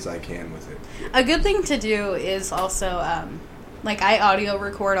lazy as I can with it. A good thing to do is also, like, I audio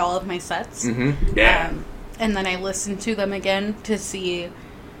record all of my sets. Mm-hmm. Yeah. And then I listen to them again to see,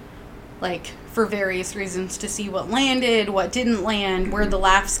 like, for various reasons, to see what landed, what didn't land, where the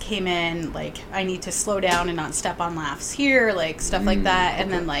laughs came in. Like, I need to slow down and not step on laughs here, like, stuff like that.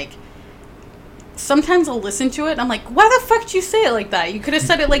 And then, like, sometimes I'll listen to it and I'm like, why the fuck did you say it like that? You could have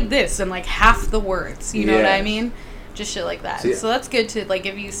said it like this and, like, half the words. You know what I mean? Just shit like that. So that's good to, like,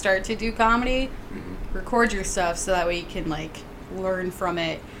 if you start to do comedy, record your stuff so that way you can, like, learn from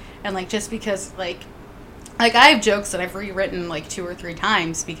it. And, like, just because, like I have jokes that I've rewritten, like, 2 or 3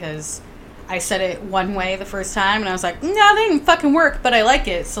 times because I said it one way the first time and I was like, no, they didn't fucking work, but I like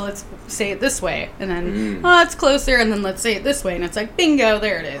it, so let's say it this way. And then, oh, it's closer, and then let's say it this way. And it's like, bingo,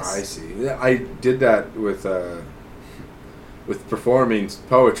 there it is. I see. I did that with performing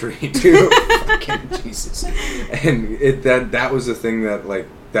poetry too. Fucking Jesus. And that was the thing that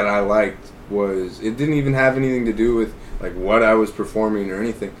I liked, was it didn't even have anything to do with like what I was performing or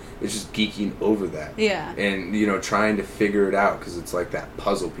anything. It's just geeking over that. Yeah. And trying to figure it out because it's like that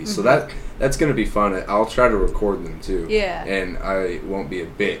puzzle piece. So that's gonna be fun. I'll try to record them too. Yeah. And I won't be a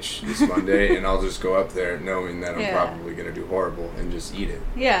bitch this Monday, and I'll just go up there knowing that I'm probably gonna do horrible and just eat it.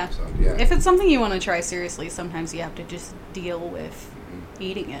 Yeah. So yeah. If it's something you want to try seriously, sometimes you have to just deal with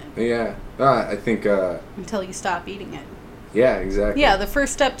eating it. Yeah. I think until you stop eating it. Yeah, exactly. Yeah, the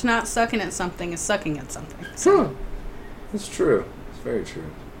first step to not sucking at something is sucking at something. So. That's true. It's very true.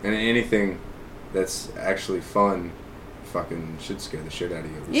 And anything that's actually fun fucking should scare the shit out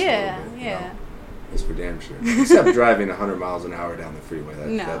of you. Yeah, bit, yeah. That's for damn sure. Except driving 100 miles an hour down the freeway.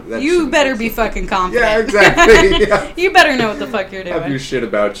 That you better be fucking confident. Yeah, exactly. Yeah. You better know what the fuck you're doing. Have your shit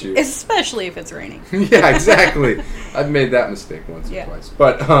about you. Especially if it's raining. Yeah, exactly. I've made that mistake once or twice.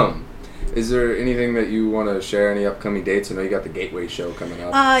 But, is there anything that you want to share? Any upcoming dates? I know you got the Gateway show coming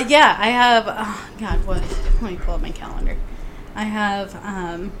up. Yeah, I have. Oh, God, what? Let me pull up my calendar. I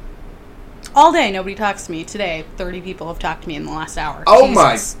have. All day, nobody talks to me. Today, 30 people have talked to me in the last hour. Oh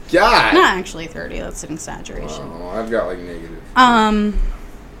Jesus. My God! Not actually 30. That's an exaggeration. Oh, I've got like negative.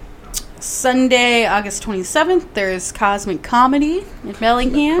 Sunday, August 27th, there's Cosmic Comedy in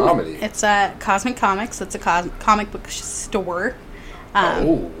Bellingham. Comedy. It's at Cosmic Comics. It's a comic book store.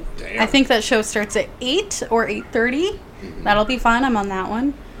 Oh. Damn. I think that show starts at 8 or 8:30. That'll be fun. I'm on that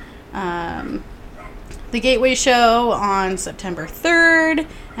one. the Gateway Show on September 3rd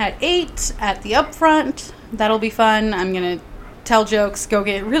at 8 at the Upfront. That'll be fun. I'm going to tell jokes, go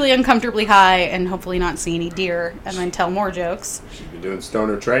get really uncomfortably high, and hopefully not see any deer, and then tell more jokes. Should be doing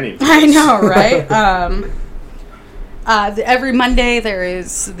stoner training. I know, right? Every Monday there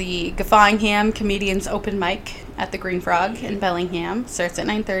is the Guffingham Comedians Open Mic at the Green Frog in Bellingham. Starts at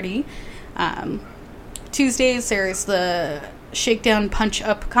 9:30. Tuesdays there's the Shakedown Punch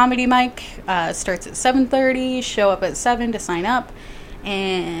Up Comedy Mic. Starts at 7:30. Show up at 7 to sign up.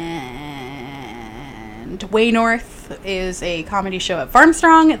 And Way North is a comedy show at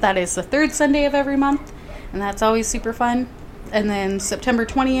Farmstrong. That is the third Sunday of every month, and that's always super fun. And then September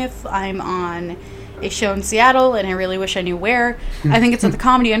 20th, I'm on a show in Seattle, and I really wish I knew where. I think it's at the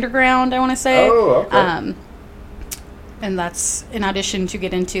Comedy Underground, I want to say. Oh, okay. And that's in audition to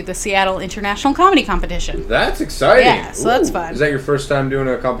get into the Seattle International Comedy Competition. That's exciting. Yeah, so that's fun. Is that your first time doing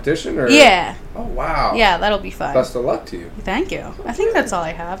a competition? Or? Yeah. Oh, wow. Yeah, that'll be fun. Best of luck to you. Thank you. I think that's all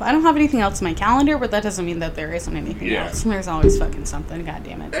I have. I don't have anything else in my calendar, but that doesn't mean that there isn't anything else. There's always fucking something. God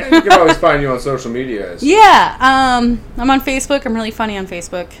damn it. And you can always find you on social media. Yeah. I'm on Facebook. I'm really funny on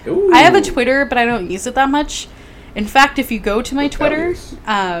Facebook. Ooh. I have a Twitter, but I don't use it that much. In fact, if you go to my Twitter,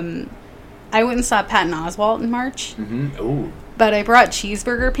 I went and saw Patton Oswalt in March. Mm-hmm. Ooh. But I brought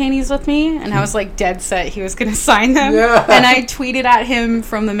cheeseburger panties with me, and I was like dead set he was going to sign them. Yeah. And I tweeted at him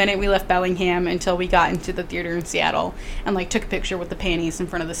from the minute we left Bellingham until we got into the theater in Seattle, and like took a picture with the panties in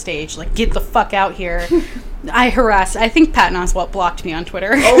front of the stage, like, get the fuck out here. I think Patton Oswalt blocked me on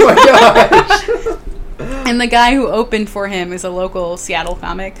Twitter. Oh my gosh. And the guy who opened for him is a local Seattle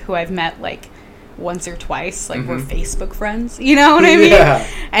comic who I've met like once or twice. Like, we're Facebook friends, you know what I mean? Yeah.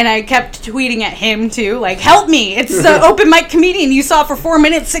 And I kept tweeting at him too, like, help me, it's the open mic comedian you saw for 4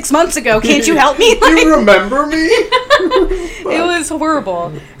 minutes 6 months ago, can't you help me? Like, You remember me? it was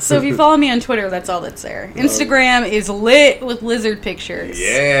horrible. So if you follow me on Twitter, that's all that's there. Instagram is lit with lizard pictures.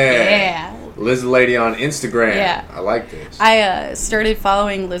 Yeah. Lizard Lady on Instagram. Yeah. I like this. I started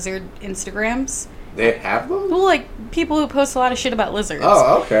following lizard Instagrams. They have those? Well, like, people who post a lot of shit about lizards.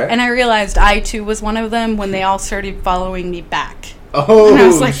 Oh, okay. And I realized I, too, was one of them when they all started following me back. Oh, And I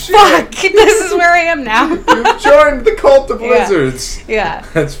was like, shit. fuck, this is where I am now. You've joined the cult of Yeah. lizards. Yeah.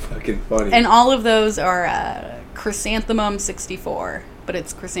 That's fucking funny. And all of those are Chrysanthemum 64, but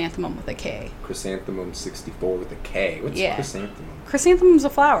it's chrysanthemum with a K. Chrysanthemum 64 with a K. What's Yeah. chrysanthemum? Chrysanthemum's a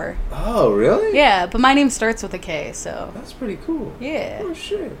flower. Oh, really? Yeah, but my name starts with a K, so... That's pretty cool. Yeah. Oh,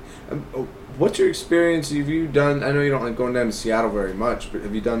 shit. What's your experience? Have you done, I know you don't like going down to Seattle very much, but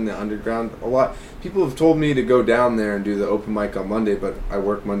have you done the underground a lot? People have told me to go down there and do the open mic on Monday, but I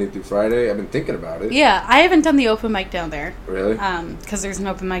work Monday through Friday. I've been thinking about it. Yeah, I haven't done the open mic down there. Really? Because there's an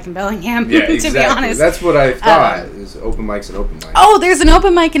open mic in Bellingham, Yeah, to exactly. be honest. That's what I thought, is open mics and open mics. Oh, there's an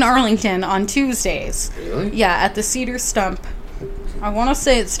open mic in Arlington on Tuesdays. Really? Yeah, at the Cedar Stump. I want to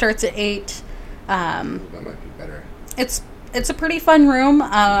say it starts at 8. That might be better. It's a pretty fun room.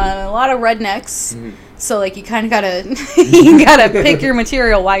 A lot of rednecks. Mhm. So, like, you kind of gotta you gotta pick your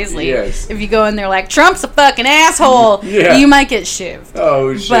material wisely. Yes. If you go in there like, Trump's a fucking asshole, Yeah. you might get shivved.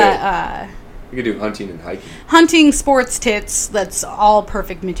 Oh, shit. But you could do hunting and hiking. hunting, sports, tits, that's all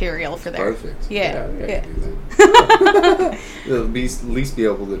perfect material for there. Perfect. Yeah. I Yeah. can do that. At least be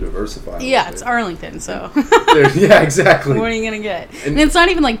able to diversify. a Yeah, little it's bit. Arlington, so Yeah, exactly. what are you gonna get? And- And it's not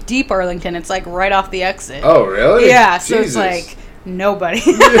even like deep Arlington, it's like right off the exit. Oh, really? Yeah, so Jesus. it's like nobody.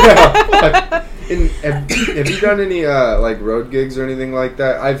 Yeah, fuck. And have you done any like road gigs or anything like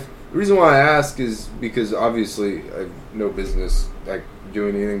that? The reason why I ask is because obviously I have no business like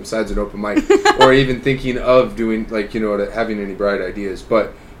doing anything besides an open mic, or even thinking of doing like having any bright ideas.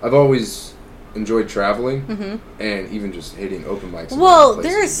 But I've always enjoyed traveling, and even just hitting open mics. in Well,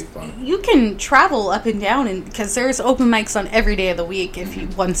 different places would be fun. you can travel up and down, and because there's open mics on every day of the week. If you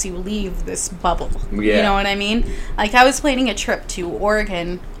once you leave this bubble, Yeah. you know what I mean. Like I was planning a trip to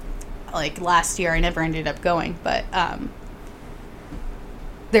Oregon, like last year. I never ended up going, but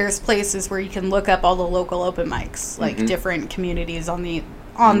there's places where you can look up all the local open mics, like different communities on the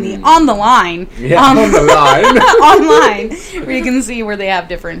line. Yeah, on the line. Online, where you can see where they have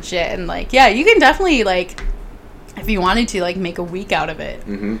different shit, and like, yeah, you can definitely like, if you wanted to, like, make a week out of it.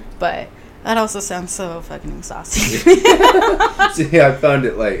 But that also sounds so fucking exhausting. See, I found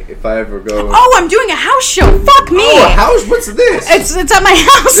it like if I ever go. Oh, I'm doing a house show. Fuck me. Oh, a house? What's this? It's at my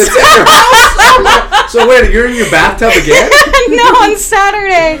house. It's at your house? So wait, you're in your bathtub again? No, on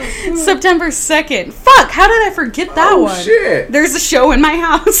Saturday, September 2nd. Fuck, how did I forget that Oh, one? shit. There's a show in my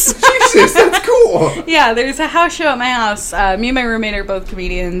house. Jesus, that's cool. Yeah, there's a house show at my house. Me and my roommate are both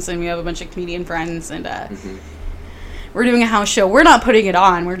comedians, and we have a bunch of comedian friends, and we're doing a house show. We're not putting it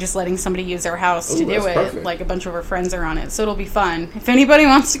on. We're just letting somebody use our house to do it. Perfect. Like, a bunch of our friends are on it. So it'll be fun. If anybody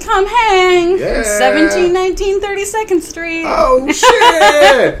wants to come hang, Yeah. 1719 32nd Street. Oh, shit!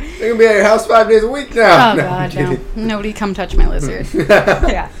 They're going to be at your house 5 days a week now. Oh, No, God, I'm no. kidding. Nobody come touch my lizard.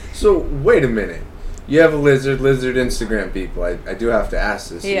 Yeah. So, wait a minute. You have a lizard Instagram people. I do have to ask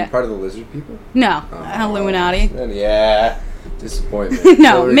this. Are Yeah. you part of the lizard people? No. Oh, Illuminati. then yeah. Disappointment.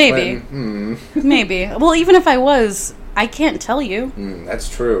 No, Hillary maybe. Clinton? Maybe. Well, even if I was, I can't tell you. That's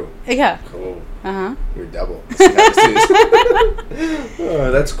true. Yeah. Cool. Uh-huh. You're double.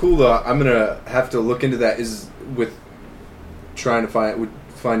 That's cool though. I'm gonna have to look into that. Is with trying to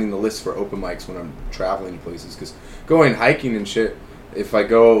finding the list for open mics when I'm traveling to places, because going hiking and shit. If I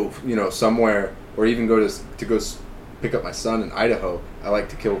go, somewhere, or even go to pick up my son in Idaho, I like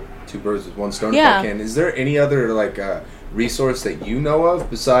to kill two birds with one stone if I can. Is there any other resource that you know of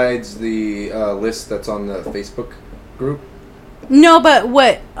besides the list that's on the Facebook group? No, but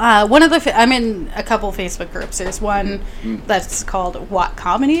one of the I'm in a couple Facebook groups. There's one that's called Watt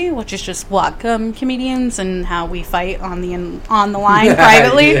Comedy, which is just Watt comedians and how we fight on the line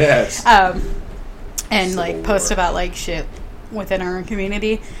privately. Yes. And Civil post War. about shit within our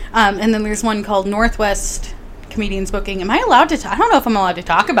community. And then there's one called Northwest Comedians Booking. Am I allowed to I don't know if I'm allowed to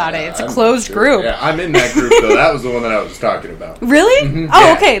talk about it. It's a closed group. Yeah, I'm in that group though. That was the one that I was talking about. Really? Mhm, Oh,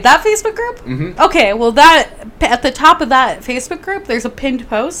 yeah. okay. That Facebook group? Mm-hmm. Okay, well, that at the top of that Facebook group, there's a pinned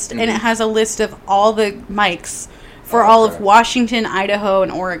post, and it has a list of all the mics for all of Okay. Washington, Idaho,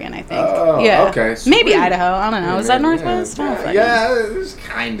 and Oregon, I think. Oh, yeah. okay, Maybe sweet. Idaho. I don't know. Is that Northwest? I don't fucking- Yeah, it's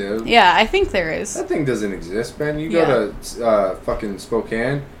kind of. Yeah, I think there is. That thing doesn't exist, man. You go to fucking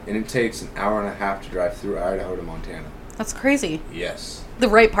Spokane, and it takes an hour and a half to drive through Idaho to Montana. That's crazy. Yes. The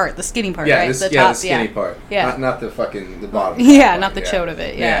right part, the skinny part, Yeah, right? the skinny part. Yeah. Not the fucking the bottom. Yeah, part, not the chode of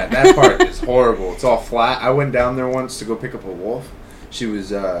it, yeah. that part is horrible. It's all flat. I went down there once to go pick up a wolf. She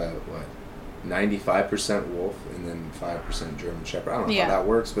was 95% wolf and then 5% German Shepherd. I don't know Yeah. how that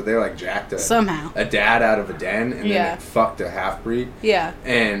works, but they jacked Somehow. a dad out of a den and Yeah. then it fucked a half breed. Yeah.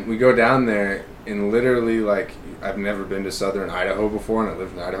 And we go down there and literally I've never been to southern Idaho before, and I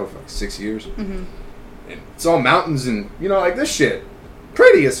lived in Idaho for 6 years. Mm-hmm. And it's all mountains and this shit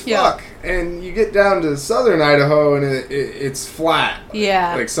pretty as Yeah. fuck. And you get down to southern Idaho and it's flat.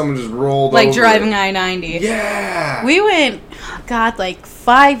 Yeah. Like someone just rolled over driving it. I-90. Yeah. We went,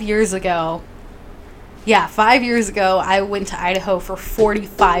 5 years ago. Yeah, 5 years ago, I went to Idaho for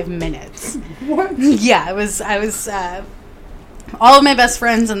 45 minutes. What? Yeah, I was all of my best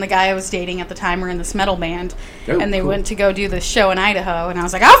friends and the guy I was dating at the time were in this metal band, Oh, and they cool. went to go do this show in Idaho, and I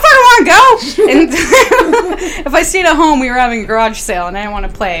was like, I don't fucking want to go! And if I stayed at home, we were having a garage sale, and I didn't want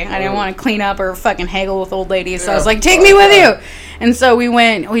to play. I didn't want to clean up or fucking haggle with old ladies, so I was like, take me with you! And so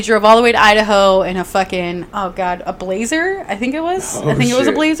we drove all the way to Idaho in a fucking, a Blazer, I think it was. Oh, I think it was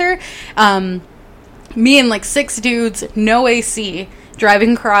a shit. Blazer. Me and 6 dudes, no AC,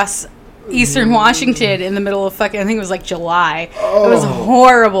 driving across Eastern Washington in the middle of I think it was July. Oh. It was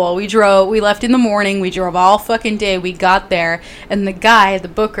horrible. We left in the morning, we drove all fucking day, we got there, and the guy, the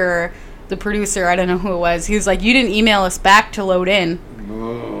booker, the producer, I don't know who it was, he was like, you didn't email us back to load in,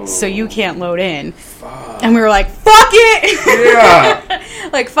 Oh, so you can't load in. fuck. And we were like, fuck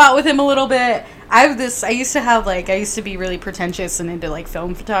it! Yeah. Fought with him a little bit. I used to be really pretentious and into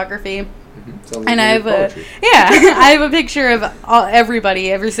film photography. Sounds And like I have poetry. I have a picture of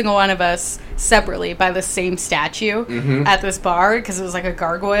every single one of us separately by the same statue at this bar because it was a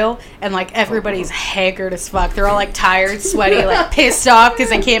gargoyle, and everybody's haggard as fuck. They're all tired, sweaty, pissed off because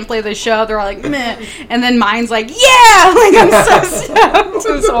they can't play the show. They're all meh, and then mine's yeah, I'm so stoked.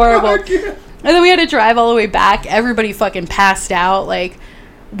 It was horrible. And then we had to drive all the way back. Everybody fucking passed out.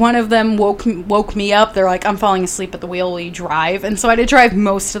 One of them woke me up. They're like, I'm falling asleep at the wheel. Will you drive? And so I had to drive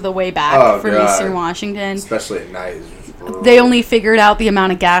most of the way back from God. Eastern Washington. Especially at night. It's just brutal. They only figured out the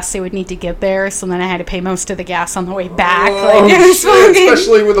amount of gas they would need to get there, so then I had to pay most of the gas on the way back. Oh, It was shit, fucking-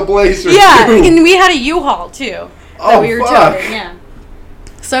 especially with a Blazer. yeah, too. and we had a U-Haul too. Oh, that we were fuck. towing, yeah.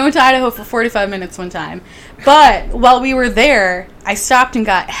 So I went to Idaho for 45 minutes one time. But while we were there, I stopped and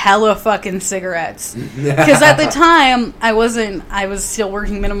got hella fucking cigarettes. Because at the time, I was still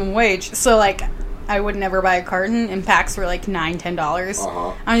working minimum wage. So, I would never buy a carton, and packs were $9, $10. Uh-huh.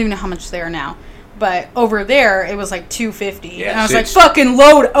 I don't even know how much they are now. But over there, it was $2.50. Yeah, and I was shit's fucking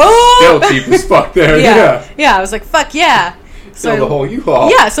load up! Still cheap as fuck there. Yeah. Yeah, I was like, fuck yeah. Fill the whole U-Haul.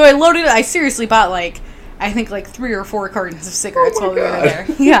 Yeah, so I seriously bought I think like 3 or 4 cartons of cigarettes Oh my while we were God. there.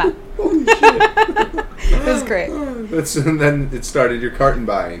 Yeah. Holy shit. It was great. And then it started your carton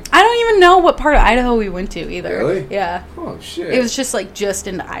buying. I don't even know what part of Idaho we went to either. Really? Yeah. Oh, shit. It was just like just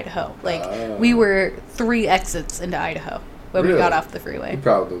into Idaho. Like we were 3 exits into Idaho when we got off the freeway.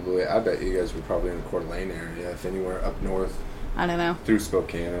 I bet you guys were probably in the Coeur d'Alene area, if anywhere up north. I don't know. Through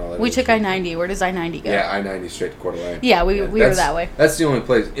Spokane and all that. We took I-90. Where does I-90 go? Yeah, I-90 straight to Coeur d'Alene. Yeah, we were that way. That's the only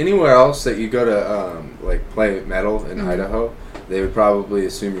place. Anywhere else that you go to, like, play metal in Idaho, they would probably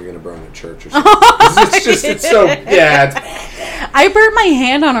assume you're going to burn a church or something. It's so, yeah. I burnt my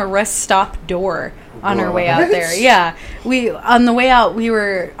hand on a rest stop door on our way out there. Yeah. On the way out, we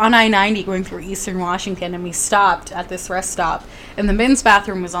were on I-90 going through Eastern Washington, and we stopped at this rest stop, and the men's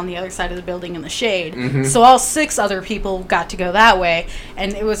bathroom was on the other side of the building in the shade. Mm-hmm. So all 6 other people got to go that way,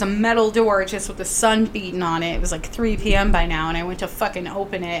 and it was a metal door just with the sun beating on it. It was like 3 p.m. by now, and I went to fucking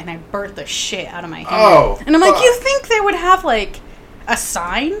open it, and I burnt the shit out of my hand. Oh, and I'm like, you think they would have, like, a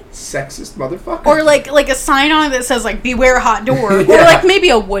sign? Sexist motherfucker. Or like a sign on it that says like beware hot door. Or like maybe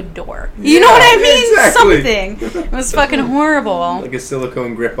a wood door. You know what I mean? Exactly. Something. It was fucking horrible. Like a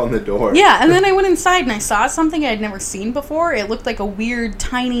silicone grip on the door. Yeah, and then I went inside and I saw something I'd never seen before. It looked like a weird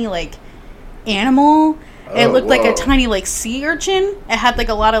tiny like animal. It looked like a tiny, like, sea urchin. It had, like,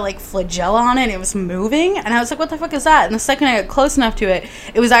 a lot of, like, flagella on it, and it was moving. And I was like, what the fuck is that? And the second I got close enough to it,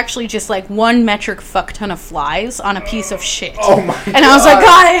 it was actually just, like, 1 metric fuck ton of flies on a piece of shit. Oh, my God. And I was like,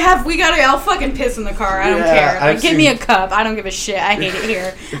 God, I'll fucking piss in the car. I don't care. Like, give me a cup. I don't give a shit. I hate it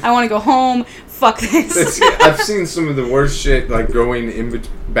here. I want to go home. Fuck this. I've seen some of the worst shit, like, going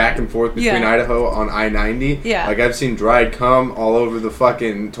back and forth between Idaho on I-90. Yeah. Like, I've seen dried cum all over the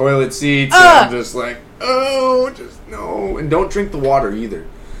fucking toilet seats, and I'm just like, oh, just no. And don't drink the water either.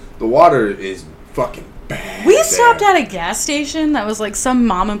 The water is fucking bad. We stopped at a gas station that was like some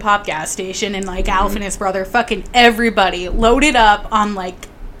mom and pop gas station, and like Alf and his brother, fucking everybody loaded up on like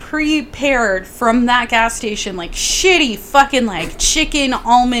prepared from that gas station, like shitty fucking like chicken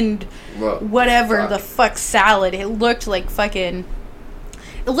almond whatever the fuck salad. It looked like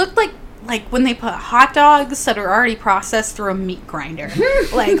when they put hot dogs that are already processed through a meat grinder.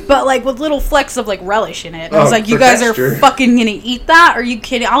 But with little flecks of, like, relish in it. I was like, you guys are fucking gonna eat that? Are you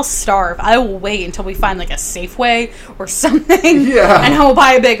kidding? I'll starve. I will wait until we find, like, a Safeway or something. Yeah. And I will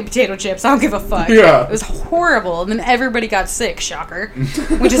buy a bag of potato chips. I don't give a fuck. Yeah. It was horrible. And then everybody got sick, shocker.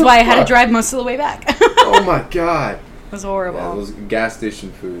 Which is why I had to drive most of the way back. Oh, my God. It was horrible. Yeah, those gas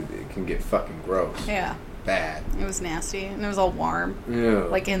station food, it can get fucking gross. Yeah. Bad. It was nasty, and it was all warm. Yeah.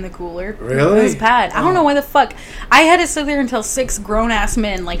 Like in the cooler. Really? It was bad. I don't know why the fuck. I had to sit there and tell 6 grown-ass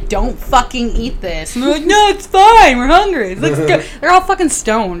men, like, don't fucking eat this. And they're like, no, it's fine. We're hungry. Let's go. They're all fucking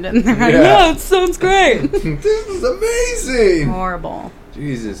stoned. And they're like, no, it sounds great. This is amazing. Horrible.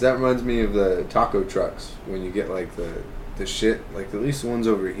 Jesus, that reminds me of the taco trucks. When you get, like, the shit, like, at least the ones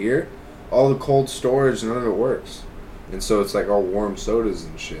over here, all the cold storage, none of it works. And so it's, like, all warm sodas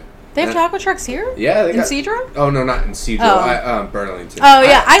and shit. They have taco trucks here? Yeah, they got... In Cedro? Oh, no, not in Cedro. Burlington. Oh,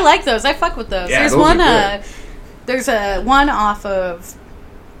 yeah, I like those. I fuck with those. Yeah, There's those one, are good. There's a one off of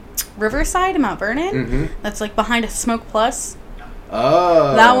Riverside in Mount Vernon. Mm-hmm. That's, like, behind a Smoke Plus.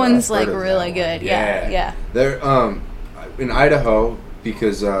 Oh. That one's, like, really good. Yeah. They're, in Idaho,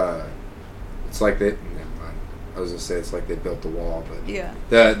 because, it's like they... I was gonna say it's like they built the wall, but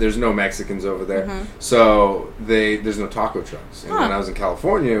there's no Mexicans over there, so there's no taco trucks. And when I was in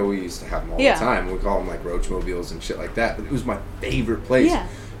California, we used to have them all the time. We call them like roach mobiles and shit like that. But it was my favorite place. Yeah.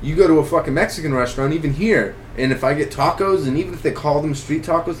 You go to a fucking Mexican restaurant, even here, and if I get tacos, and even if they call them street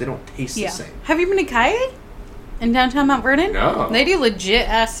tacos, they don't taste the same. Have you been to Calle in downtown Mount Vernon? No. They do legit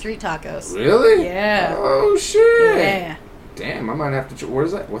ass street tacos. Really? Yeah. Oh shit. Yeah. Damn, I might have to. Where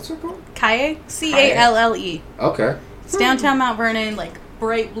is that? What's it called? Calle? Calle. Okay. It's downtown Mount Vernon, like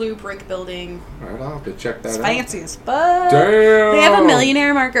bright blue brick building. All right, I'll have to check that It's out. fancy as fuck. Damn. They have a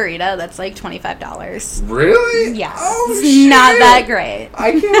millionaire margarita that's like $25. Really? Yes. Oh, it's shit. not that great.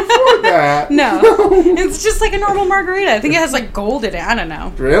 I can't afford that. No. It's just like a normal margarita. I think it has like gold in it. I don't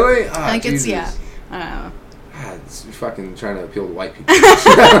know. Really? I think it's, I don't know. It's fucking trying to appeal to white people.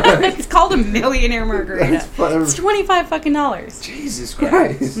 It's called a millionaire margarita. It's $25 fucking dollars. Jesus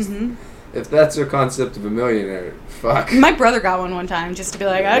Christ. Yeah. Mm-hmm. If that's their concept of a millionaire, fuck. My brother got one time just to be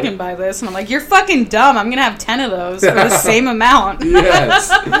like, I can buy this. And I'm like, you're fucking dumb. I'm going to have 10 of those for the same amount. Yes.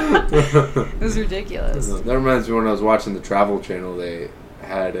 It was ridiculous. That reminds me when I was watching the Travel Channel, they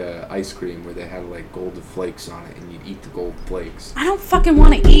had ice cream where they had like gold flakes on it and you'd eat the gold flakes. I don't fucking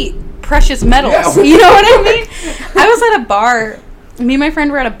want to eat precious metals. Yeah. You know what I mean? I was at a bar me and my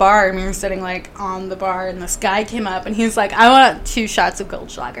friend were at a bar, and we were sitting, like, on the bar, and this guy came up, and he's like, I want 2 shots of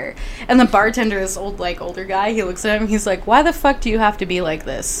Goldschlager. And the bartender, this older guy, he looks at him, and he's like, why the fuck do you have to be like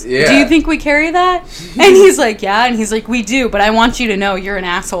this? Yeah. Do you think we carry that? And he's like, yeah. And he's like, we do, but I want you to know you're an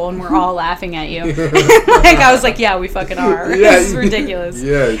asshole, and we're all laughing at you. Like, I was like, yeah, we fucking are. Yeah. This is ridiculous.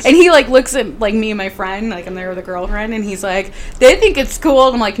 Yes. And he, like, looks at, like, me and my friend, like, I'm there with a girlfriend, and he's like, they think it's cool.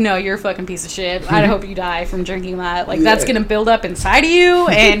 And I'm like, no, you're a fucking piece of shit. I hope you die from drinking that. Like, that's gonna build up inside of you,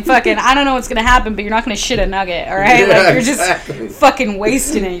 and fucking, I don't know what's gonna happen, but you're not gonna shit a nugget, alright? Yeah, like, you're exactly. just fucking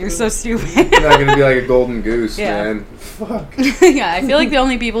wasting it. You're so stupid. You're not gonna be like a golden goose, Yeah. man. Fuck. Yeah, I feel like the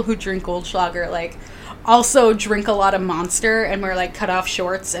only people who drink Goldschlager, like, also drink a lot of Monster and wear, like, cut-off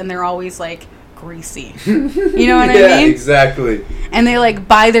shorts, and they're always, like, greasy. You know what I Yeah, mean? exactly. And they, like,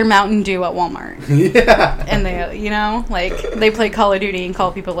 buy their Mountain Dew at Walmart. Yeah. And they, you know, like, they play Call of Duty and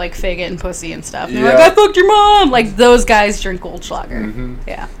call people, like, faggot and pussy and stuff. And they're Yeah. like, I fucked your mom! Like, those guys drink Goldschlager. Mhm.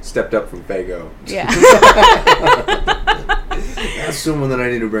 Yeah. Stepped up from Fago. Yeah. That's someone that I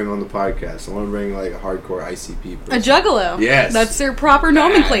need to bring on the podcast. I want to bring like a hardcore ICP person. A juggalo. Yes. That's their proper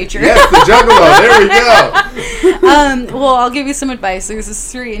nomenclature. Yes, the Juggalo. There we go. Well, I'll give you some advice. There's a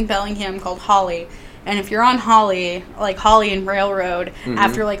street in Bellingham called Holly. And if you're on Holly, like Holly and Railroad,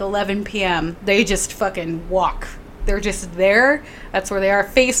 after like 11 p.m., they just fucking walk. They're just there. That's where they are.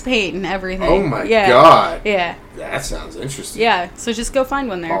 Face paint and everything. Oh my God. Yeah. That sounds interesting. Yeah. So just go find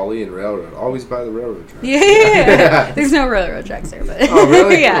one there. Holly and Railroad. Always by the railroad track. Yeah. There's no railroad tracks there, but Oh,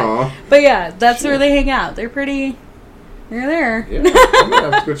 really? yeah. Aw. But yeah, that's where Shit. they hang out. They're pretty. They're there. Yeah, I'm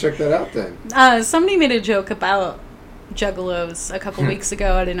gonna have to go check that out then. Somebody made a joke about juggalos a couple weeks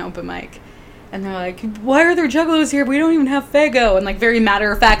ago at an open mic. And they're like, why are there juggalos here? We don't even have Fago. And, like, very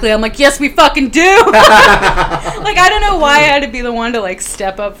matter-of-factly, I'm like, yes, we fucking do! Like, I don't know why I had to be the one to, like,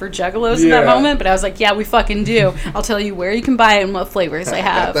 step up for juggalos in that Yeah. moment, but I was like, yeah, we fucking do. I'll tell you where you can buy it and what flavors they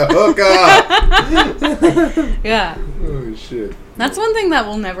have. The hook up. Yeah. Oh, shit. That's one thing that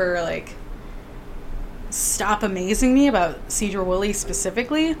will never, like, stop amazing me about Cedar Woolley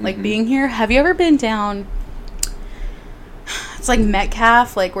specifically. Like, being here. Have you ever been down... It's like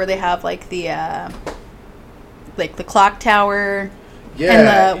Metcalf, like where they have like the clock tower Yeah. and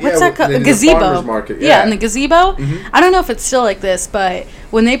the what's that called? The The gazebo. farmer's market. Yeah, and the gazebo. Mhm. I don't know if it's still like this, but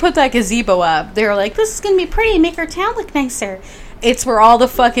when they put that gazebo up, they were like, "This is gonna be pretty, make our town look nicer." It's where all the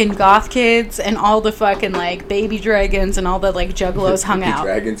fucking goth kids and all the fucking like baby dragons and all the like juggalos hung Baby out.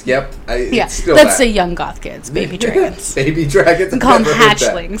 Dragons. Yep. Yeah, It's still that's that. the young goth kids, baby dragons. Baby dragons. We call them I've never heard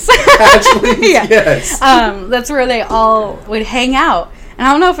that. hatchlings. Hatchlings. Yeah. Yes. That's where they all would hang out. And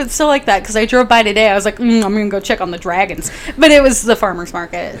I don't know if it's still like that, because I drove by today. I was like, I'm going to go check on the dragons. But it was the farmer's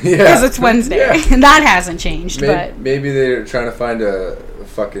market. Yeah. Because it's Wednesday. Yeah. And that hasn't changed. But Maybe they're trying to find a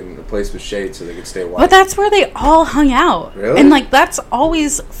fucking place with shade so they can stay white. But that's where they all hung out. Really? And, like, that's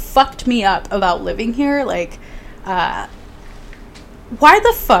always fucked me up about living here. Like, why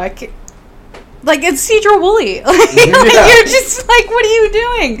the fuck... Like, it's Cedar Woolley. Like, Yeah. you're just like, what are you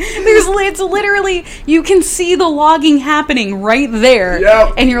doing? It's literally, you can see the logging happening right there.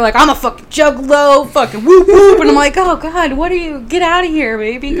 Yep. And you're like, I'm a fucking juggalo, fucking whoop whoop. And I'm like, oh, God, what are you? Get out of here,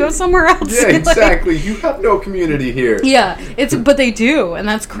 baby. Go somewhere else. Yeah, Like, exactly. You have no community here. yeah, but they do. And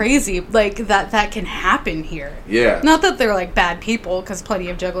that's crazy. Like, that can happen here. Yeah. Not that they're, like, bad people, because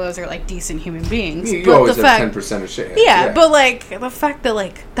plenty of juggalos are, like, decent human beings. You but always the have fact, 10% of shit. yeah, but like the fact that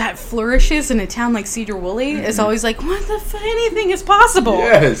like that flourishes in a town like Cedar Woolley is always like, what the fuck? Anything is possible.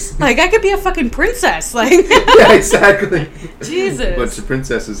 Yes. Like I could be a fucking princess. Like Yeah, exactly. Jesus. Bunch of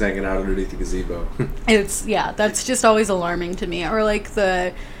princesses hanging out underneath the gazebo. It's that's just always alarming to me. Or like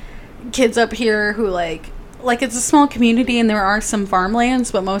the kids up here who like it's a small community and there are some farmlands,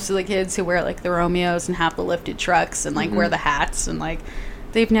 but most of the kids who wear like the Romeos and have the lifted trucks and like wear the hats and like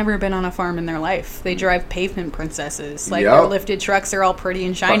they've never been on a farm in their life. They drive pavement princesses. Like Yep. their lifted trucks are all pretty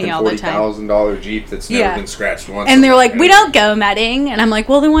and shiny all the time. $40,000 Jeep that's never Yeah. been scratched once. And they're like, we don't go mudding. And I'm like,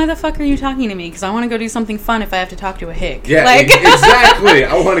 well, then why the fuck are you talking to me? Because I want to go do something fun if I have to talk to a hick. Yeah, like, exactly.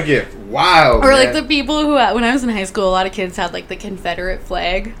 I want to get wild. or man. like the people who, when I was in high school, a lot of kids had like the Confederate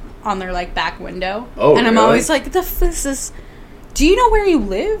flag on their like back window. Oh, and I'm really? always like, this is... Do you know where you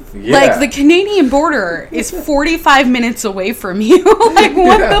live? Yeah. Like, the Canadian border is 45 minutes away from you. Like,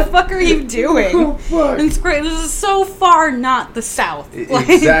 what Yeah. the fuck are you doing? Oh, fuck. It's great. This is so far not the South. Like,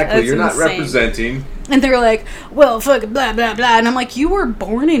 Exactly. that's You're not insane. representing. And they're like, well, fuck, blah, blah, blah. And I'm like, you were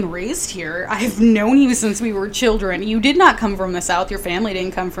born and raised here. I have known you since we were children. You did not come from the South. Your family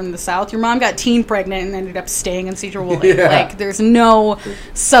didn't come from the South. Your mom got teen pregnant and ended up staying in Cedar Woolley. Yeah. Like, there's no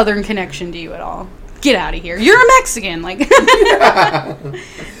Southern connection to you at all. Get out of here. You're a Mexican. Like, it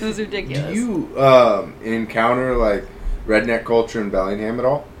was ridiculous. Do you encounter, like, redneck culture in Bellingham at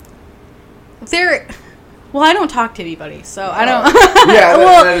all? Well, I don't talk to anybody, so I don't. Yeah,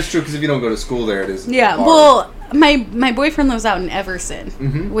 that is true, because if you don't go to school there, it is hard. Well, my boyfriend lives out in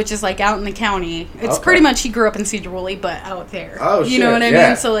Everson, which is, like, out in the county. It's pretty much, he grew up in Cedar Woolley, but out there. Oh, you know what I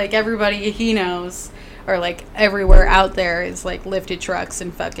mean? So, like, everybody he knows, or, like, everywhere out there is, like, lifted trucks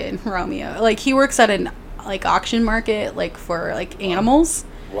and fucking Romeo. Like, he works at an, like, auction market, like, for, like, animals.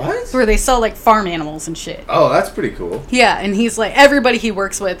 What? Where they sell, like, farm animals and shit. Oh, that's pretty cool. Yeah, and he's like, everybody he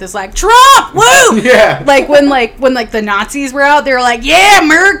works with is like, Trump, woo! Yeah. Like, when the Nazis were out, they were like, yeah,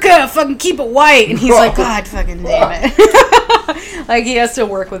 America, fucking keep it white. And he's like, God fucking damn it. Like, he has to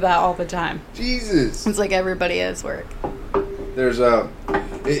work with that all the time. Jesus. It's like everybody has work. There's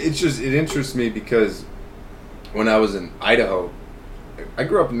it interests me because when I was in Idaho, I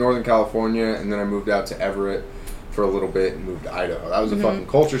grew up in Northern California, and then I moved out to Everett for a little bit and moved to Idaho. That was a fucking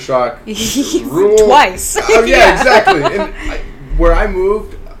culture shock. Twice. Oh yeah, exactly. And where I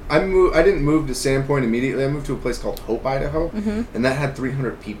moved, I didn't move to Sandpoint immediately. I moved to a place called Hope, Idaho, and that had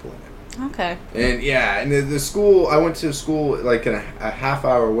 300 people in it. Okay. And yeah, and the school, I went to a school like a half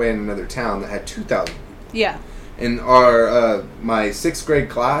hour away in another town that had 2,000 people. Yeah. And our my 6th grade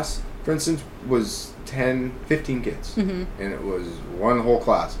class, for instance, was 15 kids, and it was one whole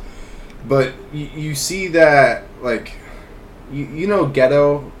class. But you see that, like, you know,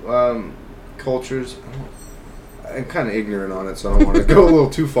 ghetto cultures. I'm kind of ignorant on it, so I don't want to go a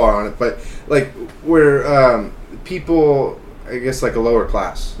little too far on it. But, like, where people, I guess, like a lower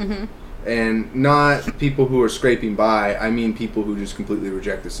class. And not people who are scraping by. I mean people who just completely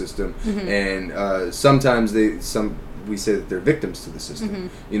reject the system. And sometimes we say that they're victims to the system.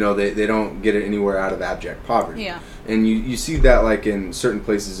 You know, they don't get it anywhere out of abject poverty. Yeah. And you see that, like, in certain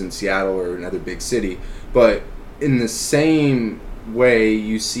places in Seattle or another big city. But in the same way,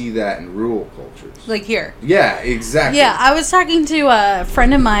 you see that in rural cultures. Like here. Yeah, exactly. Yeah, I was talking to a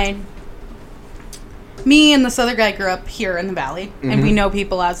friend of mine. Me and this other guy grew up here in the valley, and we know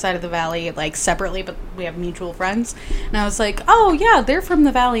people outside of the valley, like, separately, but we have mutual friends. And I was like, oh, yeah, they're from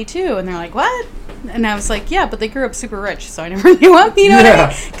the valley, too. And they're like, what? And I was like, yeah, but they grew up super rich, so I never knew them, you know what I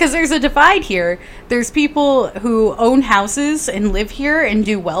mean? Because there's a divide here. There's people who own houses and live here and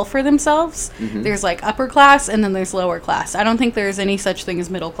do well for themselves. There's, like, upper class, and then there's lower class. I don't think there's any such thing as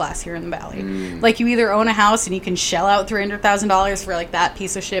middle class here in the valley. Like, you either own a house and you can shell out $300,000 for, like, that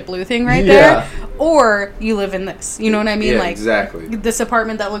piece of shit blue thing right there, or you live in this. You know what I mean? Yeah, like, exactly. This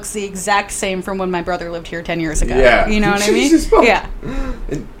apartment that looks the exact same from when my brother lived here 10 years ago. Yeah. You know what I mean? Jesus fuck. Yeah.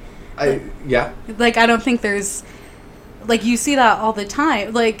 Yeah. Like, I don't think there's, like, you see that all the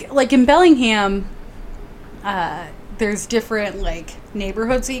time. Like in Bellingham, there's different, like,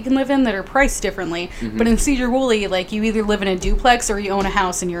 neighborhoods that you can live in that are priced differently. But in Cedar Woolley, like, you either live in a duplex or you own a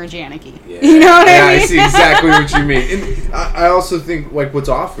house and you're a Janiki. Yeah. You know what I mean? I see exactly what you mean. And I also think, like, what's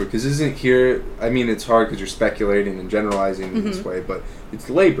offered, because isn't here, I mean, it's hard because you're speculating and generalizing in this way, but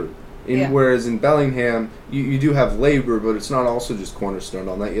it's labor. Whereas in Bellingham, you do have labor, but it's not also just cornerstone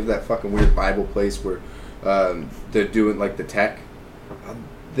on that. You have that fucking weird Bible place where they're doing, like, the tech.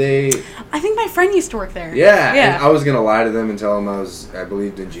 I think my friend used to work there. Yeah. And I was going to lie to them and tell them I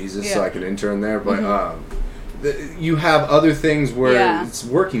believed in Jesus so I could intern there. But you have other things where it's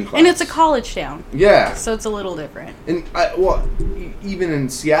working class. And it's a college town. Yeah. So it's a little different. And, even in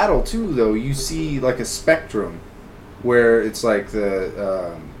Seattle, too, though, you see, like, a spectrum where it's, like,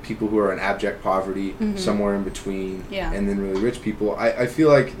 the people who are in abject poverty, somewhere in between, and then really rich people. I feel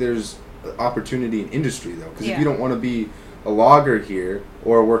like there's opportunity in industry, though, because if you don't want to be a logger here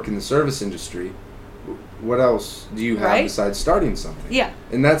or work in the service industry, what else do you have besides starting something? Yeah.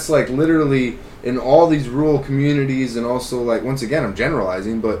 And that's, like, literally in all these rural communities, and also, like, once again, I'm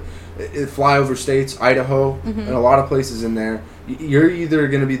generalizing, but flyover states, Idaho, and a lot of places in there, you're either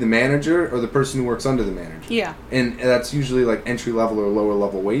going to be the manager or the person who works under the manager. Yeah. And that's usually, like, entry level or lower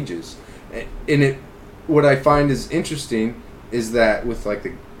level wages. And what I find is interesting is that with, like,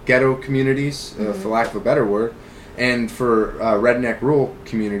 the ghetto communities, for lack of a better word, and for redneck rural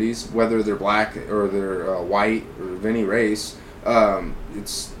communities, whether they're black or they're white or of any race,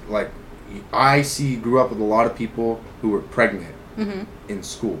 it's like I grew up with a lot of people who were pregnant in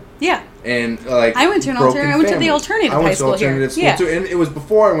school. Yeah. And like I went to the alternative high school here. Too, and it was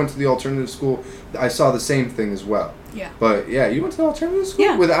before I went to the alternative school. I saw the same thing as well. Yeah. But yeah, you went to the alternative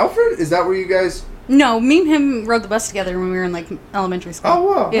school with Alfred? Is that where you guys? No, me and him rode the bus together when we were in, like, elementary school. Oh,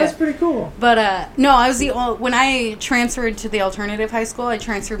 wow. Yeah. That's pretty cool. But, no, I was when I transferred to the alternative high school, I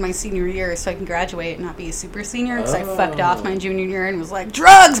transferred my senior year so I can graduate and not be a super senior, because I fucked off my junior year and was like,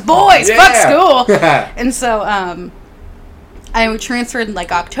 drugs, boys, fuck school. And so, I transferred in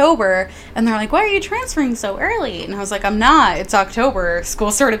like October, and they're like, why are you transferring so early? And I was like, I'm not. It's October.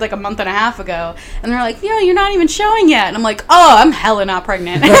 School started like a month and a half ago. And they're like, you're not even showing yet. And I'm like, oh, I'm hella not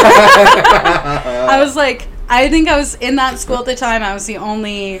pregnant. I was like, I think I was in that school at the time. I was the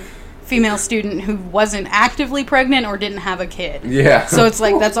only female student who wasn't actively pregnant or didn't have a kid. Yeah. So it's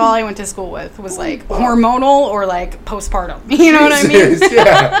like, that's all I went to school with was like hormonal or like postpartum. You know what I mean?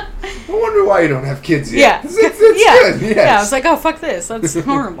 Yeah. I wonder why you don't have kids yet. Yeah. That's good. Yes. Yeah, I was like, oh, fuck this. That's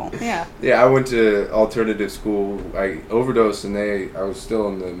horrible. Yeah. Yeah, I went to alternative school. I overdosed, and I was still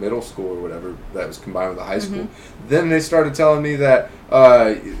in the middle school or whatever that was combined with the high school. Then they started telling me that,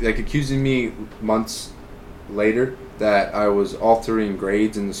 like accusing me months later that I was altering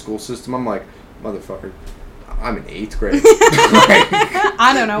grades in the school system. I'm like, motherfucker, I'm in 8th grade.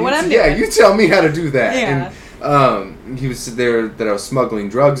 I don't know what I'm doing. Yeah, you tell me how to do that. Yeah. And he was there that I was smuggling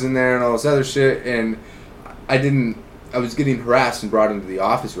drugs in there and all this other shit, and I was getting harassed and brought into the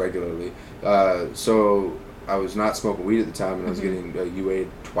office regularly. So I was not smoking weed at the time, and I was getting UA'd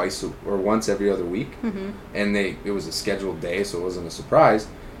twice or once every other week. And it was a scheduled day, so it wasn't a surprise.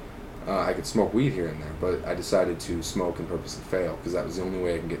 I could smoke weed here and there, but I decided to smoke and purposely fail because that was the only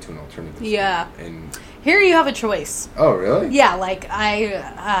way I can get to an alternative. Yeah. And here you have a choice. Oh, really? Yeah, like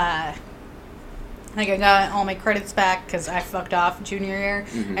I got all my credits back because I fucked off junior year.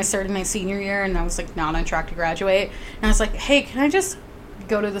 I started my senior year, and I was like not on track to graduate. And I was like, hey, can I just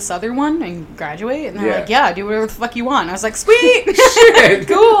go to this other one and graduate? And they're like, yeah, do whatever the fuck you want. And I was like, sweet. Shit.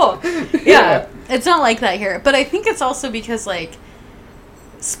 Cool. Yeah. It's not like that here. But I think it's also because like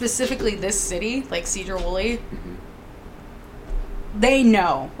specifically this city, like Cedar Woolley, they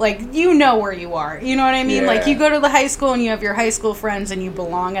know. Like, you know where you are. You know what I mean? Yeah. Like, you go to the high school and you have your high school friends and you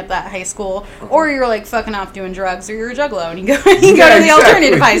belong at that high school. Or you're, like, fucking off doing drugs, or you're a juggalo and you go to the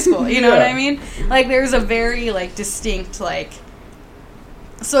alternative high school. You know what I mean? Like, there's a very, like, distinct, like...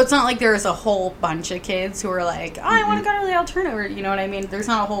 So it's not like there's a whole bunch of kids who are like, oh, I want to go to the alternative. You know what I mean? There's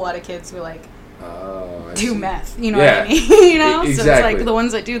not a whole lot of kids who, like... do meth, you know what I mean? You know? Exactly. So it's like the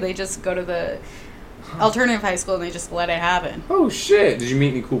ones that do, they just go to the alternative high school and they just let it happen. Oh shit! Did you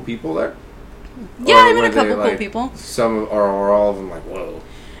meet any cool people there? Yeah, I met a couple like, cool people. Some or all of them like, whoa.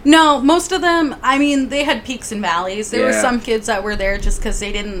 No, most of them, I mean, they had peaks and valleys. There were Yeah. some kids that were there just because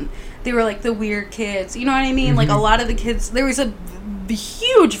they were like the weird kids. You know what I mean? Like a lot of the kids, there was a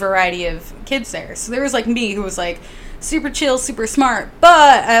huge variety of kids there. So there was like me who was like super chill, super smart,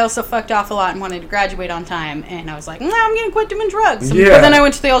 but I also fucked off a lot and wanted to graduate on time, and I was like, no, I'm gonna quit doing drugs. Yeah. But then I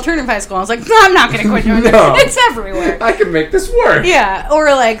went to the alternative high school and I was like, no, I'm not gonna quit doing drugs. It's everywhere. I can make this work. Yeah, or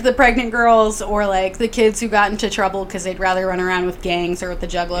like the pregnant girls, or like the kids who got into trouble because they'd rather run around with gangs or with the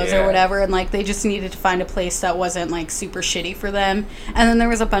juggalos or whatever, and like they just needed to find a place that wasn't like super shitty for them. And then there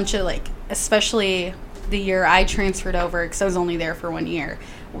was a bunch of like, especially the year I transferred over, because I was only there for 1 year,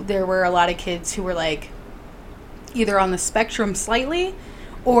 there were a lot of kids who were like either on the spectrum slightly,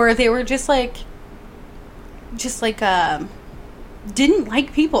 or they were just like didn't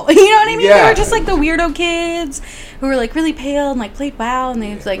like people. You know what I mean? Yeah. They were just like the weirdo kids who were like really pale and like played WoW, and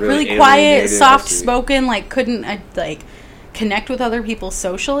they was like really really quiet, alienated, soft I see. spoken, like couldn't like connect with other people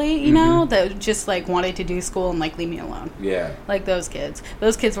socially, you know, that just like wanted to do school and like leave me alone. Yeah. Like those kids.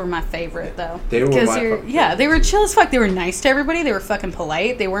 Those kids were my favorite though. They were Because my they're- fucking yeah, they were chill as fuck. They were nice to everybody. They were fucking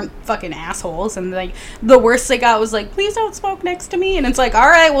polite. They weren't fucking assholes. And like the worst they got was like, please don't smoke next to me. And it's like, all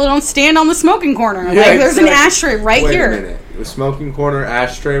right, well, don't stand on the smoking corner. Yeah, like there's an exactly. ashtray right Wait here. a minute. The smoking corner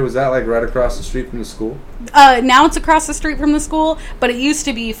ashtray, was that like right across the street from the school? Now it's across the street from the school, but it used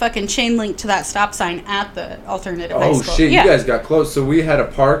to be fucking chain linked to that stop sign at the alternative high Oh school. shit, Yeah. you guys got close. So we had a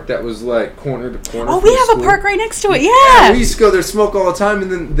park that was like corner to corner. Oh, from we the have a school. park right next to it. Yeah, Yeah. we used to go there, smoke all the time,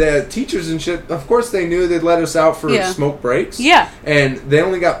 and then the teachers and shit, of course they knew they'd let us out for Yeah. smoke breaks. Yeah. And they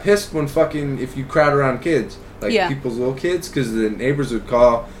only got pissed when fucking, if you crowd around kids, like Yeah. people's little kids, because the neighbors would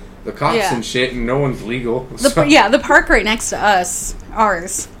call the cops Yeah. and shit, and no one's legal. The park right next to us,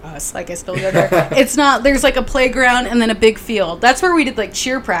 like I still go there. It's not, there's like a playground and then a big field. That's where we did like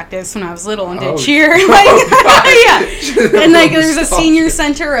cheer practice when I was little and did Oh. cheer. Like, yeah. And like there's a senior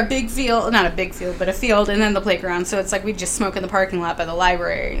center, a big field, not a big field, but a field, and then the playground. So it's like we just smoke in the parking lot by the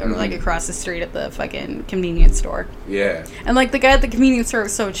library or like across the street at the fucking convenience store. Yeah. And like the guy at the convenience store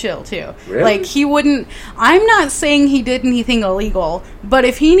was so chill too. Really? Like he wouldn't. I'm not saying he did anything illegal, but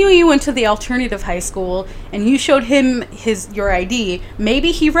if he knew you went to the alternative high school and you showed him your ID,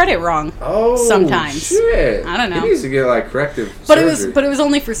 maybe he read it wrong. Oh, sometimes. Shit. I don't know. He needs to get like corrective But surgery. it was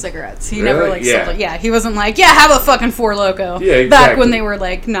only for cigarettes. He Really? never like Yeah. sold it. Yeah, he wasn't like, yeah, have a fucking Four Loko. Yeah, exactly. Back when they were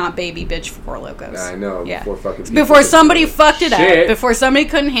like not baby bitch Four Locos. I know. Yeah. Before Somebody fucked it Shit. up. Before somebody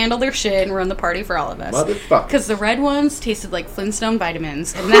couldn't handle their shit and ruin the party for all of us. Motherfucker. Because the red ones tasted like Flintstone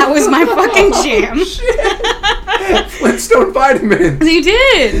vitamins, and that was my fucking jam. Flintstone vitamins. They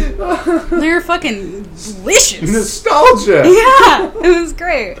did. They were fucking delicious. Nostalgia. Yeah, it was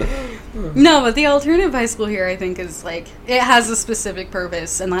great. No, but the alternative high school here, I think, is like, it has a specific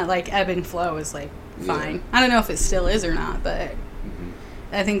purpose, and that like ebb and flow is like fine. Yeah. I don't know if it still is or not, but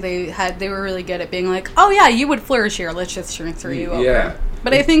I think they were really good at being like, oh yeah, you would flourish here. Let's just transfer you over. Yeah.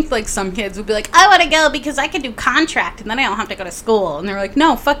 But I think like some kids would be like, I want to go because I can do contract and then I don't have to go to school. And they're like,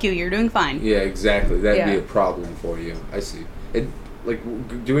 no, fuck you, you're doing fine. Yeah, exactly. That'd be Yeah. a problem for you. I see. It like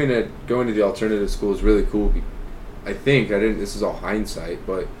going to the alternative school is really cool. I think this is all hindsight,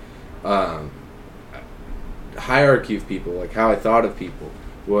 but hierarchy of people, like how I thought of people,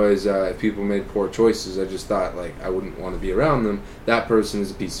 was if people made poor choices, I just thought like I wouldn't want to be around them. That person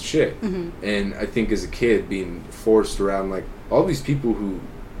is a piece of shit. And I think as a kid being forced around like all these people who,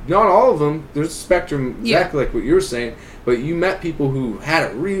 not all of them, there's a spectrum exactly like what you were saying, but you met people who had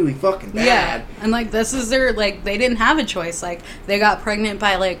it really fucking bad. Yeah, and like this is their, like, they didn't have a choice. Like they got pregnant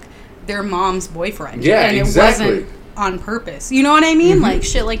by like their mom's boyfriend. Yeah, and exactly. it wasn't on purpose. You know what I mean? Like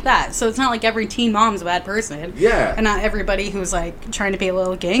shit like that. So it's not like every teen mom's a bad person. Yeah. And not everybody who's like trying to be a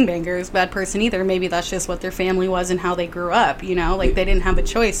little gangbanger is a bad person either. Maybe that's just what their family was and how they grew up, you know? Like they didn't have a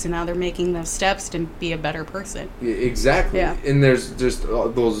choice and now they're making those steps to be a better person. Yeah, exactly. Yeah. And there's just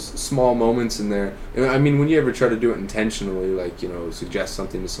those small moments in there. I mean, when you ever try to do it intentionally, like, you know, suggest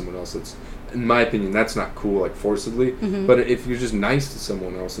something to someone else, that's, in my opinion, that's not cool, like, forcibly. But if you're just nice to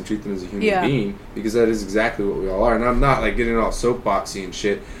someone else and treat them as a human being, because that is exactly what we all are. And I'm not, like, getting all soapboxy and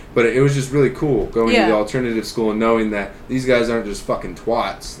shit, but it was just really cool going to the alternative school and knowing that these guys aren't just fucking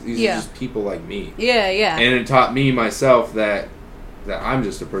twats. These are just people like me. Yeah, yeah. And it taught me, myself, that I'm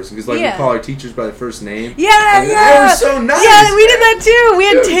just a person. Because, like, we call our teachers by their first name. Yeah, and yeah. They were so nice. Yeah, we did that too. We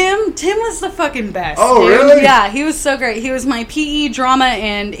had Dude. Tim. Tim was the fucking best. Oh, dude. really? Yeah, he was so great. He was my PE, drama,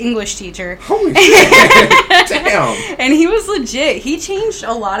 and English teacher. Holy shit. Damn. And he was legit. He changed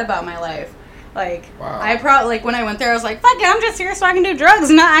a lot about my life. Like, Wow. like, when I went there, I was like, fuck it, I'm just here so I can do drugs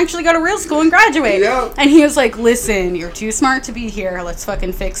and not actually go to real school and graduate. Yep. And he was like, listen, you're too smart to be here. Let's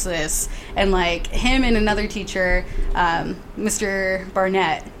fucking fix this. And, like, him and another teacher, Mr.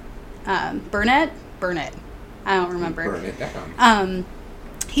 Barnett. Burnett? I don't remember. Burn it down.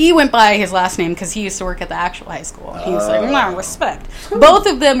 He went by his last name because he used to work at the actual high school. He was like, nah, respect. Both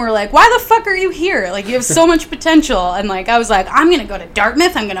of them were like, why the fuck are you here? Like, you have so much potential. And, like, I was like, I'm going to go to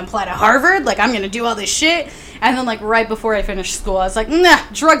Dartmouth. I'm going to apply to Harvard. Like, I'm going to do all this shit. And then, like, right before I finished school, I was like, nah,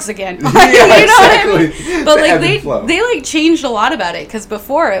 drugs again. Like, Yeah, you know exactly. what I mean? But, The like, ebb and flow. they, like, changed a lot about it. Because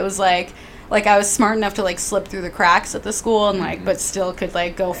before, it was like I was smart enough to, like, slip through the cracks at the school and, like, but still could,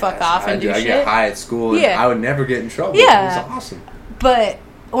 like, go fuck off and do I shit. get high at school and Yeah. I would never get in trouble. Yeah. It was awesome. But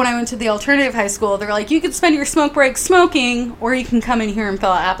when I went to the alternative high school, they're like, you could spend your smoke break smoking, or you can come in here and fill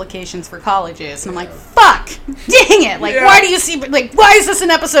out applications for colleges. And I'm like, fuck! Dang it! Like, why do you see... Like, why is this an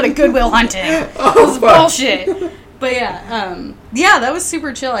episode of Good Will Hunting? This is bullshit. But yeah, that was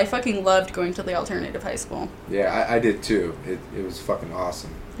super chill. I fucking loved going to the alternative high school. Yeah, I did too. It was fucking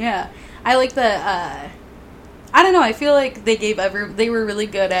awesome. Yeah. I like the... I don't know, I feel like they were really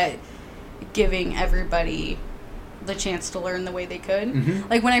good at giving everybody the chance to learn the way they could.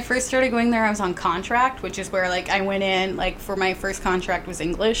 Like when I first started going there, I was on contract, which is where like I went in, like for my first contract was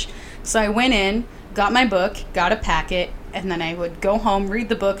English. So I went in, got my book, got a packet, and then I would go home, read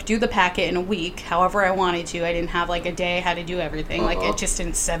the book, do the packet in a week, however I wanted to. I didn't have like a day I had to do everything. Like it just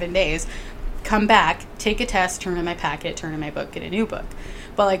in 7 days. Come back, take a test, turn in my packet, turn in my book, get a new book.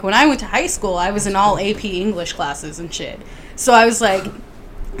 But like when I went to high school, I was in all AP English classes and shit. So I was like...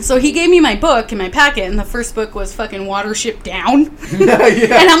 So he gave me my book and my packet, and the first book was fucking Watership Down. And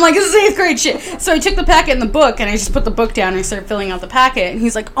I'm like, this is 8th grade shit. So I took the packet and the book, and I just put the book down, and I started filling out the packet. And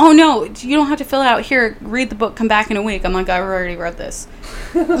he's like, oh, no, you don't have to fill it out. Here, read the book, come back in a week. I'm like, I already read this.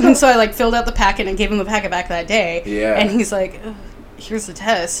 And so I, like, filled out the packet and gave him the packet back that day. Yeah. And he's like... here's the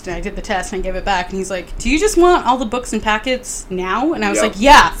test. And I did the test and I gave it back. And he's like, do you just want all the books and packets now? And I was like,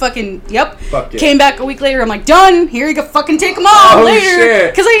 yeah, fucking, yep. Fuck yeah. Came back a week later. I'm like, done. Here you go. Fucking take them all later.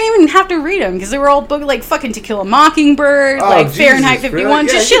 Shit. Because I didn't even have to read them. Because they were all book like fucking To Kill a Mockingbird, like Jesus, Fahrenheit 51, really?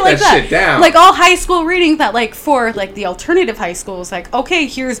 just Yeah, shit like get that that. shit down. Like all high school reading that like for like the alternative high school is like, okay,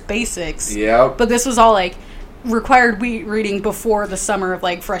 here's basics. Yep. But this was all like required reading before the summer of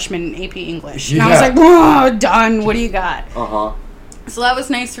like freshman AP English. And I was like, whoa, done. What do you got? So that was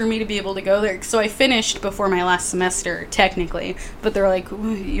nice for me to be able to go there. So I finished before my last semester, technically. But they're like,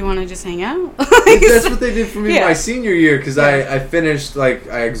 you want to just hang out? That's what they did for me my senior year, because I finished, like,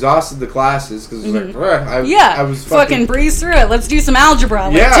 I exhausted the classes, because it was like, I was fucking breeze through it. Let's do some algebra,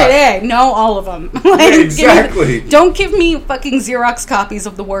 like today. No, all of them. Like, exactly. Don't give me fucking Xerox copies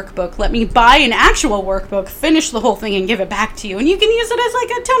of the workbook. Let me buy an actual workbook, finish the whole thing, and give it back to you. And you can use it as,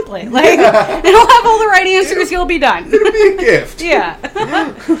 like, a template. Like, it'll have all the right answers, you'll be done. It'll be a gift. Yeah.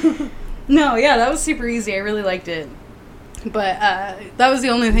 No, yeah, that was super easy. I really liked it. But that was the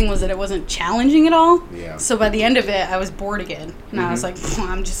only thing, was that it wasn't challenging at all. Yeah. So by the end of it, I was bored again. And I was like,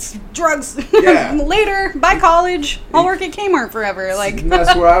 I'm just drugs. Yeah. Later, bye college. I'll work at Kmart forever. Like, and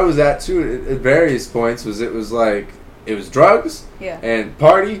that's where I was at, too, at various points. It was drugs and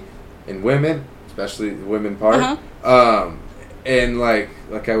party and women, especially the women part. And like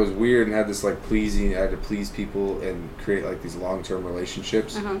I was weird and had this like pleasing. I had to please people and create like these long-term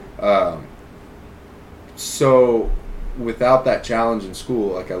relationships. So without that challenge in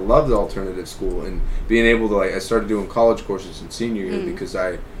school, like I loved alternative school and being able to I started doing college courses in senior year because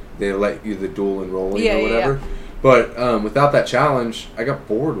they let you the dual enrolling or whatever. Yeah. But without that challenge, I got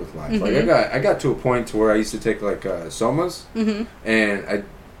bored with life. Like I got to a point to where I used to take like somas, and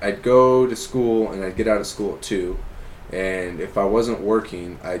I'd go to school and I'd get out of school at 2. And if I wasn't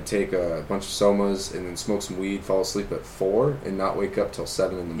working, I'd take a bunch of somas and then smoke some weed, fall asleep at 4, and not wake up till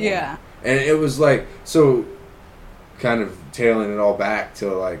 7 in the morning. Yeah. And it was like, so kind of tailing it all back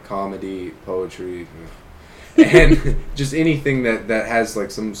to like comedy, poetry, and just anything that has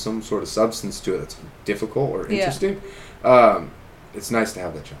like some sort of substance to it that's difficult or interesting. It's nice to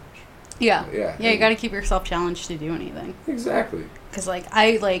have that challenge. Yeah. You got to keep yourself challenged to do anything. Exactly. Because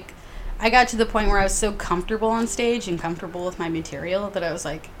I got to the point where I was so comfortable on stage and comfortable with my material that I was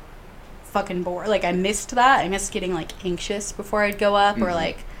like fucking bored. Like I missed that. I missed getting like anxious before I'd go up or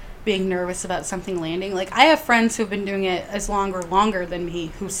like being nervous about something landing. Like I have friends who've been doing it as longer than me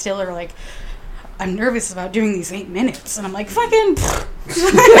who still are like, I'm nervous about doing these 8 minutes. And I'm like, fucking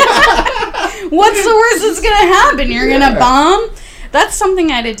what's the worst that's gonna happen? You're gonna bomb? That's something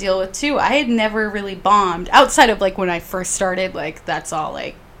I had to deal with too. I had never really bombed outside of like when I first started, like that's all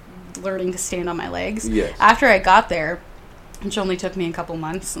like learning to stand on my legs. Yes. After I got there, which only took me a couple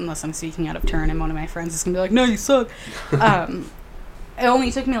months, unless I'm speaking out of turn and one of my friends is gonna be like, no, you suck. It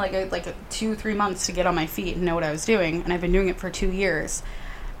only took me like 2-3 months to get on my feet and know what I was doing, and I've been doing it for 2 years.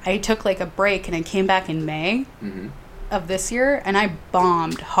 I took like a break and I came back in May of this year, and I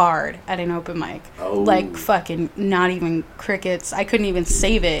bombed hard at an open mic. Like fucking not even crickets. I couldn't even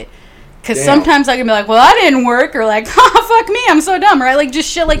save it. Because sometimes I can be like, well, that didn't work, or like, fuck me, I'm so dumb, right? Like, just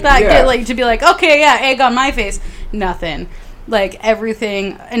shit like that, get like, to be like, okay, yeah, egg on my face. Nothing. Like,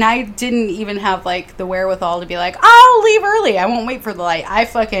 everything, and I didn't even have, like, the wherewithal to be like, I'll leave early, I won't wait for the light. I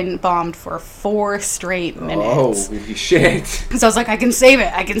fucking bombed for 4 straight minutes. Holy shit. So I was like, I can save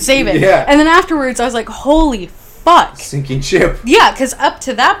it. Yeah. And then afterwards, I was like, holy fuck. Sinking ship. Yeah, because up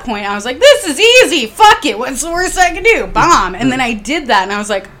to that point, I was like, this is easy, fuck it, what's the worst I can do? Bomb. And then I did that, and I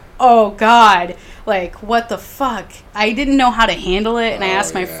was like, oh god, like what the fuck? I didn't know how to handle it, and I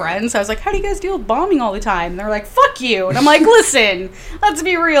asked my friends. I was like, how do you guys deal with bombing all the time? And they're like, fuck you. And I'm like, listen, let's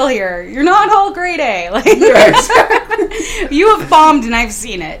be real here, you're not all grade A. Like, you have bombed and I've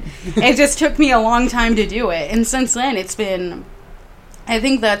seen it. It just took me a long time to do it, and since then it's been, I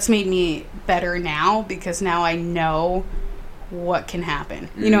think that's made me better now, because now I know what can happen.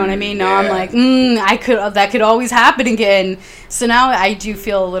 You know what I mean? Now I'm like, that could always happen again. So now I do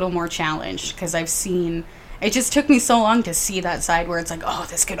feel a little more challenged, because I've seen, it just took me so long to see that side where it's like, oh,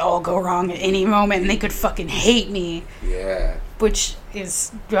 this could all go wrong at any moment and they could fucking hate me. Yeah. Which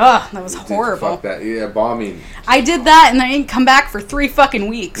is, that was horrible. Fuck that. Yeah, bombing. I did that and I didn't come back for 3 fucking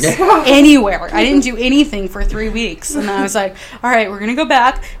weeks. Anywhere. I didn't do anything for 3 weeks. And I was like, all right, we're going to go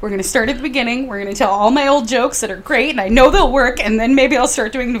back. We're going to start at the beginning. We're going to tell all my old jokes that are great and I know they'll work. And then maybe I'll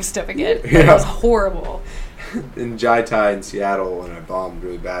start doing new stuff again. It was horrible. In Jai Tai in Seattle, when I bombed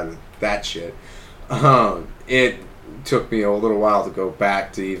really bad with that shit, it took me a little while to go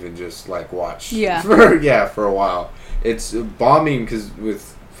back to even just like watch. For a while. It's bombing, because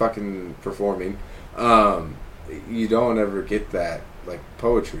with fucking performing, you don't ever get that, like,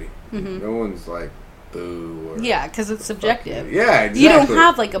 poetry. No one's like, boo. Or because it's subjective. Yeah, exactly. You don't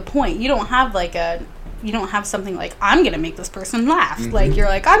have, like, a point. You don't have, like, you don't have something like, I'm going to make this person laugh. Like, you're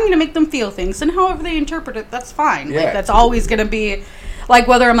like, I'm going to make them feel things, and however they interpret it, that's fine. Yeah. Like, that's always going to be, like,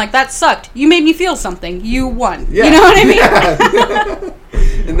 whether I'm like, that sucked. You made me feel something. You won. Yeah. You know what I mean? Yeah.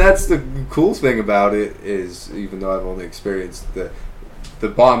 And that's the cool thing about it, is even though I've only experienced the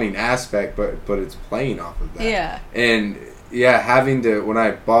bombing aspect, but it's playing off of that. Yeah. And having to, when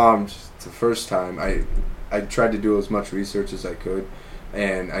I bombed the first time, I tried to do as much research as I could,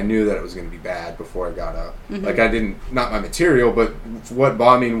 and I knew that it was going to be bad before I got up. Mm-hmm. Like, I didn't, not my material, but what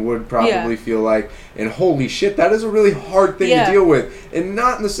bombing would probably feel like. And holy shit, that is a really hard thing to deal with. And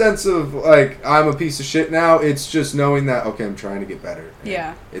not in the sense of, like, I'm a piece of shit now. It's just knowing that, okay, I'm trying to get better.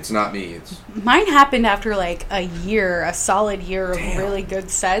 Yeah. It's not me. It's Mine happened after, like, a solid year of really good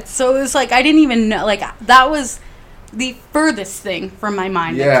sets. So it was like, I didn't even know, like, that was the furthest thing from my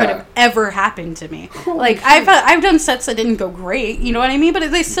mind that could have ever happened to me. Like, I've done sets that didn't go great, you know what I mean?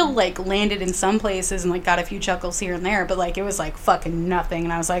 But they still, like, landed in some places and, like, got a few chuckles here and there. But, like, it was, like, fucking nothing.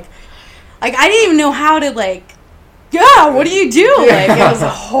 And I was like, I didn't even know how to, like, what do you do? Like, it was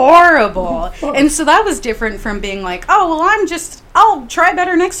horrible. And so that was different from being like, oh, well, I'll try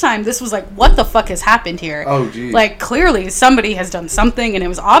better next time. This was like, what the fuck has happened here? Oh, geez. Like, clearly somebody has done something, and it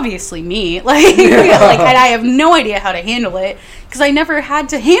was obviously me. Like, and I have no idea how to handle it, because I never had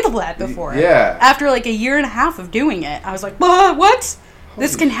to handle that before. Yeah. After, like, a year and a half of doing it, I was like, what?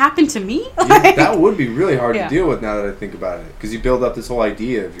 This can happen to me? That would be really hard to deal with now that I think about it, because you build up this whole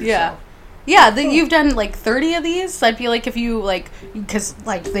idea of yourself. Yeah, you've done, like, 30 of these. I'd be like, if you, like, because,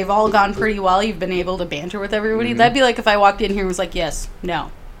 like, they've all gone pretty well. You've been able to banter with everybody. Mm-hmm. That'd be like if I walked in here and was like, yes,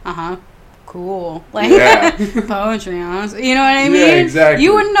 no, cool. Like, poetry, honestly. You know what I mean? Yeah, exactly.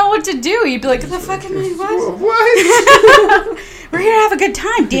 You wouldn't know what to do. You'd be like, the fuck am I, what? We're here to have a good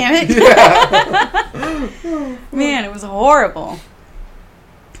time, damn it. Man, it was horrible.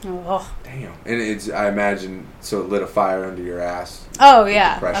 Oh. Damn. And I imagine, so it lit a fire under your ass. Oh,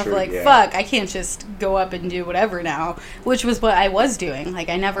 yeah. Pressure, of like, fuck, I can't just go up and do whatever now. Which was what I was doing. Like,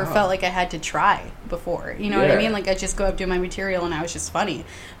 I never felt like I had to try before. You know what I mean? Like, I just go up, do my material, and I was just funny.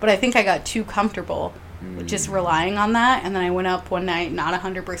 But I think I got too comfortable just relying on that. And then I went up one night, not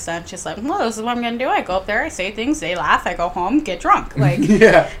 100%, just like, well, this is what I'm going to do. I go up there, I say things, they laugh, I go home, get drunk. Like,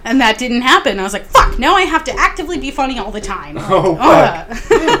 and that didn't happen. I was like, fuck, now I have to actively be funny all the time. Like,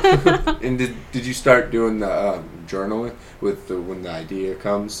 fuck. And did you start doing the journaling with when the idea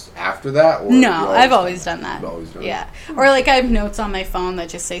comes after that? Or no, I've always done that. You've always done it? Or like I have notes on my phone that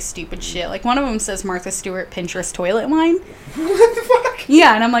just say stupid shit. Like one of them says Martha Stewart Pinterest toilet line. What the fuck?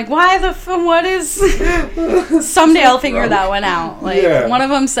 Yeah, and I'm like, why what is... Someday I'll figure that one out. Like one of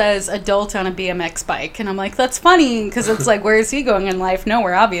them says adult on a BMX bike, and I'm like, that's funny because it's like, where is he going in life?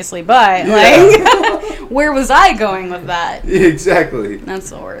 Nowhere, obviously, but like, where was I going with that? Exactly.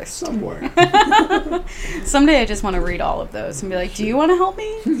 That's the worst. Somewhere. Someday I just want to read all of those and be like, do you want to help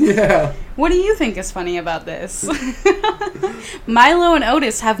me? Yeah. What do you think is funny about this? Milo and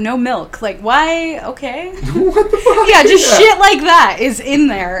Otis have no milk. Like, why? Okay. What the fuck? Yeah, just shit like that is in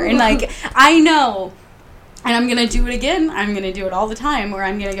there. And, like, I know... And I'm going to do it again. I'm going to do it all the time where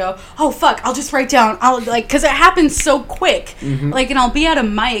I'm going to go, oh, fuck, I'll just write down. Because it happens so quick. Mm-hmm. Like, and I'll be at a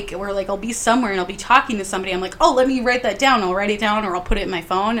mic where, like, I'll be somewhere and I'll be talking to somebody. I'm like, oh, let me write that down. I'll write it down or I'll put it in my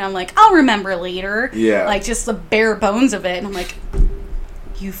phone. And I'm like, I'll remember later. Yeah. Like, just the bare bones of it. And I'm like,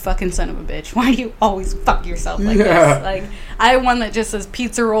 you fucking son of a bitch. Why do you always fuck yourself like this? Like, I have one that just says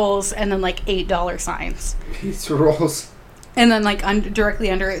pizza rolls and then, like, $8 signs. Pizza rolls. And then, like,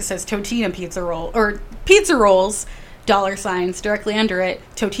 directly under it says Totino pizza roll, or pizza rolls, $ signs, directly under it,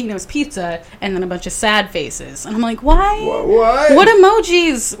 Totino's pizza, and then a bunch of sad faces. And I'm like, why? What? What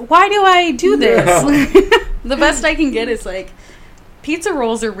emojis? Why do I do this? Yeah. The best I can get is, like, pizza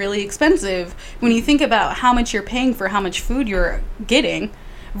rolls are really expensive when you think about how much you're paying for how much food you're getting.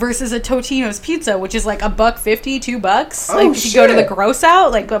 Versus a Totino's pizza, which is like $1.50, $2. Oh, like if you go to the gross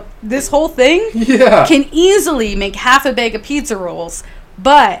out, like this whole thing can easily make half a bag of pizza rolls.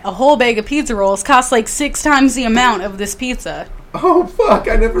 But a whole bag of pizza rolls costs like 6 times the amount of this pizza. Oh fuck!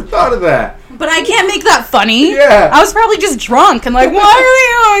 I never thought of that. But I can't make that funny. Yeah, I was probably just drunk and like, why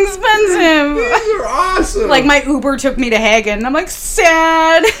are they so expensive? These are awesome. Like my Uber took me to Hagen, and I'm like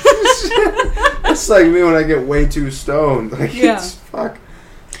sad. That's like me when I get way too stoned. Like it's fuck.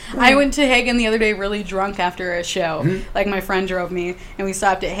 I went to Hagen the other day really drunk after a show. Mm-hmm. Like, my friend drove me, and we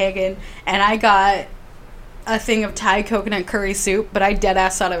stopped at Hagen, and I got a thing of Thai coconut curry soup, but I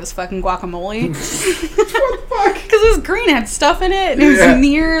deadass thought it was fucking guacamole. What the fuck? Because it was green, it had stuff in it, and it was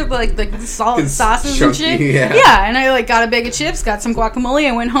near, like, the solid sauces chunky, and shit. Yeah, and I, like, got a bag of chips, got some guacamole,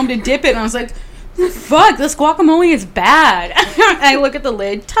 and went home to dip it, and I was like... Fuck, this guacamole is bad. I look at the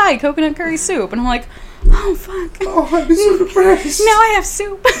lid, Thai coconut curry soup, and I'm like, oh fuck. Oh, I'm so depressed. Now I have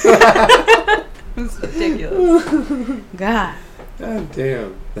soup. It's ridiculous. God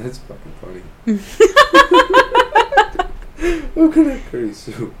damn, that's fucking funny. Coconut curry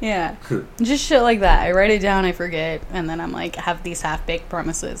soup. Yeah, just shit like that. I write it down, I forget, and then I'm like, have these half-baked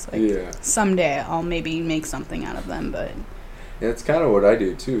promises. Like, someday I'll maybe make something out of them, but Yeah, it's kind of what I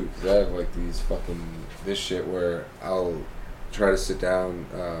do too, because I have like this shit where I'll try to sit down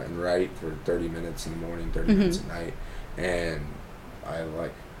and write for 30 minutes in the morning, 30 minutes at night, and I have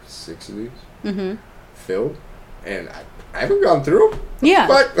like 6 of these filled, and I haven't gone through them. Yeah.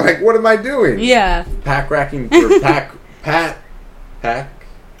 But like, what am I doing? Yeah. Pack ratting thoughts.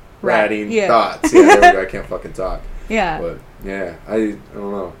 Yeah, there we go. I can't fucking talk. Yeah. But yeah, I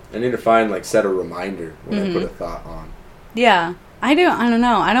don't know. I need to find set a reminder when I put a thought on. Yeah. I don't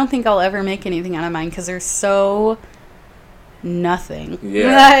know. I don't think I'll ever make anything out of mine because they're so nothing.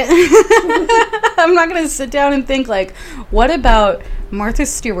 Yeah. I'm not going to sit down and think what about Martha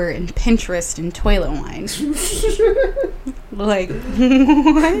Stewart and Pinterest and toilet wine? What?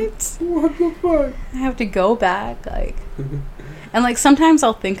 What the fuck? I have to go back, and sometimes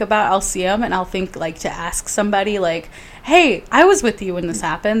I'll see them and I'll think to ask somebody hey, I was with you when this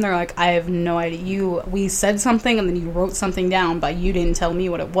happened. They're like, I have no idea. We said something and then you wrote something down, but you didn't tell me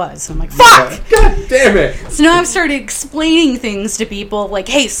what it was. So I'm like, fuck! God damn it! So now I've started explaining things to people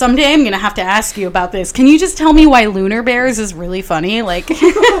hey, someday I'm going to have to ask you about this. Can you just tell me why Lunar Bears is really funny?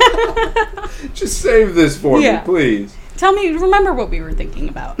 Just save this for me, please. Tell me, remember what we were thinking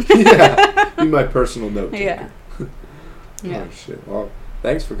about. Yeah, be my personal note taker. Yeah. Oh, shit. Well,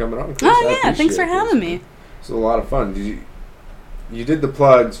 thanks for coming on, Chris. Oh, yeah, thanks for having me. It's a lot of fun. You did the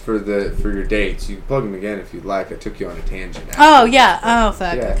plugs for your dates. You can plug them again if you'd like. I took you on a tangent. Oh, yeah. Oh,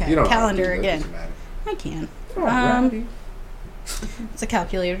 fuck. Yeah, okay. you don't Calendar have to, again. I can. Oh, It's a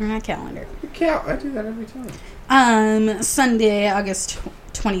calculator, not calendar. I do that every time. Sunday, August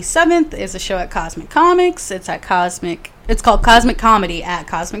 27th is a show at Cosmic Comics. It's called Cosmic Comedy at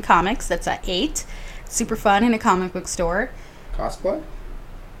Cosmic Comics. That's at 8. Super fun in a comic book store. Cosplay?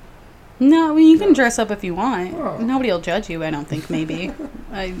 No, you can dress up if you want. Oh. Nobody will judge you, I don't think, maybe.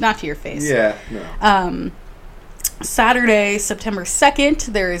 Not to your face. Yeah, no. Saturday, September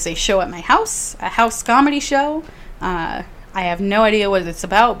 2nd, there is a show at my house, a house comedy show. I have no idea what it's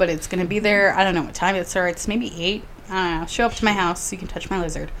about, but it's going to be there. I don't know what time it starts. Maybe 8. I don't know. Show up to my house so you can touch my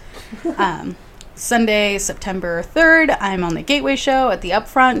lizard. Sunday, September 3rd, I'm on the Gateway Show at the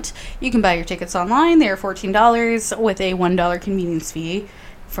Upfront. You can buy your tickets online. They are $14 with a $1 convenience fee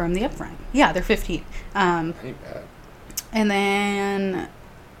from the Upfront. Yeah, they're $15. Ain't bad. And then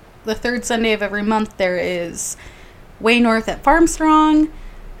the third Sunday of every month, there is Way North at Farmstrong.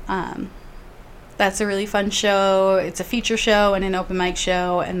 That's a really fun show. It's a feature show and an open mic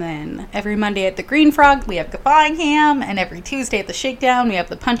show. And then every Monday at the Green Frog, we have Gaffingham. And every Tuesday at the Shakedown, we have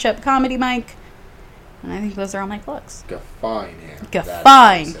the Punch Up Comedy Mic. And I think those are all my plugs.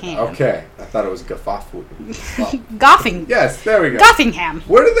 Gaffingham. Okay. I thought it was Gaffafu. Goffing. Yes, there we go. Goffingham.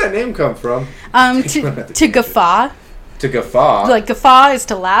 Where did that name come from? To guffaw. To guffaw? Guffaw is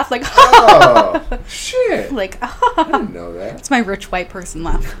to laugh. Oh, shit. I didn't know that. It's my rich white person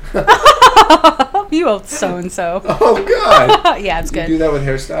laugh. You old so-and-so. Oh, God. Yeah, it's good. You do that with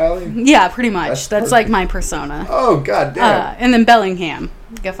hairstyling? Yeah, pretty much. That's my persona. Oh, God damn. And then Bellingham.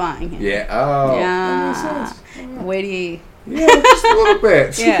 Gaffingham. Yeah. Oh. Yeah. That makes sense. Witty. Yeah, just a little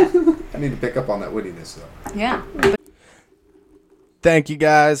bit. Yeah. I need to pick up on that wittiness, though. Yeah. Thank you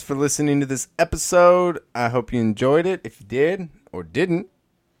guys for listening to this episode. I hope you enjoyed it. If you did or didn't,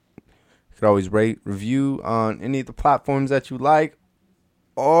 you could always rate, review on any of the platforms that you like,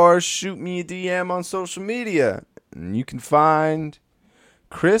 or shoot me a DM on social media. And you can find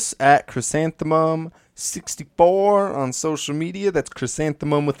Chris at Chrysanthemum64 on social media. That's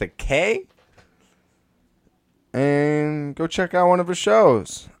Chrysanthemum with a K. And go check out one of her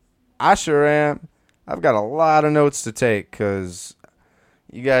shows. I sure am. I've got a lot of notes to take because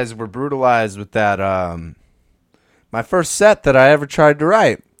you guys were brutalized with that, my first set that I ever tried to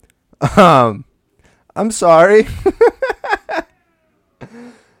write. I'm sorry.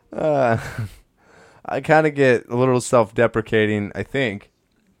 I kind of get a little self-deprecating, I think.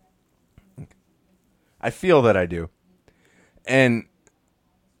 I feel that I do. And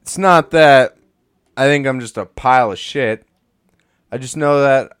it's not that I think I'm just a pile of shit. I just know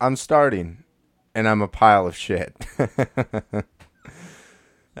that I'm starting, and I'm a pile of shit.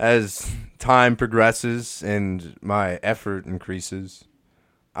 As time progresses and my effort increases,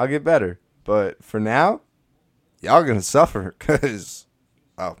 I'll get better. But for now, y'all gonna suffer, because,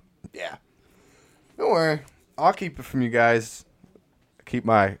 oh, yeah. Don't worry. I'll keep it from you guys. Keep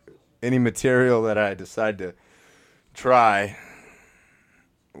any material that I decide to try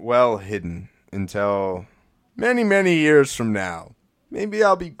well hidden until many, many years from now. Maybe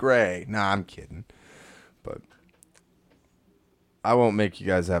I'll be gray. Nah, I'm kidding. But I won't make you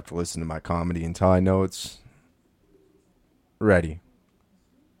guys have to listen to my comedy until I know it's ready.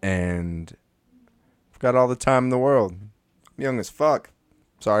 And I've got all the time in the world. young as fuck.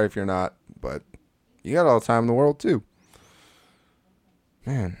 Sorry if you're not, but you got all the time in the world, too.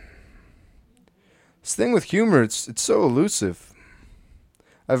 Man. This thing with humor, it's so elusive.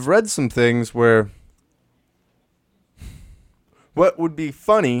 I've read some things where what would be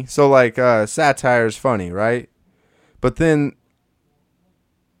funny, so like satire is funny, right? But then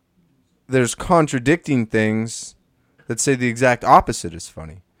there's contradicting things that say the exact opposite is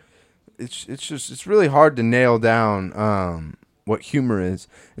funny. It's really hard to nail down what humor is.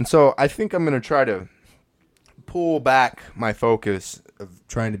 And so I think I'm going to try to pull back my focus of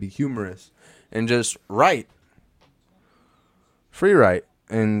trying to be humorous and just write. Free write.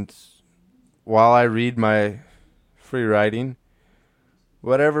 And while I read my free writing,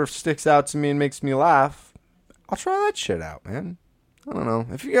 whatever sticks out to me and makes me laugh, I'll try that shit out, man. I don't know.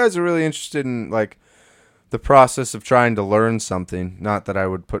 If you guys are really interested in, like, the process of trying to learn something, not that I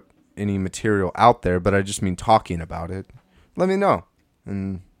would put any material out there, but I just mean talking about it, let me know.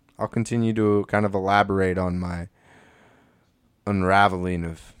 And I'll continue to kind of elaborate on my unraveling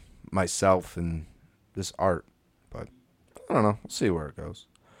of myself and this art. But I don't know. We'll see where it goes.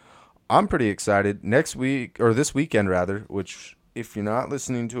 I'm pretty excited. Next week, or this weekend rather, which if you're not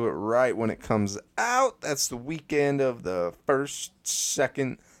listening to it right when it comes out, that's the weekend of the 1st,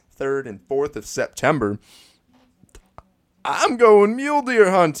 2nd, 3rd, and 4th of September. I'm going mule deer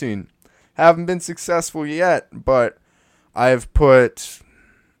hunting. Haven't been successful yet, but I've put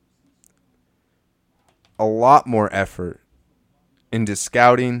a lot more effort into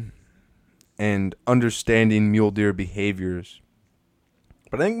scouting and understanding mule deer behaviors.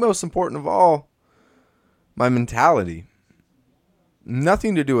 But I think most important of all, my mentality.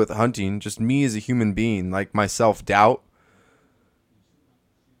 Nothing to do with hunting, just me as a human being, like my self-doubt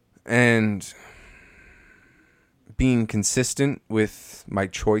and being consistent with my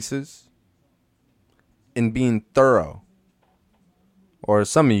choices and being thorough. Or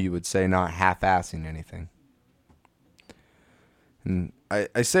some of you would say not half-assing anything. And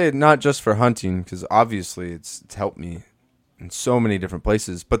I say it not just for hunting, because obviously it's helped me in so many different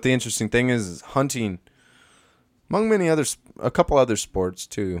places. But the interesting thing is hunting, among many others, a couple other sports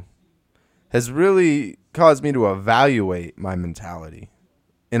too, has really caused me to evaluate my mentality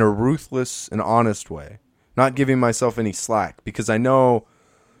in a ruthless and honest way. Not giving myself any slack, because I know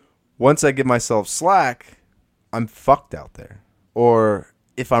once I give myself slack, I'm fucked out there. Or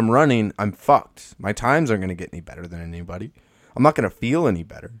if I'm running, I'm fucked. My times aren't going to get any better than anybody. I'm not going to feel any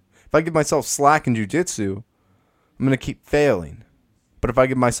better. If I give myself slack in jiu-jitsu, I'm going to keep failing. But if I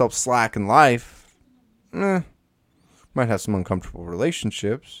give myself slack in life, might have some uncomfortable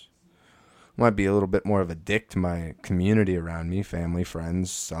relationships. Might be a little bit more of a dick to my community around me, family,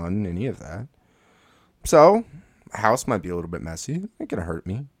 friends, son, any of that. So, my house might be a little bit messy. It ain't going to hurt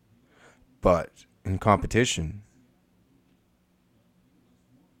me. But in competition,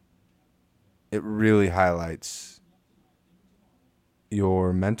 it really highlights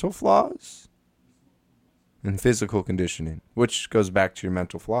your mental flaws and physical conditioning, which goes back to your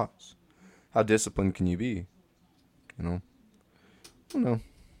mental flaws. How disciplined can you be? You know? I don't know.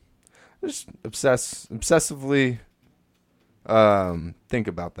 Just obsessively think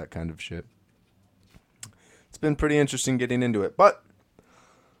about that kind of shit. It's been pretty interesting getting into it, but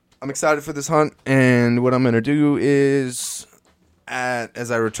I'm excited for this hunt, and what I'm going to do is, as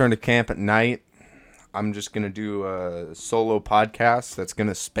I return to camp at night, I'm just going to do a solo podcast that's going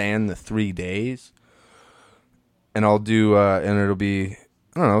to span the 3 days, and I'll do, and it'll be,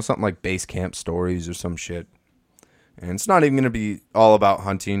 I don't know, something like base camp stories or some shit. And it's not even going to be all about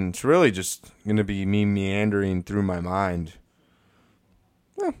hunting. It's really just going to be me meandering through my mind.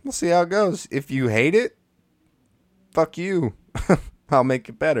 Well, we'll see how it goes. If you hate it, fuck you. I'll make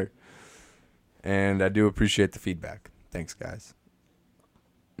it better. And I do appreciate the feedback. Thanks, guys.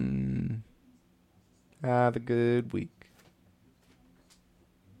 Have a good week.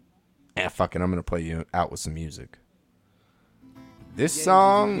 Fuck it. I'm going to play you out with some music. This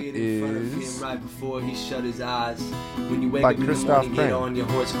song is right before he shut his eyes. When you wake by up in the Christoph morning, get Prehn. on your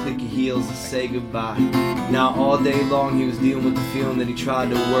horse, click your heels and say goodbye. Now all day long he was dealing with the feeling that he tried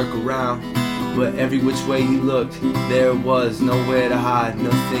to work around. But every which way he looked, there was nowhere to hide,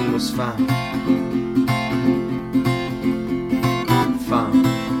 nothing was found. Found.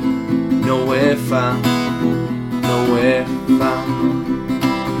 Nowhere found. Nowhere found.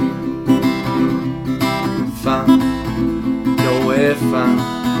 Found. Nowhere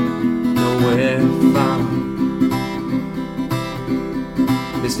found, nowhere found.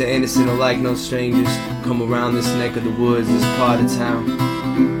 Mr. Anderson are like no strangers. Come around this neck of the woods, this part of town.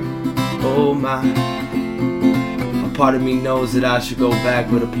 Oh my, a part of me knows that I should go back,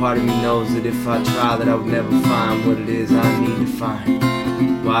 but a part of me knows that if I try that I would never find what it is I need to find.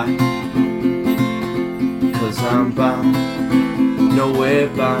 Why? 'Cause I'm bound, nowhere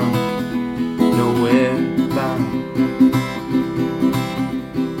bound, nowhere bound.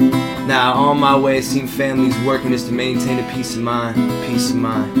 Now on my way I've seen families working just to maintain a peace of mind, peace of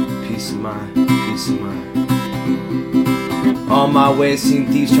mind, peace of mind, peace of mind. On my way I've seen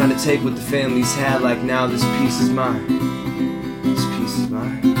thieves trying to take what the families had, like now this peace is mine. This peace is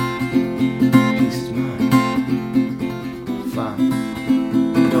mine. Peace is mine. Fine.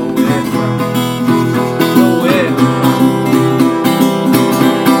 Nowhere found. Nowhere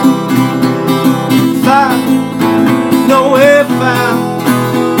found. Nowhere found.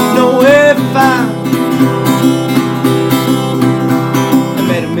 Nowhere found. I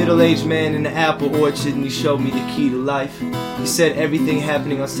met a middle-aged man in the apple orchard and he showed me the key to life. He said everything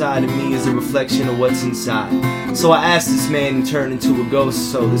happening outside of me is a reflection of what's inside. So I asked this man and turned into a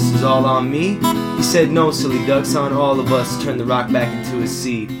ghost, so this is all on me? He said no, silly ducks, on all of us, turn the rock back into a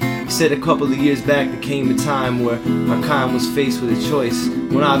seed. He said a couple of years back there came a time where our kind was faced with a choice.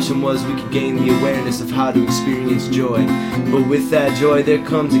 One option was we could gain the awareness of how to experience joy. But with that joy there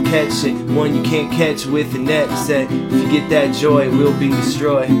comes a catch, it one you can't catch with a net. He said if you get that joy it will be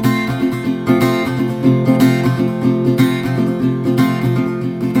destroyed.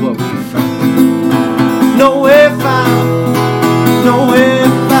 Nowhere found, nowhere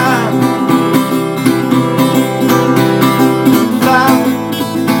found, found,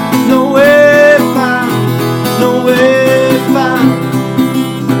 nowhere found, nowhere found,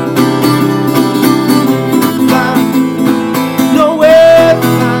 found, nowhere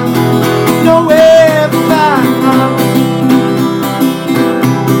found, nowhere found.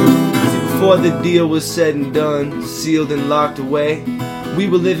 Before the deal was said and done, sealed and locked away, we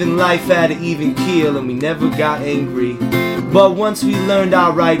were living life at an even keel and we never got angry. But once we learned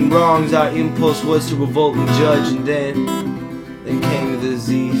our right and wrongs, our impulse was to revolt and judge, and then came the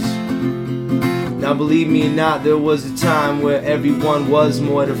disease. Now believe me or not, there was a time where everyone was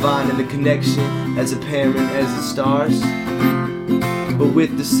more divine and the connection as apparent as the stars. But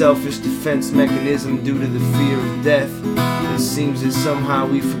with the selfish defense mechanism due to the fear of death, it seems that somehow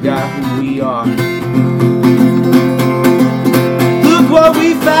we forgot who we are. What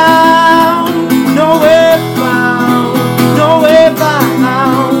we found, nowhere found, nowhere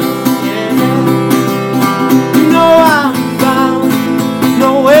found, yeah. No, I'm found,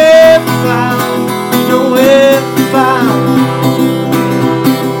 nowhere found, nowhere found.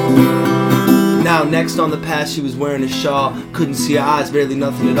 Now next on the path she was wearing a shawl, couldn't see her eyes, barely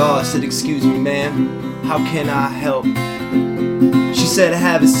nothing at all. I said, excuse me ma'am, how can I help? She said,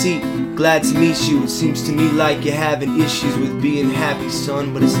 have a seat. Glad to meet you. It seems to me like you're having issues with being happy,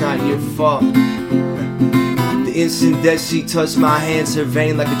 son, but it's not your fault. The instant that she touched my hands, her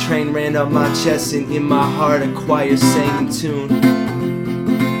vein like a train ran up my chest, and in my heart a choir sang in tune.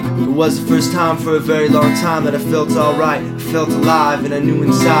 It was the first time for a very long time that I felt alright, I felt alive, and I knew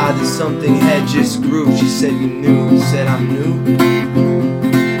inside that something had just grew. She said, you knew? I said, I'm new.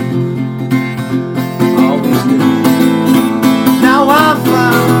 I always knew. Now I'm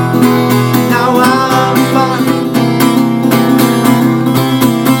found. Now I'm found,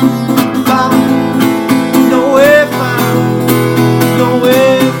 found, nowhere found,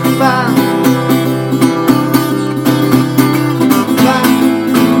 nowhere found, found,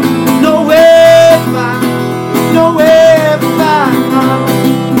 nowhere found, nowhere found.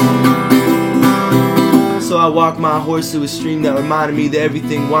 So I walked my horse to a stream that reminded me that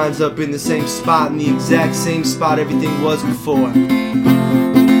everything winds up in the same spot, in the exact same spot everything was before.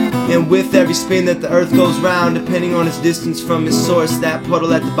 And with every spin that the earth goes round, depending on its distance from its source, that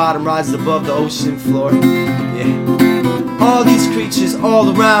puddle at the bottom rises above the ocean floor. Yeah. All these creatures all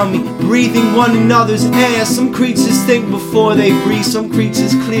around me, breathing one another's air. Some creatures think before they breathe, some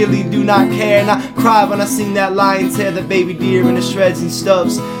creatures clearly do not care. And I cry when I sing that lion tear that baby deer into shreds and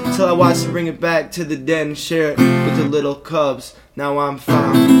stubs, till I watch them bring it back to the den and share it with the little cubs. Now I'm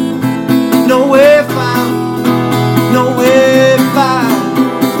found, nowhere found, nowhere found.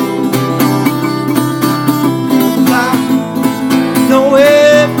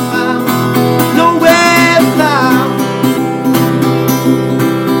 Nowhere found, nowhere found.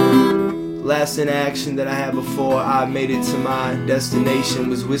 Last interaction that I had before I made it to my destination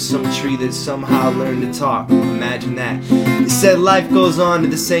was with some tree that somehow learned to talk. Imagine that. It said life goes on to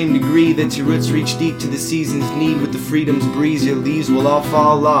the same degree that your roots reach deep to the season's need. With the freedom's breeze, your leaves will all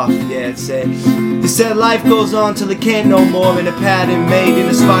fall off. Yeah, it said life goes on till it can't no more, in a pattern made in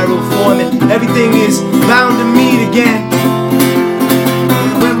a spiral form, and everything is bound to meet again.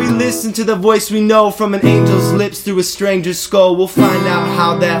 listen to the voice we know from an angel's lips through a stranger's skull. We'll find out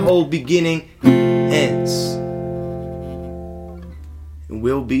how that whole beginning ends, and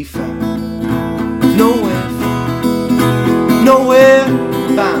we'll be found nowhere, nowhere